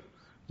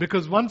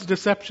 Because once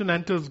deception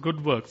enters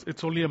good works,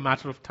 it's only a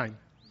matter of time.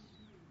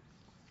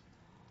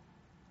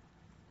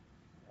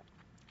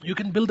 You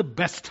can build the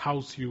best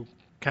house you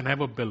can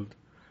ever build.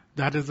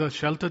 That is a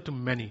shelter to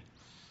many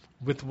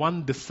with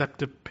one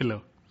deceptive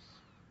pillar.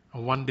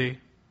 And one day,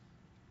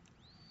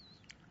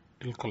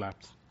 it'll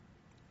collapse.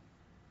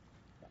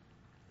 The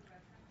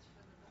reference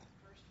for the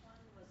first one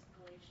was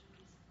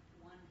Galatians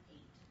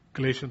 1:8.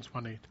 Galatians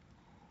 1:8.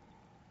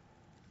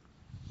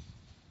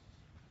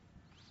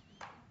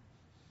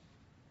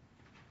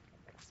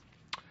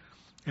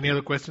 Any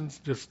other questions?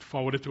 Just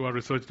forward it to our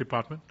research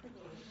department.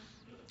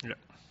 Yeah.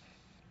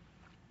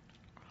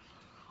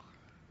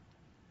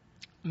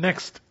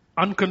 Next,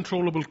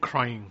 uncontrollable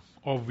crying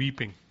or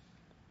weeping,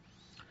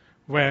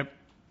 where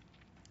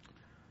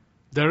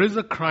there is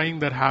a crying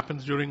that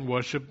happens during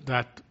worship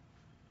that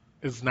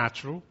is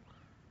natural,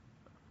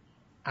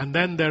 and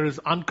then there is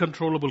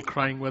uncontrollable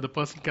crying where the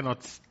person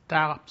cannot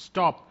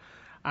stop,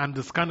 and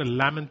this kind of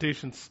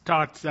lamentation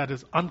starts that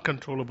is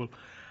uncontrollable.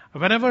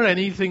 Whenever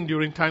anything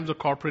during times of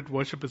corporate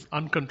worship is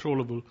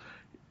uncontrollable,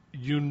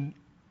 you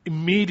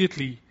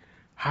immediately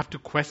have to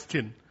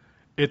question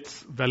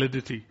its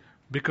validity,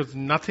 because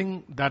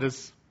nothing that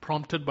is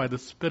prompted by the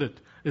Spirit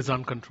is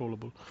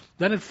uncontrollable.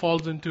 Then it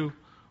falls into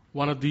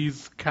one of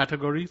these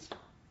categories.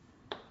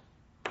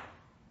 But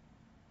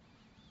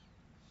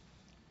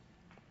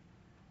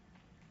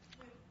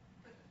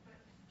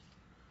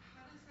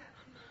how does that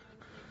feel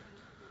when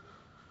you went through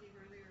what Dave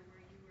earlier,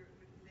 where you were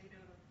laid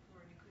out on the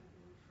floor and you couldn't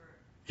move for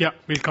Yeah,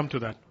 we'll come to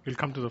that. We'll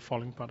come to the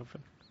following part of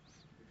it.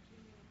 15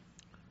 minutes?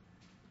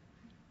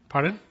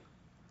 Pardon?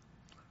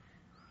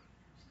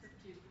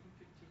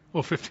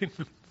 Oh, 15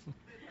 minutes. But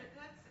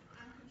that's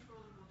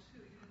uncontrollable too.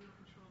 You have no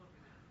control over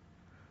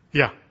that.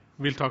 Yeah,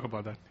 we'll talk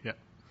about that. Yeah.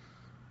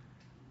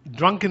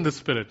 Drunk in the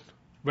Spirit,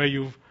 where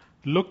you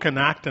look and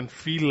act and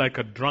feel like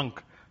a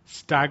drunk,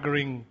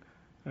 staggering,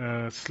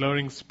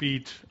 slurring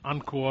speech,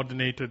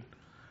 uncoordinated.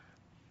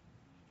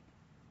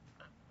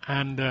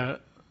 And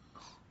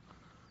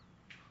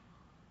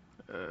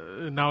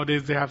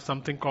nowadays they have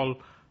something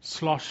called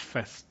slosh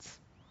fests.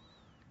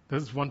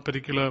 There's one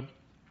particular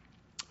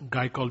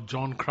guy called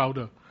John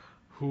Crowder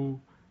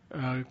who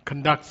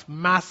conducts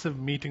massive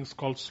meetings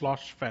called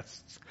slosh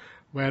fests,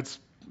 where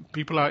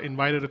people are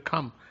invited to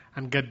come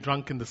and get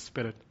drunk in the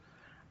Spirit.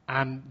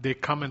 And they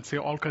come and say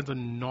all kinds of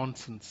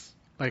nonsense,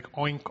 like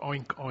oink,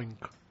 oink,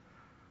 oink.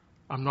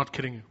 I'm not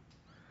kidding you.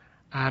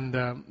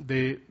 And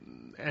they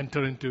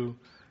enter into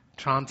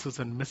trances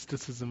and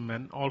mysticism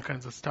and all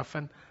kinds of stuff.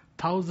 And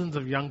thousands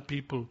of young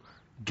people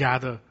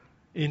gather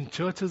in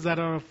churches that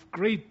are of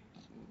great,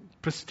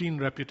 pristine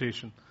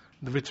reputation,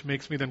 which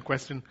makes me then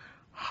question,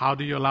 how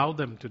do you allow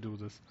them to do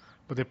this?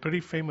 But they're pretty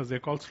famous. They're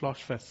called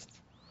slosh fests.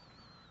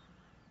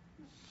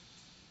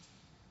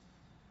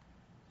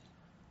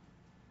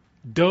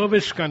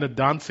 Dervish kind of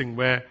dancing,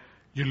 where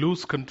you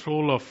lose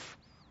control of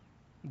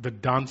the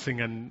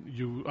dancing and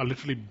you are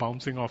literally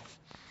bouncing off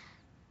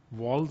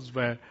walls,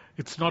 where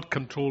it's not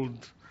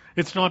controlled.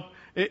 It's not.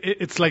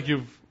 It's like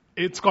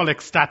it's called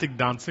ecstatic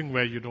dancing,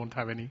 where you don't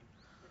have any.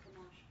 Like a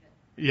mosh pit.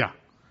 Yeah.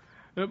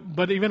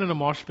 But even in a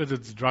mosh pit,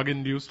 it's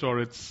drug-induced or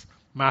it's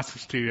mass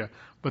hysteria.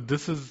 But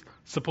this is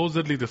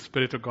supposedly the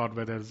Spirit of God,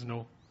 where there is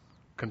no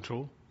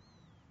control.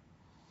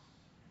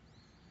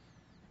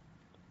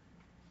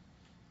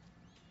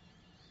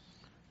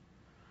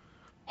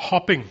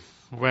 Hopping,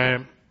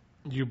 where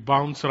you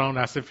bounce around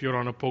as if you're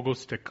on a pogo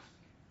stick.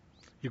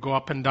 You go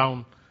up and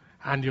down,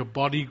 and your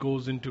body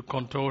goes into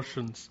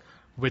contortions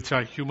which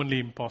are humanly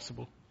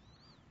impossible.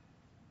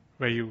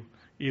 Where you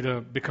either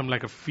become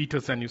like a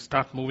fetus and you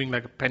start moving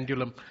like a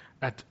pendulum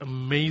at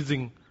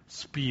amazing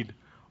speed,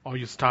 or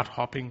you start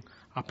hopping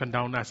up and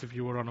down as if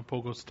you were on a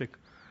pogo stick.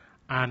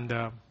 And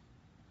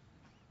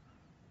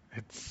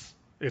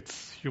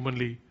it's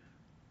humanly,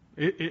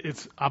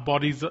 it's our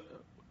bodies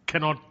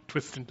cannot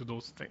twist into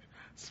those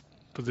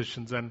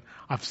positions. And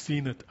I've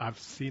seen it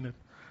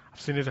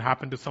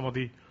happen to some of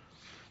the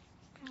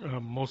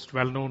most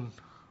well-known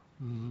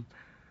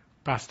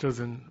pastors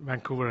in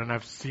Vancouver, and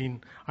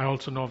I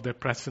also know of their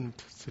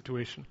present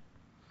situation.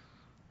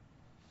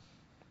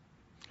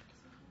 So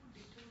who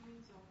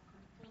determines or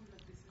confirms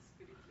that this is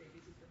spirit-led?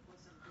 Is it the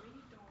person doing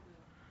it or the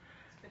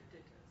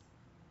spectators?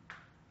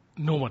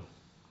 No one.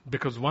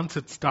 Because once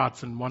it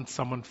starts and once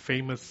someone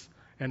famous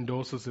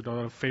endorses it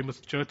or a famous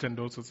church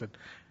endorses it,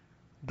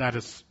 that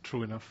is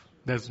true enough.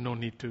 There's no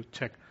need to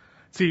check.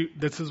 See,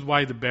 this is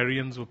why the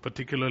Bereans were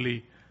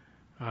particularly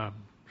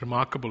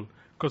remarkable,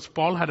 because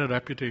Paul had a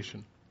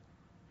reputation.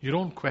 You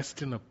don't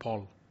question a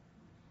Paul.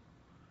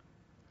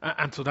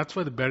 And so that's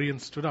why the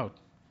Bereans stood out.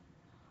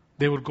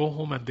 They would go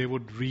home and they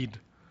would read.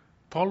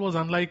 Paul was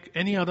unlike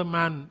any other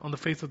man on the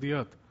face of the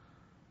earth.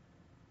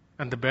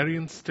 And the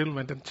Bereans still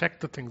went and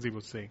checked the things he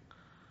was saying.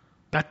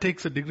 That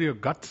takes a degree of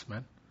guts,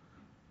 man.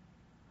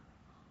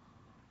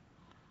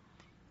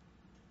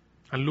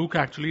 And Luke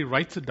actually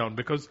writes it down,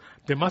 because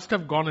they must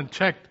have gone and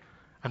checked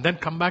and then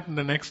come back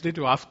the next day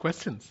to ask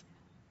questions.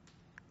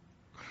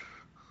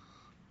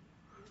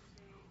 You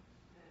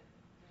say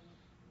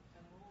the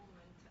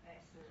movement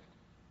as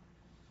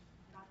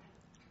nothing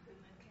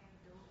human can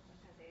do,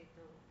 but they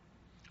do.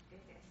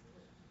 It is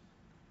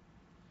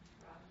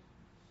from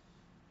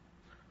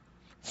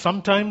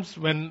Sometimes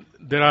when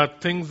there are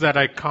things that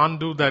I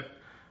can't do that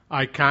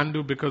I can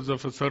do because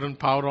of a certain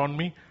power on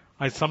me,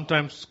 I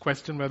sometimes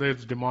question whether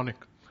it's demonic.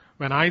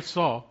 When I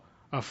saw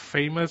a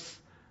famous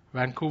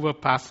Vancouver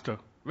pastor,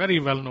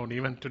 very well known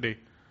even today,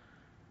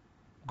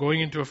 going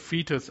into a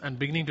fetus and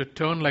beginning to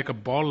turn like a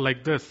ball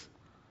like this,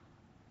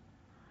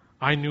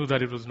 I knew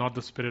that it was not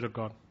the Spirit of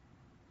God.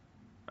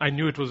 I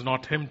knew it was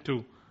not him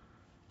too,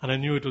 and I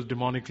knew it was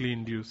demonically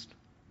induced.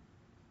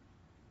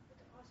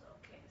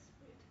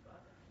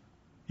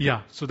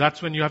 Yeah, so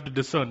that's when you have to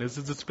discern, is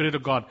it the Spirit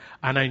of God?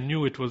 And I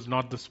knew it was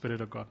not the Spirit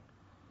of God.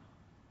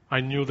 I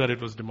knew that it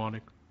was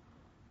demonic.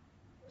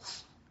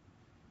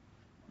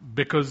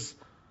 Because,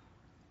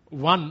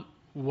 one,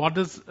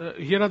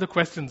 here are the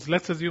questions.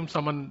 Let's assume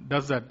someone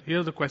does that. Here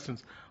are the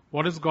questions.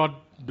 What is God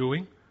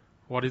doing?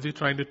 What is He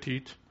trying to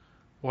teach?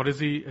 What is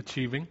He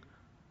achieving?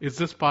 Is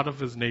this part of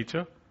His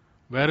nature?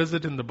 Where is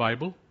it in the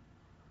Bible?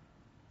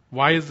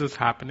 Why is this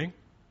happening?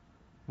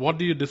 What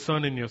do you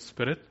discern in your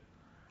spirit?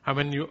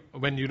 And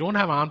when you don't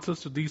have answers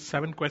to these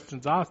 7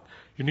 questions asked,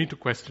 you need to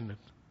question it.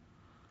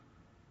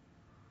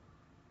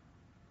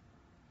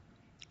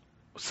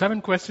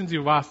 7 questions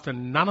you've asked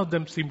and none of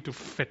them seem to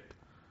fit.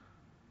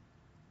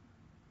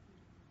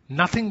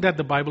 Nothing that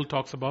the Bible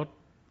talks about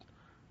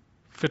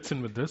fits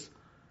in with this.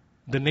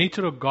 The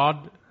nature of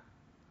God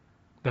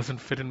doesn't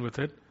fit in with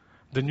it.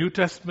 The New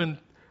Testament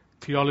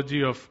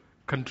theology of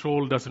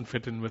control doesn't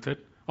fit in with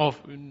it. Of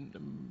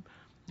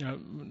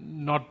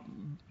not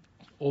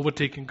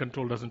overtaking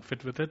control doesn't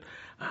fit with it.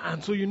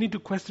 And so you need to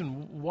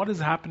question, what is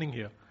happening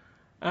here?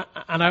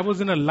 And I was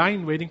in a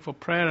line waiting for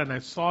prayer, and I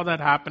saw that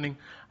happening,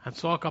 and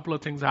saw a couple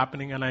of things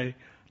happening, and I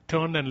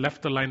turned and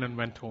left the line and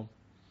went home.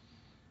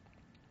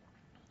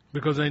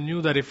 Because I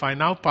knew that if I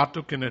now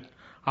partook in it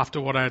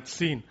after what I had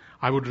seen,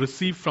 I would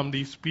receive from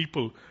these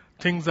people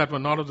things that were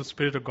not of the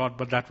Spirit of God,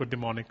 but that were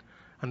demonic,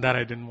 and that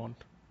I didn't want.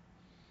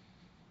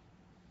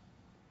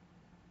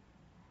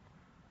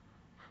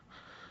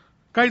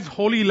 Guys,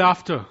 holy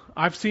laughter.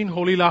 I've seen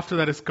holy laughter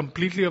that is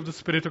completely of the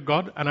Spirit of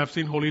God, and I've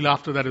seen holy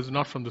laughter that is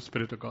not from the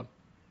Spirit of God.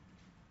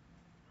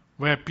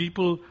 Where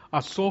people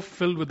are so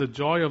filled with the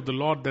joy of the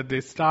Lord that they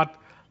start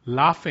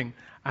laughing,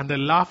 and their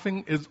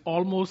laughing is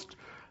almost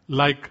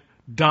like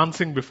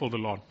dancing before the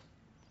Lord.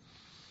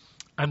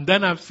 And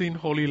then I've seen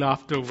holy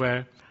laughter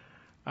where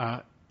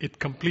it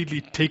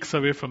completely takes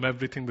away from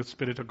everything the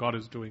Spirit of God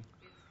is doing.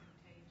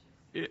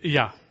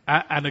 Yeah,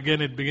 and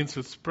again it begins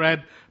to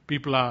spread.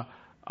 People are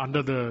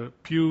under the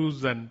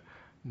pews, and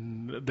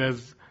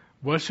there's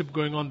worship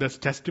going on, there's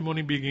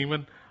testimony being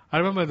given. I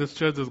remember this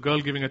church, this girl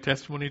giving a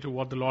testimony to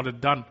what the Lord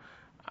had done,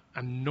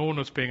 and no one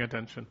was paying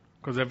attention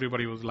because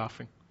everybody was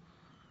laughing.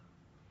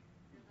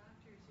 The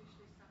laughter is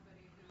usually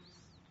somebody who's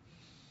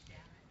being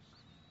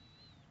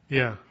damaged.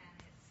 Yeah. And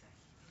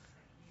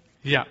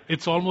it's a healing. Yeah,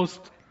 it's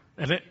almost,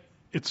 and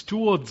it's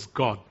towards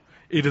God.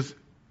 It is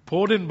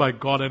poured in by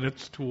God, and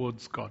it's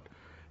towards God.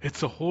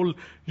 It's a whole,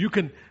 you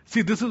can,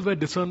 see, this is where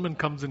discernment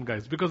comes in,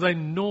 guys, because I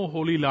know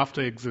holy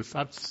laughter exists.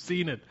 I've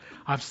seen it.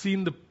 I've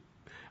seen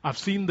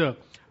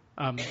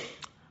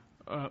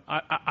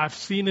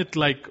it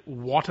like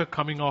water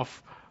coming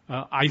off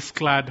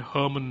ice-clad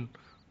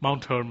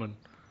Mount Hermon.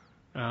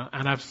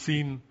 And I've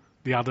seen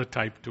the other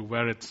type too,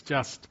 where it's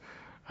just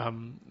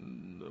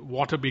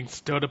water being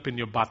stirred up in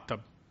your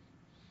bathtub.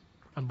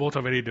 And both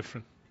are very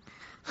different.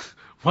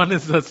 One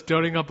is a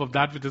stirring up of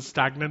that which is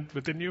stagnant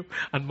within you,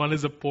 and one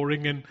is a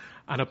pouring in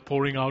and a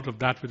pouring out of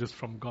that which is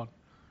from God.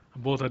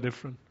 And both are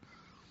different.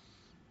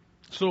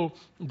 So,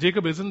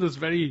 Jacob, isn't this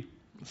very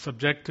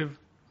subjective?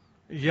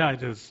 Yeah,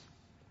 it is.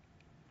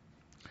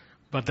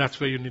 But that's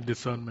where you need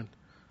discernment.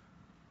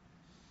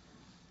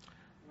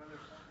 Whether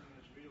something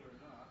is real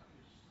or not,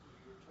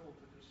 you're told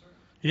to discern.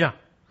 Yeah.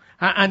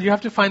 And you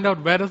have to find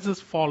out, where does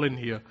this fall in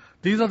here?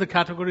 These are the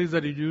categories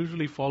that it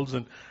usually falls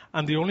in.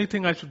 And the only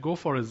thing I should go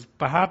for is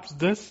perhaps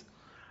this,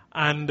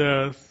 and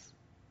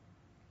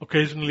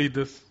occasionally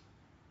this.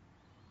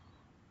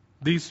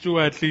 These two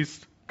are at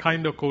least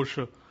kind of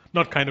kosher.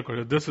 Not kind of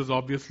kosher. This is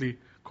obviously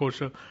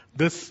kosher.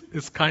 This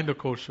is kind of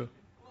kosher.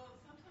 Well,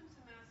 sometimes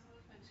in mass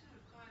movement too,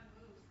 if God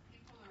moves,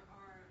 people are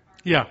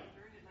Yeah.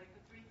 converted, like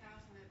the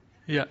 3,000 at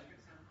Yeah. Pentecost,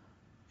 for example.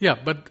 Yeah,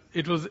 but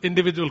it was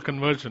individual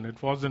conversion.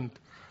 It wasn't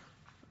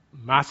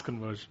mass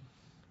conversion.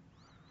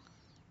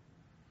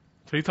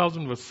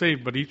 3,000 was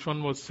saved, but each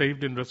one was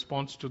saved in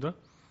response to the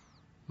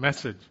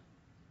message.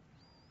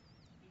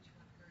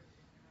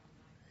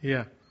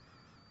 Yeah.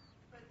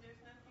 But there's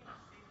nothing to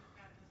say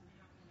that doesn't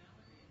happen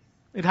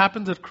nowadays. It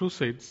happens at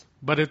crusades,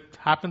 but it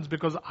happens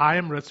because I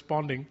am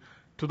responding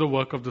to the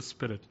work of the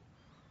Spirit.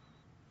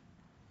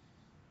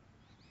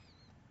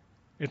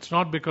 It's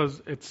not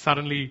because it's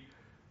suddenly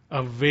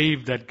a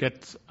wave that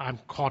I'm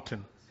caught in.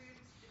 So you're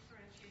just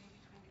differentiating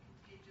between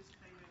the contagious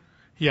kind of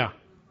Yeah,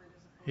 movement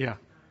as opposed yeah, to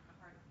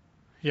the heart.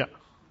 yeah.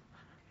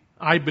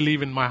 I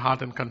believe in my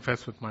heart and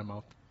confess with my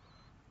mouth.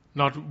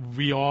 Not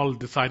we all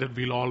decided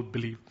we'll all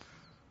believe.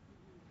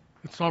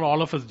 It's not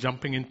all of us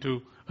jumping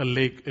into a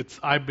lake. It's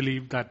I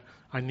believe that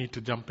I need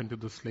to jump into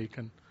this lake,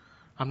 and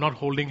I'm not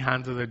holding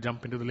hands as I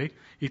jump into the lake.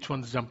 Each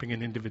one's jumping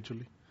in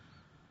individually.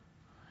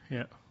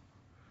 Yeah.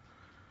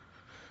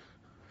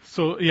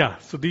 So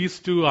these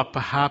two are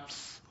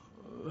perhaps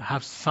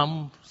have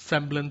some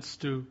semblance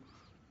to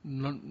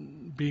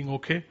being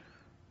okay,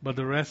 but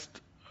the rest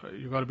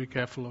you got to be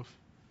careful of.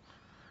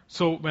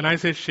 So when I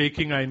say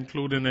shaking, I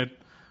include in it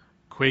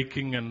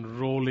quaking and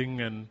rolling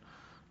and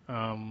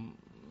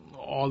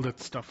all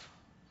that stuff.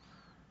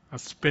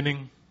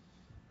 Spinning.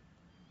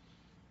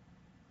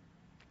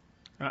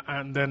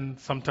 And then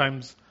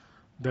sometimes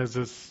there's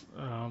this,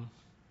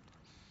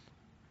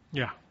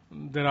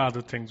 there are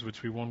other things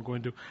which we won't go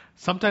into.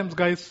 Sometimes,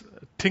 guys,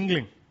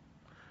 tingling,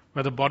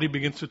 where the body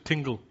begins to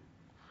tingle,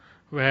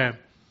 where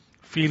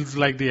feels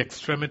like the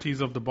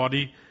extremities of the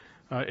body,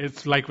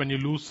 it's like when you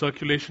lose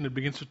circulation, it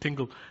begins to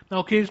tingle. Now,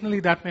 occasionally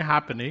that may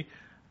happen,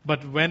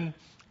 but when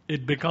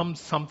it becomes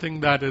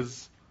something that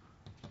is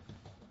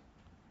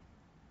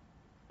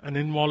an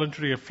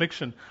involuntary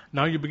affliction,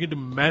 now you begin to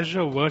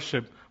measure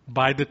worship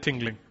by the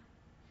tingling.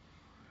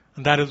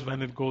 And that is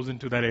when it goes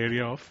into that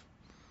area of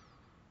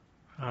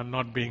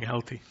not being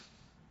healthy.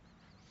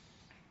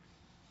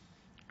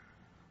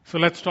 So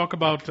let's talk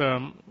about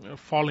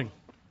falling.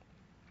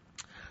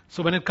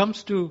 So when it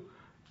comes to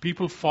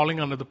people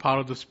falling under the power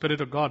of the Spirit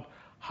of God,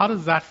 how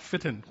does that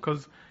fit in?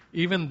 Because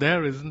even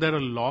there, isn't there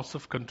a loss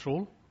of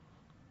control?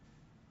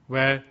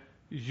 Where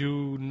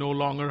you no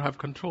longer have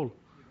control.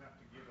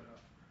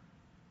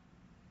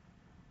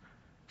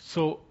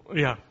 So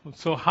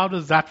how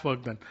does that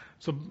work then?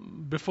 So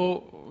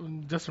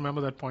just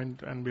remember that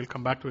point and we'll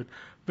come back to it.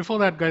 Before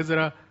that, guys, there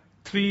are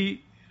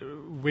three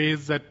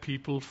ways that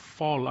people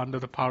fall under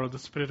the power of the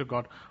Spirit of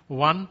God.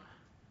 One,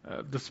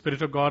 the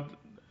Spirit of God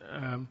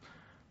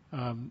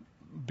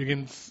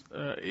begins,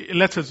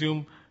 let's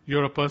assume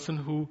you're a person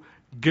who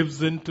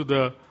gives in to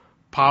the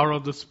power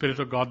of the Spirit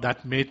of God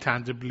that may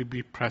tangibly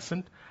be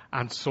present,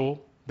 and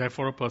so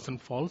therefore a person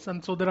falls.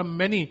 And so there are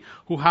many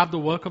who have the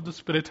work of the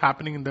Spirit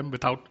happening in them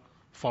without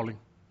falling.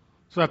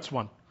 So that's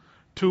one.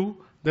 Two,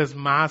 there's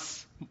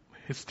mass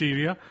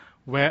hysteria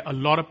where a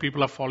lot of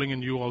people are falling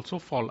and you also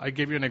fall. I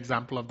gave you an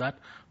example of that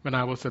when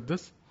I was at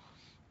this.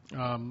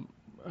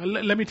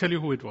 Let me tell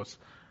you who it was.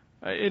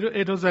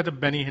 It was at a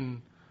Benny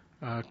Hinn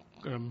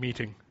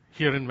meeting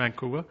here in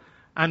Vancouver.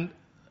 And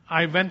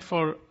I went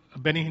for a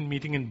Benny Hinn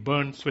meeting in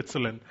Bern,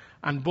 Switzerland.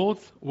 And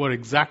both were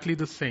exactly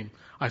the same.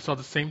 I saw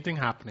the same thing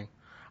happening.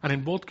 And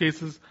in both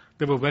cases,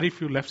 there were very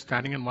few left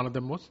standing, and one of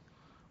them was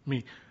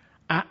me.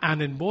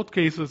 And in both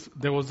cases,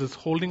 there was this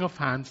holding of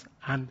hands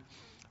and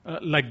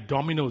like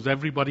dominoes,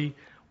 everybody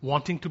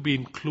wanting to be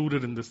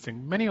included in this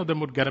thing. Many of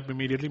them would get up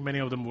immediately, many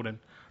of them wouldn't.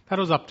 That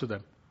was up to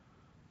them.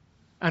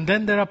 And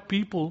then there are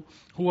people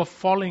who are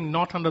falling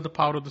not under the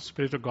power of the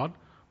Spirit of God,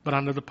 but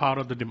under the power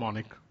of the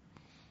demonic.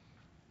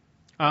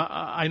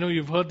 I know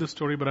you've heard this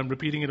story, but I'm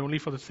repeating it only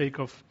for the sake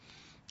of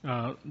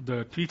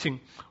the teaching,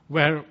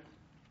 where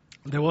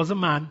there was a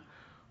man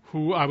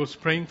who I was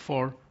praying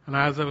for, and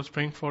as I was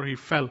praying for, he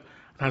fell.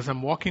 And as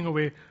I'm walking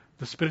away,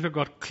 the Spirit of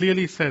God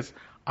clearly says,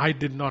 I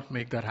did not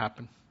make that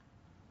happen.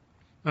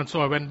 And so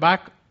I went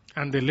back,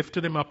 and they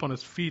lifted him up on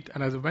his feet,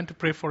 and as I went to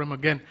pray for him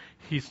again,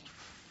 he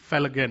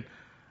fell again.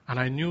 And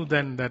I knew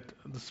then that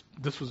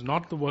this was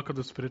not the work of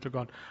the Spirit of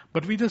God.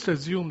 But we just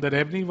assume that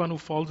everyone who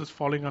falls is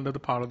falling under the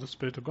power of the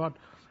Spirit of God.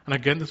 And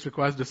again, this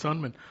requires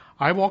discernment.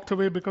 I walked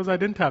away because I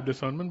didn't have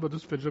discernment, but the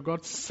Spirit of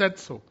God said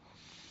so.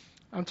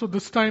 And so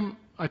this time,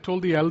 I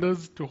told the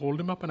elders to hold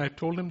him up, and I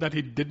told him that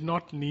he did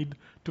not need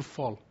to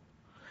fall.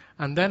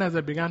 And then as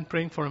I began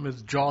praying for him,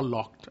 his jaw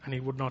locked, and he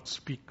would not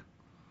speak.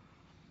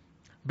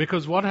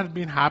 Because what had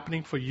been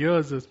happening for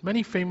years is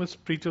many famous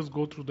preachers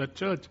go through that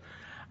church.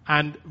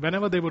 And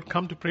whenever they would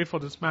come to pray for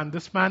this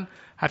man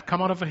had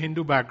come out of a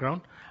Hindu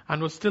background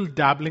and was still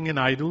dabbling in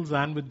idols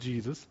and with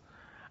Jesus.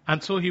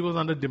 And so he was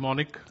under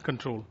demonic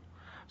control.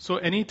 So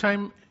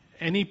anytime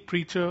any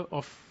preacher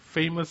or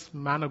famous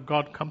man of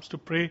God comes to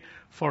pray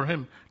for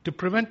him, to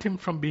prevent him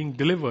from being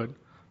delivered,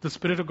 the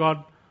Spirit of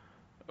God,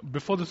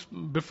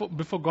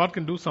 before God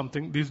can do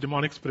something, these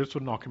demonic spirits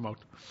would knock him out.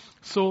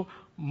 So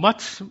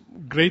much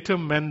greater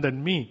men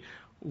than me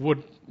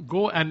would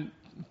go and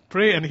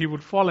pray and he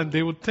would fall, and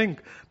they would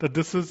think that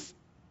this is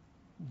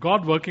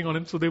God working on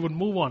him, so they would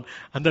move on.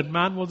 And that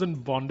man was in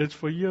bondage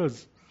for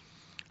years.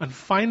 And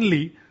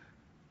finally,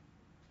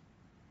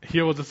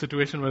 here was a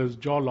situation where his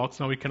jaw locks,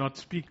 now he cannot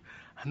speak.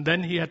 And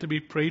then he had to be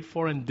prayed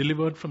for and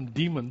delivered from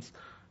demons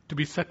to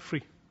be set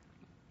free.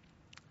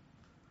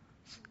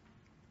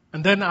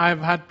 And then I've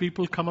had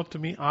people come up to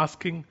me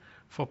asking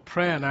for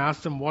prayer, and I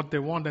ask them what they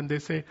want, and they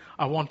say,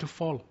 I want to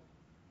fall.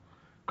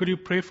 Could you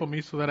pray for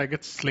me so that I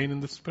get slain in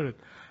the Spirit?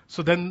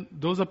 So then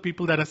those are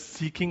people that are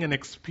seeking an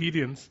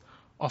experience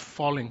of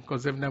falling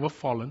because they've never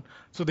fallen.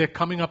 So they're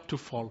coming up to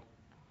fall.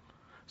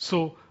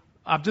 So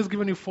I've just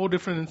given you 4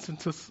 different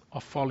instances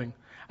of falling.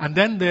 And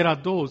then there are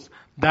those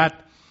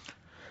that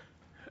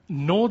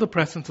know the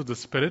presence of the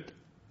Spirit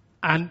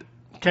and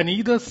can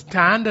either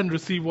stand and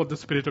receive what the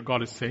Spirit of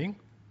God is saying,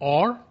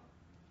 or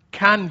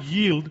can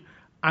yield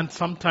and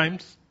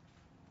sometimes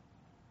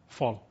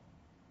fall.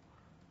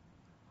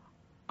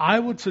 I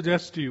would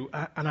suggest to you,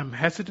 and I'm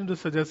hesitant to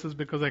suggest this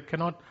because I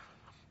cannot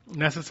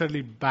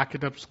necessarily back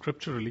it up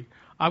scripturally.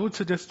 I would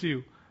suggest to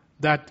you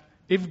that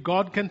if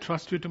God can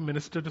trust you to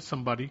minister to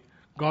somebody,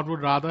 God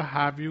would rather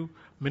have you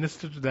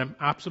minister to them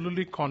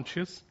absolutely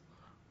conscious,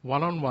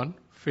 one-on-one,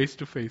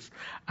 face-to-face.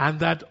 And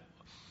that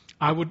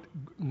I would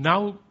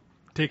now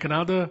take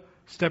another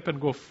step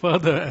and go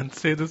further and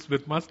say this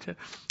with much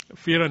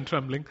fear and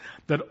trembling,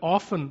 that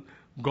often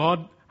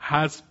God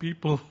has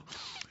people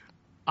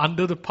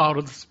under the power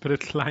of the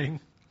Spirit lying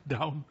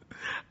down.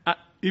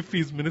 If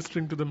He's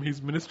ministering to them,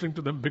 He's ministering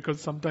to them because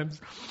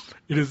sometimes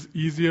it is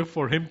easier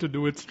for Him to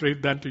do it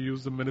straight than to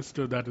use the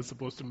minister that is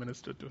supposed to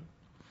minister to Him.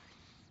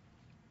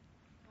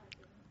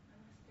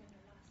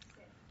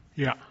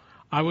 Yeah,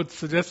 I would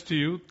suggest to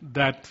you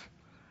that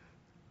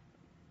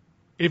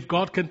if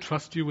God can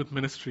trust you with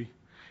ministry,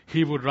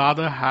 He would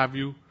rather have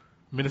you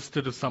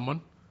minister to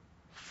someone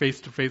face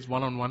to face,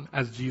 one-on-one,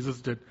 as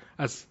Jesus did,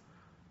 as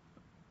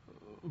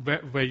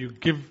where you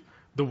give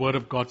the word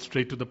of God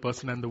straight to the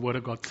person and the word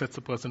of God sets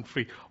the person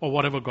free, or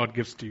whatever God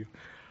gives to you.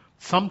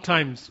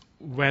 Sometimes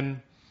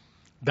when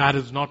that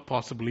is not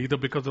possible, either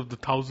because of the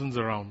thousands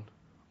around,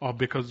 or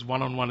because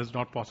one-on-one is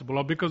not possible,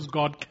 or because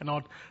God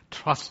cannot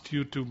trust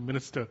you to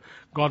minister,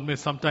 God may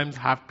sometimes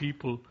have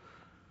people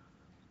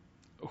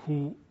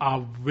who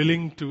are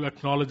willing to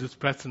acknowledge His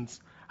presence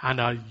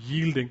and are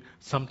yielding.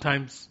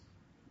 Sometimes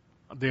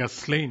they are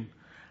slain,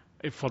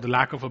 for the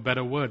lack of a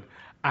better word,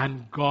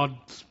 and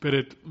God's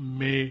Spirit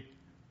may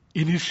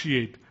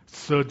initiate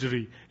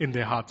surgery in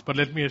their hearts. But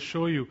let me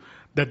assure you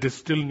that they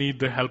still need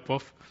the help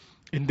of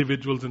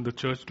individuals in the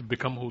church to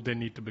become who they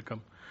need to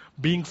become.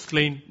 Being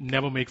slain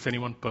never makes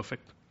anyone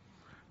perfect.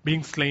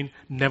 Being slain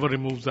never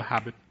removes a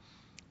habit.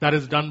 That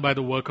is done by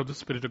the work of the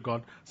Spirit of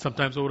God,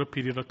 sometimes over a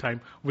period of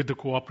time with the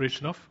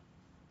cooperation of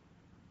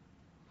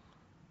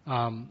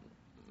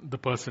the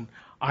person.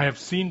 I have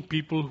seen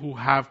people who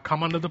have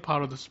come under the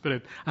power of the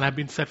Spirit and have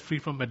been set free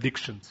from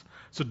addictions.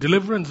 So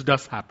deliverance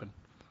does happen.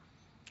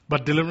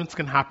 But deliverance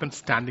can happen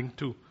standing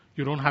too.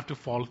 You don't have to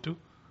fall to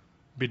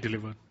be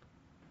delivered.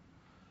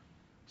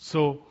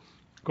 So,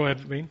 go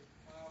ahead, Wayne.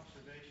 My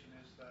observation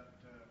is that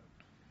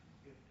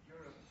if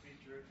you're a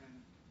preacher and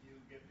you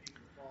get people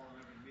to fall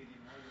in every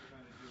meeting, all you're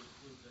trying to do is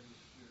prove that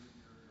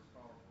you're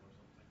powerful or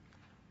something.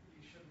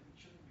 It shouldn't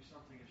be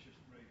something that's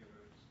just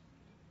regular.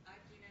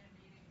 I've been in a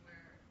meeting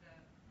where the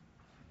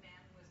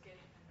man was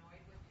getting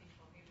annoyed with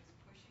people. He was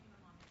pushing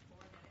them on the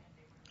forehead and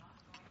they were not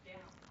going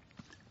down.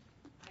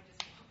 I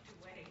just walked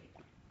away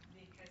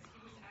because he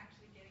was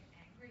actually getting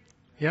angry.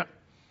 Yeah.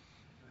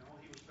 And all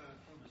he was trying to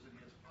prove is that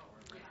he has power.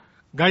 Yeah.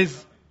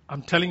 Guys,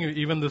 I'm telling you,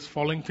 even this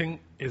falling thing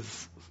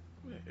is,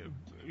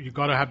 you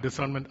got to have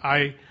discernment.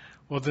 I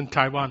was in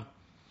Taiwan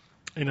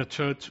in a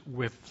church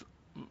with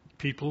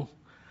people,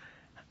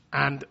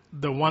 and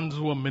the ones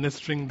who were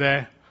ministering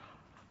there,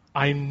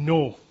 I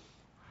know,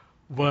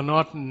 were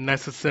not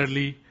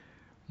necessarily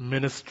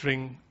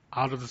ministering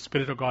out of the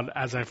Spirit of God,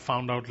 as I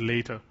found out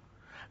later,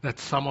 that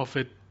some of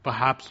it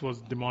perhaps was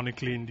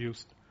demonically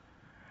induced.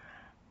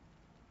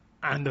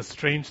 And a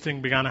strange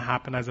thing began to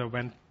happen as I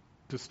went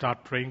to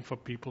start praying for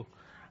people.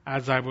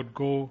 As I would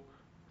go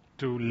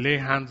to lay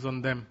hands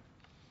on them,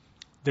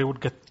 they would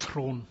get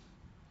thrown.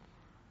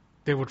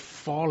 They would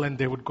fall and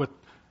they would go.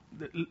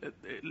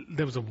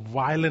 There was a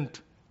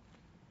violent,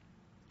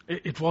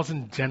 it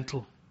wasn't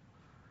gentle.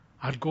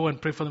 I'd go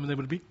and pray for them and they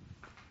would be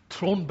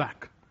thrown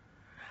back.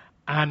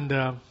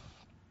 And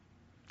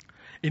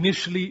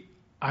initially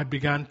I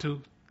began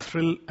to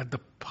thrill at the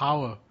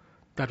power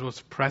that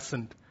was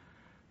present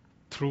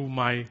through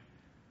my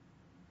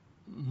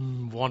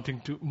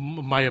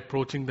my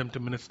approaching them to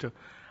minister.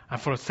 And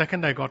for a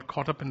second I got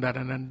caught up in that,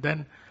 and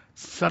then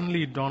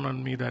suddenly it dawned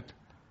on me that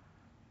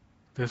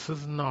this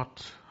is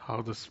not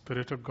how the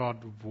Spirit of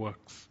God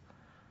works.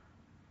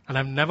 And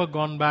I've never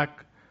gone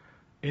back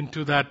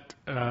into that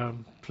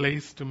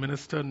place to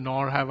minister,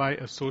 nor have I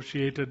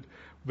associated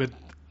with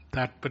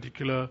that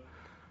particular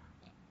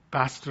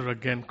pastor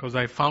again, because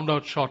I found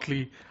out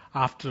shortly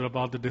after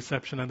about the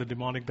deception and the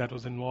demonic that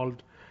was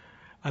involved,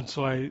 and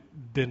so I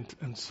didn't.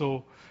 And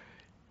so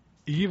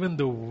even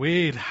the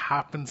way it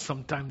happens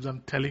sometimes, I'm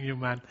telling you,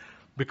 man,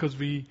 because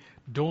we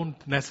don't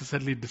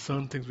necessarily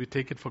discern things, we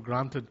take it for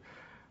granted.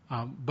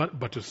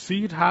 But to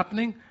see it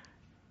happening,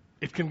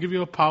 it can give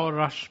you a power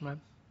rush,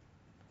 man.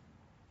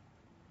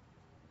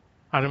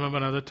 I remember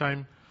another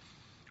time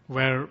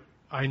where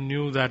I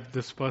knew that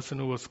this person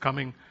who was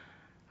coming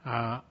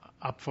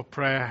up for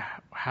prayer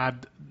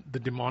had the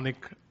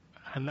demonic,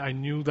 and I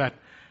knew that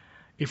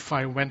if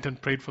I went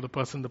and prayed for the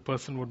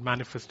person would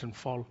manifest and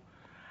fall.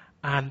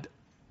 And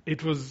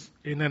it was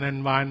in an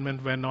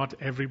environment where not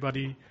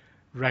everybody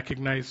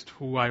recognized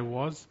who I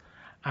was,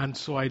 and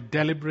so I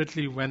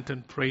deliberately went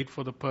and prayed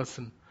for the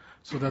person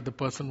so that the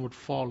person would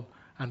fall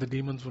and the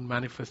demons would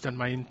manifest. And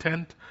my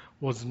intent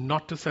was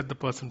not to set the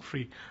person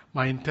free.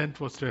 My intent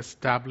was to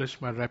establish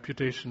my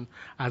reputation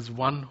as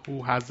one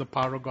who has the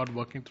power of God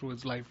working through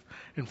his life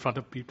in front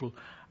of people.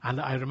 And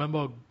I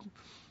remember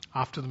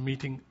after the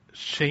meeting,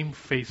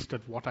 shamefaced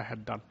at what I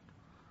had done.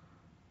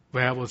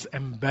 where I was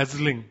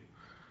embezzling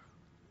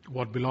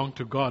what belonged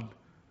to God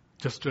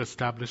just to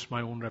establish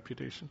my own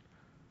reputation.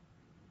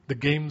 The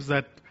games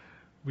that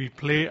we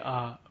play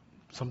are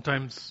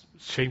sometimes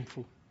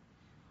shameful.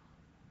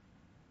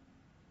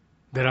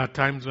 There are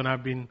times when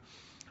I've been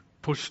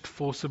pushed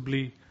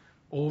forcibly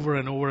over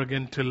and over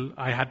again till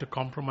I had to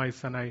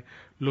compromise, and I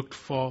looked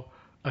for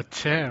a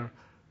chair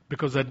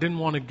because I didn't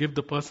want to give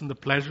the person the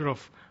pleasure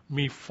of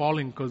me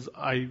falling, because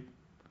I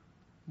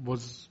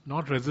was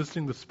not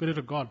resisting the Spirit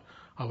of God.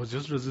 I was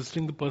just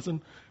resisting the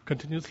person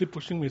continuously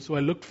pushing me. So I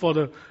looked for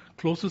the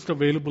closest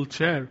available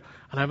chair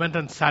and I went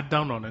and sat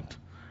down on it,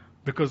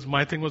 because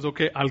my thing was,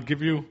 okay, I'll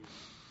give you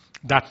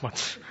that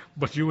much,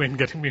 but you ain't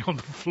getting me on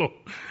the floor.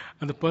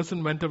 And the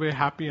person went away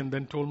happy and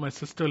then told my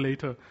sister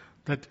later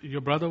that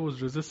your brother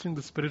was resisting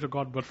the Spirit of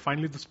God, but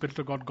finally the Spirit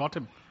of God got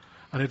him.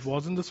 And it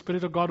wasn't the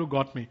Spirit of God who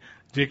got me.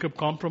 Jacob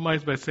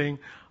compromised by saying,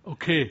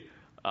 okay,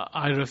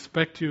 I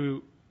respect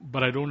you,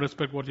 but I don't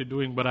respect what you're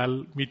doing, but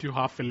I'll meet you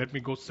halfway. Let me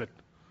go sit.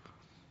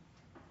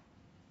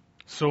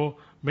 So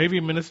may we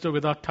minister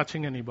without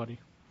touching anybody.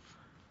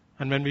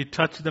 And when we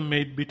touch them,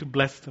 may it be to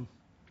bless them.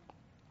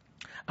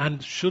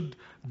 And should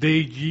they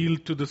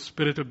yield to the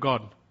Spirit of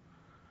God,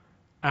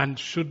 and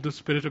should the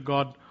Spirit of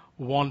God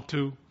want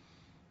to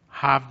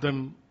have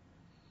them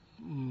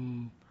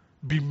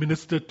be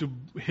ministered to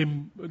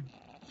Him,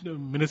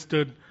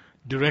 ministered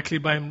directly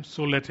by Him,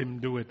 so let Him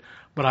do it.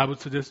 But I would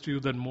suggest to you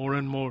that more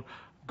and more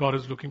God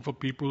is looking for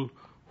people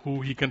who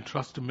He can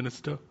trust to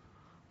minister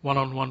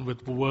one-on-one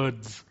with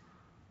words,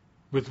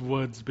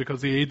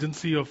 because the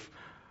agency of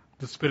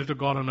the Spirit of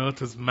God on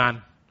earth is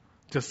man,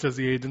 just as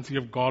the agency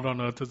of God on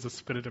earth is the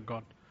Spirit of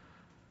God.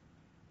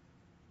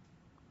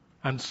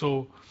 And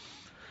so,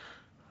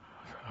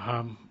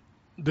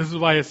 this is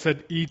why I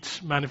said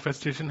each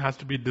manifestation has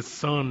to be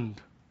discerned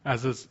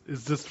as is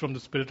this from the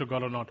Spirit of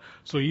God or not.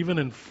 So even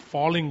in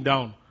falling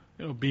down,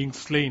 being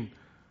slain,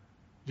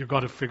 you've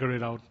got to figure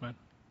it out, man.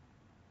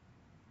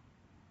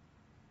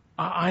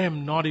 I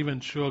am not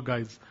even sure,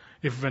 guys,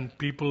 if when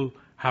people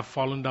have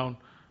fallen down,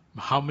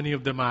 how many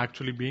of them are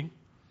actually being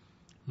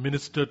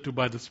ministered to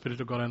by the Spirit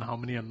of God and how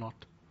many are not.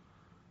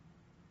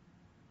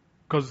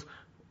 Because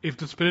if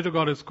the Spirit of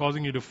God is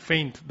causing you to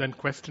faint, then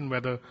question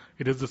whether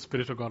it is the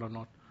Spirit of God or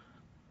not.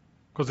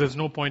 Because there's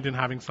no point in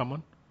having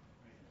someone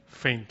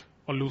faint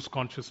or lose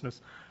consciousness.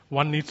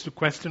 One needs to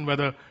question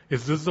whether,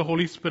 is this the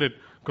Holy Spirit?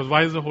 Because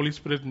why is the Holy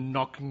Spirit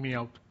knocking me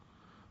out?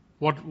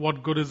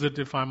 What good is it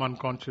if I'm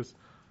unconscious?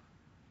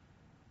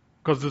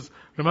 Because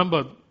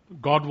remember,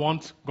 God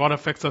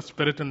affects our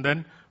spirit, and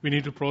then we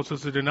need to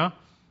process it in our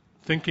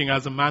thinking.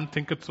 As a man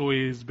thinketh, so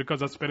he is,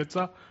 because our spirits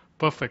are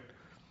perfect.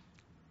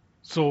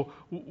 So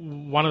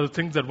one of the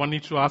things that one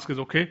needs to ask is,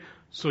 okay,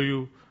 so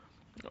you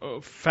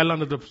fell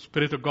under the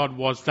Spirit of God.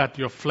 Was that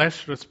your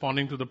flesh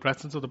responding to the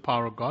presence of the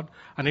power of God?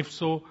 And if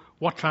so,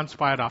 what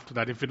transpired after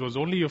that? If it was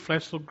only your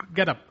flesh, so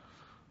get up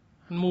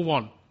and move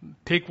on.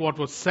 Take what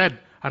was said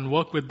and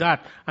work with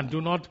that, and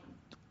do not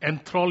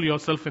enthrall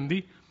yourself in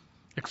the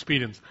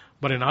experience.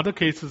 But in other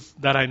cases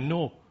that I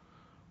know,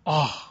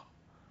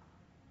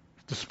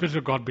 the Spirit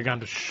of God began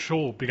to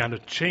show, began to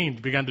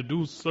change, began to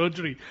do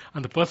surgery,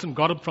 and the person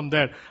got up from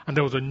there, and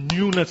there was a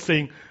newness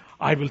saying,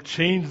 I will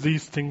change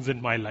these things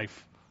in my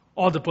life.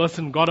 Or the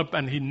person got up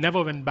and he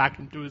never went back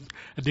into his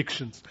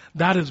addictions.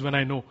 That is when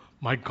I know,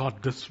 my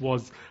God, this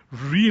was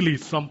really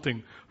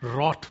something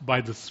wrought by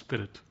the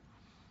Spirit.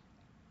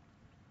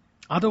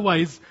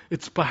 Otherwise,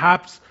 it's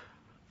perhaps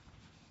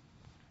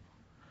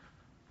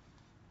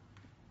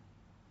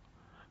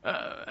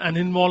an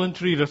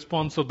involuntary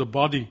response of the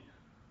body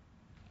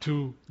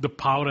to the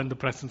power and the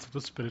presence of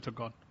the Spirit of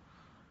God.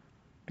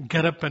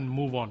 Get up and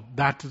move on.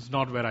 That is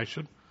not where I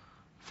should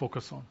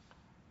focus on. I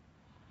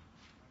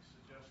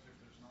suggest if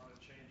there's not a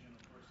change in a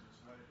person's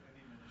life,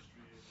 any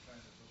ministry is kind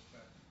of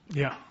suspect.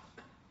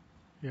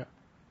 Yeah.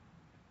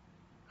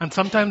 And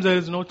sometimes there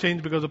is no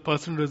change because the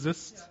person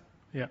resists.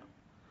 Yeah.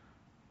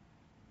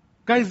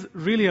 Guys,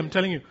 really, I'm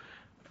telling you,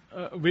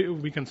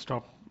 we can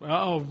stop.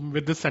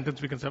 With this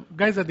sentence we can stop.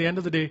 Guys, at the end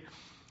of the day,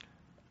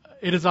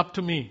 it is up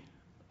to me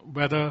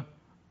whether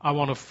I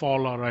want to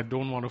fall or I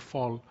don't want to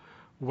fall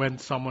when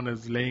someone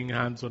is laying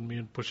hands on me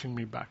and pushing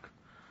me back.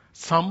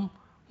 Some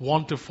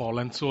want to fall,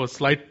 and so a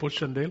slight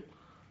push and they'll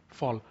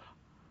fall.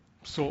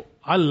 So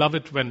I love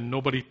it when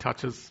nobody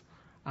touches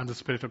and the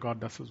Spirit of God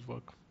does His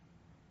work.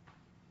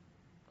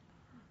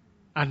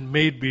 And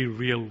may it be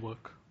real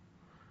work.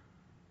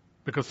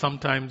 Because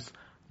sometimes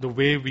the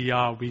way we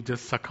are, we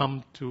just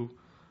succumb to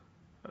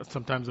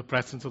sometimes the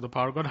presence of the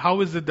power of God. How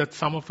is it that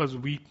some of us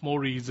weep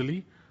more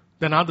easily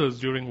than others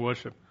during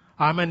worship?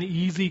 I'm an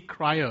easy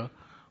crier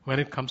when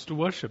it comes to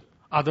worship.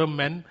 Other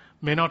men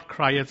may not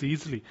cry as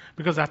easily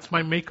because that's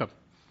my makeup.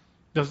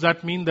 Does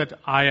that mean that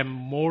I am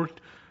more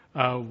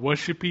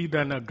worshipy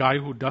than a guy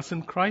who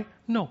doesn't cry?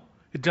 No.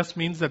 It just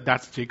means that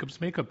that's Jacob's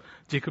makeup.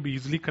 Jacob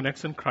easily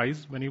connects and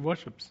cries when he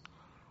worships.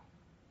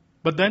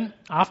 But then,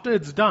 after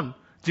it's done,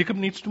 Jacob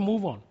needs to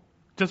move on.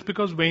 Just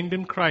because Wayne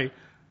didn't cry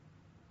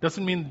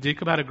Doesn't mean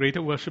Jacob had a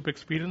greater worship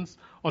experience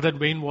or that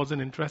Wayne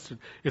wasn't interested.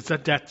 It's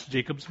that that's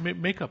Jacob's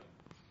makeup.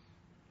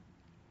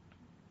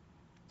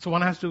 So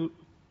one has to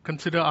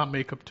consider our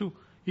makeup too.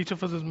 Each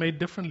of us is made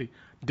differently.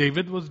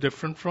 David was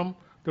different from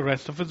the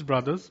rest of his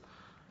brothers,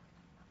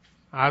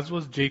 as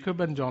was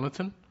Jacob and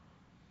Jonathan,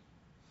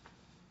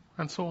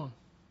 and so on.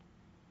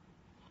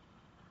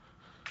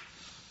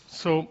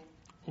 So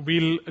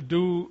we'll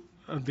do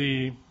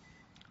the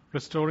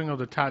restoring of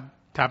the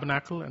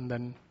tabernacle, and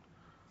then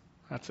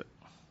that's it.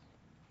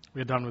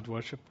 We're done with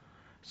worship.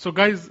 So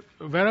guys,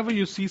 wherever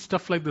you see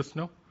stuff like this,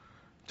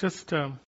 just